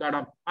രേഖകളിൽ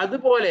കാണാം.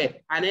 അതുപോലെ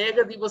അനേക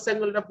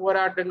ദിവസങ്ങളുടെ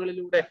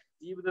പോരാട്ടങ്ങളിലൂടെ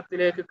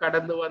ജീവിതത്തിലേക്ക്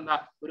കടന്നു വന്ന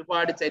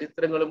ഒരുപാട്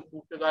ചരിത്രങ്ങളും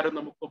കൂട്ടുകാരും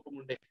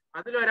നമുക്കൊപ്പമുണ്ട്.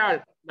 അതിലൊരാൾ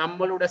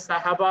നമ്മളുടെ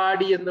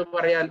സഹപാഠി എന്ന്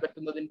പറയാൻ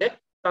പറ്റുന്നതിന്റെ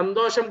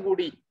സന്തോഷം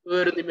കൂടി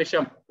ഒരു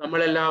നിമിഷം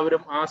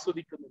നമ്മളെല്ലാവരും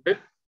ആസ്വദിക്കുന്നുണ്ട്.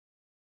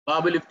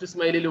 ബാബു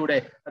ലിപ്റ്റുസ്മൈലിലൂടെ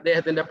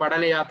അദ്ദേഹത്തിന്റെ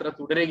പഠനയാത്ര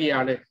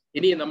തുടരുകയാണ്.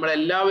 ഇനി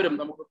നമ്മളെല്ലാവരും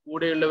നമുക്ക്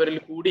കൂടെയുള്ളവരിൽ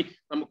കൂടി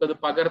നമുക്കത്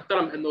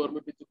പകർത്തണം എന്ന്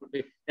ഓർമ്മിപ്പിച്ചുകൊണ്ട്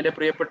എൻ്റെ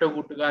പ്രിയപ്പെട്ട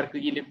കൂട്ടുകാർക്ക്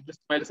ഈ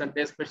ലിപ്റ്റുസ്മൈൽ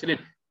സൺഡേ സ്പെഷ്യലിൽ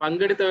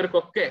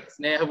പങ്കെടുത്തവർക്കൊക്കെ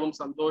സ്നേഹവും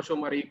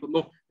സന്തോഷവും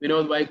അറിയിക്കുന്നു.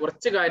 വിനോദ് ഭായി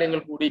കുറച്ച് കാര്യങ്ങൾ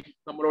കൂടി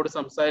നമ്മളോട്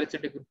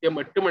സംസാരിച്ചിട്ട് കൃത്യം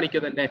 8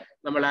 മണിക്ക് തന്നെ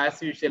നമ്മൾ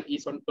ആസ് യൂഷ്വൽ ഈ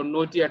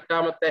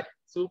 98ാമത്തെ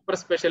സൂപ്പർ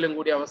സ്പെഷ്യലും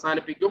കൂടി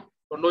അവസാനിപ്പിക്കും.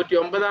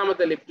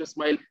 99ാമത്തെ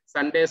ലിപ്റ്റുസ്മൈൽ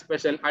സൺഡേ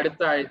സ്പെഷ്യൽ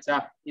അടുത്ത ആഴ്ച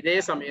ഇതേ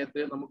സമയത്ത്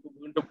നമുക്ക്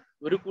വീണ്ടും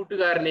ഒരു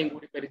കൂട്ടുകാരനെയും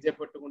കൂടി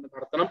പരിചയപ്പെട്ടുകൊണ്ട്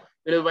നടത്തണം.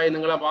 വിനോദ് ഭായി,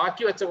 നിങ്ങളെ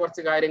ബാക്കി വെച്ച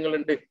കുറച്ച്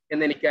കാര്യങ്ങളുണ്ട്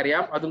എന്ന്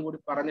എനിക്കറിയാം, അതും കൂടി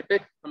പറഞ്ഞിട്ട്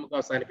നമുക്ക്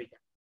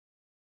അവസാനിപ്പിക്കാം.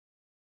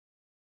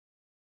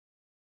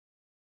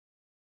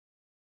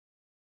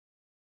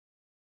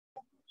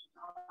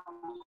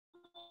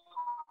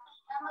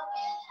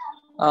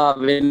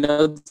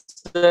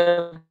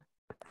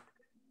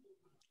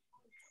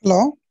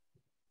 ഹലോ,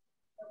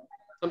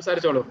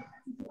 സംസാരിച്ചോളൂ.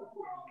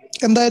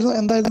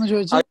 എന്തായിരുന്നു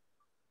ചോദിച്ചത്?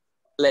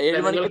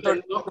 7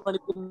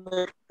 മണിക്ക്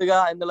നിർത്തുക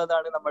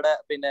എന്നുള്ളതാണ് നമ്മുടെ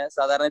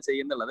സാധാരണ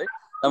ചെയ്യുന്നുള്ളത്.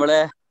 നമ്മളെ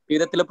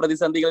ജീവിതത്തിലെ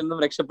പ്രതിസന്ധികളിൽ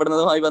നിന്നും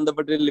രക്ഷപ്പെടുന്നതുമായി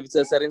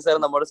ബന്ധപ്പെട്ട് സെറിൻ സാർ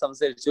നമ്മോട്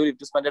സംസാരിച്ചു.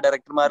 ലിപ്റ്റുസ്മൈലിന്റെ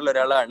ഡയറക്ടർമാരിൽ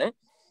ഒരാളാണ്.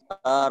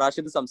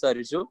 റാഷിദ്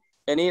സംസാരിച്ചു.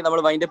 ഇനി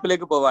നമ്മൾ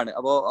വൈൻഡപ്പിലേക്ക് പോവാണ്.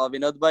 അപ്പോ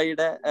വിനോദ്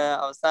ഭായിയുടെ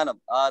അവസാനം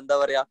എന്താ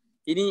പറയാ,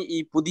 ഇനി ഈ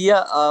പുതിയ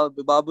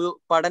ബാബു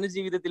പഠന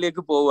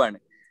ജീവിതത്തിലേക്ക് പോവാണ്.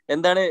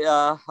 എന്താണ്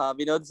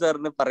വിനോദ്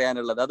സാറിന്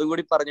പറയാനുള്ളത്? അതും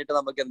കൂടി പറഞ്ഞിട്ട്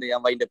നമുക്ക് എന്ത്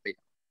ചെയ്യാം, വൈൻഡപ്പ്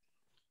ചെയ്യാം.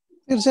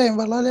 തീർച്ചയായും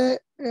വളരെ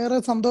ഏറെ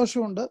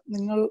സന്തോഷമുണ്ട്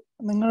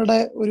നിങ്ങളുടെ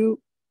ഒരു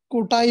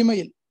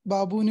കൂട്ടായ്മയിൽ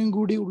ബാബുവിനും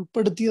കൂടി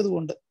ഉൾപ്പെടുത്തിയത്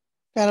കൊണ്ട്.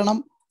 കാരണം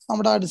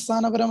നമ്മുടെ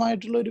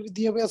അടിസ്ഥാനപരമായിട്ടുള്ള ഒരു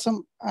വിദ്യാഭ്യാസം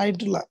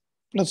ആയിട്ടുള്ള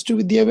 +2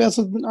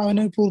 വിദ്യാഭ്യാസം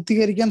അവന്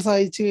പൂർത്തീകരിക്കാൻ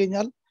സാധിച്ചു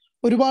കഴിഞ്ഞാൽ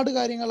ഒരുപാട്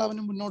കാര്യങ്ങൾ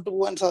അവന് മുന്നോട്ട്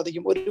പോകാൻ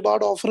സാധിക്കും.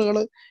 ഒരുപാട് ഓഫറുകൾ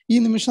ഈ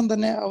നിമിഷം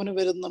തന്നെ അവന്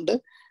വരുന്നുണ്ട്.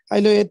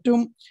 അതിൽ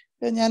ഏറ്റവും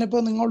ഞാനിപ്പോ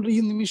നിങ്ങളുടെ ഈ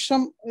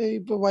നിമിഷം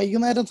ഇപ്പൊ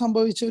വൈകുന്നേരം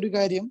സംഭവിച്ച ഒരു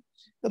കാര്യം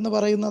എന്ന്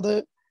പറയുന്നത്,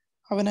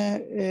 അവന്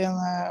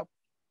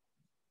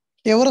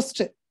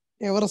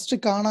എവറസ്റ്റ്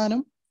കാണാനും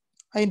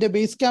അതിന്റെ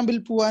ബേസ് ക്യാമ്പിൽ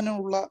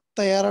പോകാനുള്ള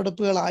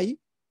തയ്യാറെടുപ്പുകളായി.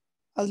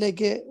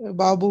 അതിലേക്ക്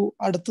ബാബു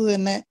അടുത്ത്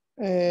തന്നെ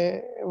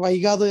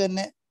വൈകാതെ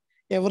തന്നെ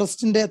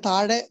എവറസ്റ്റിന്റെ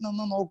താഴെ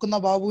നിന്ന് നോക്കുന്ന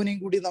ബാബുവിനെയും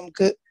കൂടി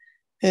നമുക്ക്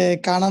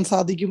കാണാൻ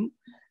സാധിക്കും.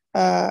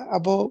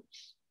 അപ്പോ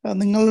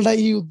നിങ്ങളുടെ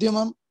ഈ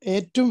ഉദ്യമം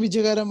ഏറ്റവും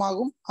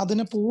വിജയകരമാകും.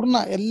 അതിന് പൂർണ്ണ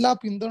എല്ലാ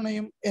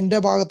പിന്തുണയും എൻ്റെ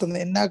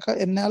ഭാഗത്തുനിന്ന്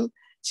എന്നാൽ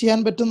ചെയ്യാൻ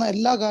പറ്റുന്ന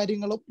എല്ലാ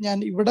കാര്യങ്ങളും, ഞാൻ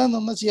ഇവിടെ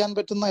നിന്ന് ചെയ്യാൻ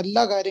പറ്റുന്ന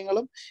എല്ലാ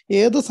കാര്യങ്ങളും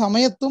ഏത്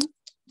സമയത്തും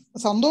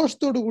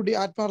സന്തോഷത്തോടു കൂടി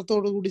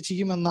ആത്മാർത്ഥത്തോടു കൂടി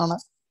ചെയ്യുമെന്നാണ്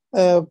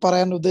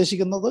പറയാൻ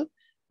ഉദ്ദേശിക്കുന്നത്.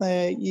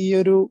 ഈ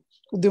ഒരു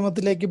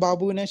ഉദ്യമത്തിലേക്ക്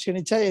ബാബുവിനെ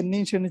ക്ഷണിച്ച,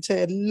 എന്നെയും ക്ഷണിച്ച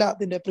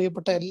അതിന്റെ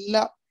പ്രിയപ്പെട്ട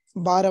എല്ലാ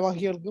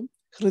ഭാരവാഹികൾക്കും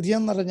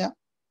ഹൃദയം നിറഞ്ഞ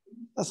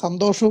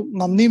സന്തോഷവും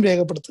നന്ദിയും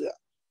രേഖപ്പെടുത്തുക.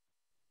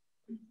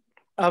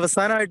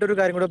 അവസാനമായിട്ടൊരു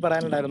കാര്യം കൂടെ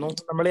പറയാനുണ്ടായിരുന്നു.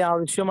 നമ്മൾ ഈ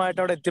ആവശ്യമായിട്ട്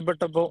അവിടെ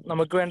എത്തിപ്പെട്ടപ്പോൾ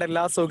നമുക്ക് വേണ്ട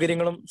എല്ലാ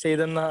സൗകര്യങ്ങളും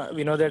ചെയ്തെന്ന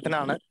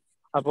വിനോദേട്ടനാണ്.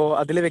 അപ്പോൾ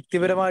അതിൽ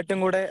വ്യക്തിപരമായിട്ടും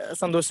കൂടെ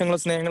സന്തോഷങ്ങളും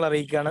സ്നേഹങ്ങളും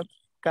അറിയിക്കുകയാണ്.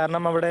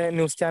 കാരണം അവിടെ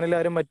ന്യൂസ്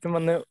ചാനലുകാരും മറ്റും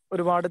വന്ന്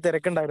ഒരുപാട്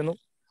തിരക്കുണ്ടായിരുന്നു.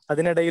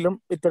 അതിനിടയിലും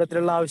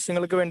ഇത്തരത്തിലുള്ള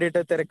ആവശ്യങ്ങൾക്ക്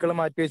വേണ്ടിയിട്ട് തിരക്കുകൾ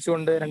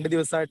മാറ്റിവെച്ചുകൊണ്ട് 2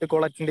 ദിവസമായിട്ട്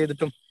കോൾ അറ്റൻഡ്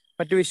ചെയ്തിട്ടും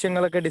മറ്റു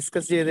വിഷയങ്ങളൊക്കെ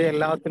ഡിസ്കസ് ചെയ്ത്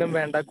എല്ലാത്തിനും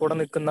വേണ്ട കൂടെ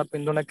നിൽക്കുന്ന,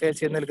 പിന്തുണക്കെ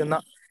ചെയ്ത് നിൽക്കുന്ന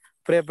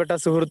പ്രിയപ്പെട്ട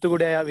സുഹൃത്തു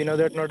കൂടിയായ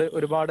വിനോദേട്ടനോട്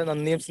ഒരുപാട്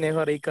നന്ദിയും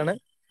സ്നേഹവും അറിയിക്കാണ്.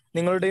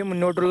 നിങ്ങളുടെയും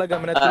മുന്നോട്ടുള്ള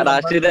ഗമനത്തിൽ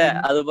റാഷിദ്,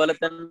 അതുപോലെ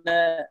തന്നെ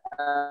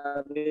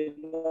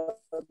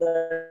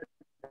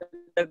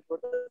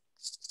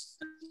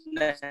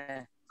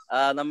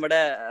നമ്മുടെ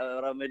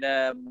പിന്നെ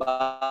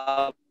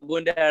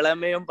ബാബുവിന്റെ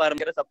ഇളമയും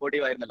ഭയങ്കര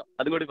സപ്പോർട്ടീവ് ആയിരുന്നല്ലോ,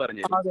 അതും കൂടി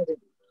പറഞ്ഞു.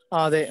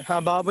 അതെ,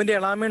 ബാബുവിന്റെ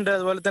ഇളാമയുണ്ട്.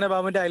 അതുപോലെ തന്നെ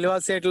ബാബുവിന്റെ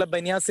അയൽവാസിയായിട്ടുള്ള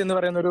ബനിയാസ് എന്ന്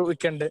പറയുന്ന ഒരു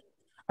വിക്കുണ്ട്.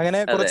 അങ്ങനെ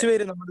കുറച്ച്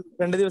പേര് നമ്മൾ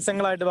 2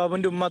 ദിവസങ്ങളായിട്ട്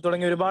ബാബുവിന്റെ ഉമ്മ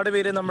തുടങ്ങി ഒരുപാട്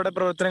പേര് നമ്മുടെ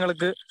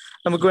പ്രവർത്തനങ്ങൾക്ക്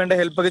നമുക്ക് വേണ്ട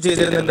ഹെൽപ്പ് ഒക്കെ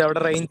ചെയ്തിരുന്നുണ്ട്.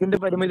 അവിടെ റേഞ്ചിന്റെ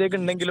പരിമിതിയൊക്കെ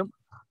ഉണ്ടെങ്കിലും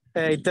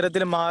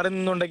ഇത്തരത്തിൽ മാറി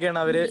നിന്നുകൊണ്ടൊക്കെയാണ്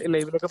അവര്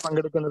ലൈവിലൊക്കെ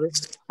പങ്കെടുക്കുന്നത്.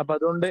 അപ്പൊ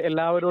അതുകൊണ്ട്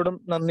എല്ലാവരോടും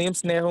നന്ദിയും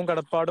സ്നേഹവും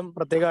കടപ്പാടും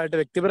പ്രത്യേകമായിട്ട്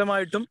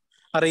വ്യക്തിപരമായിട്ടും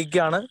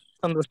അറിയിക്കുകയാണ്.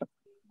 സന്തോഷം.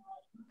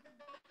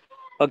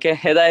 ഓക്കെ,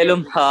 ഏതായാലും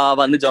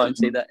വന്ന് ജോയിൻ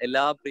ചെയ്ത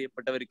എല്ലാ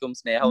പ്രിയപ്പെട്ടവർക്കും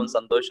സ്നേഹവും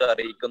സന്തോഷവും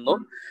അറിയിക്കുന്നു.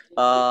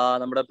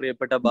 നമ്മുടെ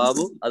പ്രിയപ്പെട്ട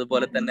ബാബു,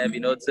 അതുപോലെ തന്നെ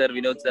വിനോദ്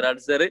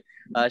സെറാഡ് സർ,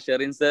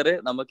 ഷെറിൻ സർ,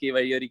 നമുക്ക് ഈ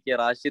വഴിയൊരുക്കിയ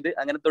റാഷിദ്,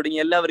 അങ്ങനെ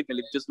തുടങ്ങിയ എല്ലാവർക്കും,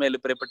 ലിഫ്റ്റ് സ്മൈൽ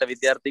പ്രിയപ്പെട്ട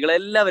വിദ്യാർത്ഥികളെ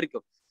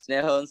എല്ലാവർക്കും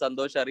സ്നേഹവും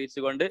സന്തോഷം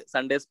അറിയിച്ചുകൊണ്ട്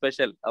സൺഡേ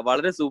സ്പെഷ്യൽ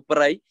വളരെ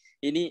സൂപ്പറായി.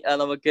 ഇനി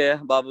നമുക്ക്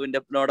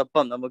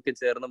ബാബുവിനോടൊപ്പം നമുക്ക്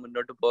ചേർന്ന്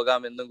മുന്നോട്ട്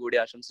പോകാമെന്നും കൂടി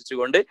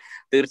ആശംസിച്ചുകൊണ്ട്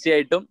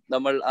തീർച്ചയായിട്ടും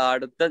നമ്മൾ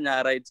അടുത്ത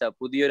ഞായറാഴ്ച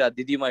പുതിയൊരു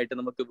അതിഥിയുമായിട്ട്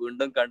നമുക്ക്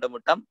വീണ്ടും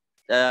കണ്ടുമുട്ടാം.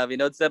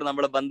 വിനോദ് സർ,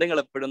 നമ്മുടെ ബന്ധങ്ങൾ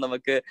എപ്പോഴും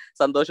നമുക്ക്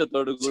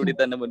സന്തോഷത്തോടു കൂടി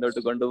തന്നെ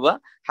മുന്നോട്ട് കൊണ്ടുപോവാം.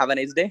 Have A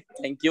nice day.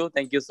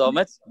 Thank you so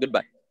much. Good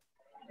bye.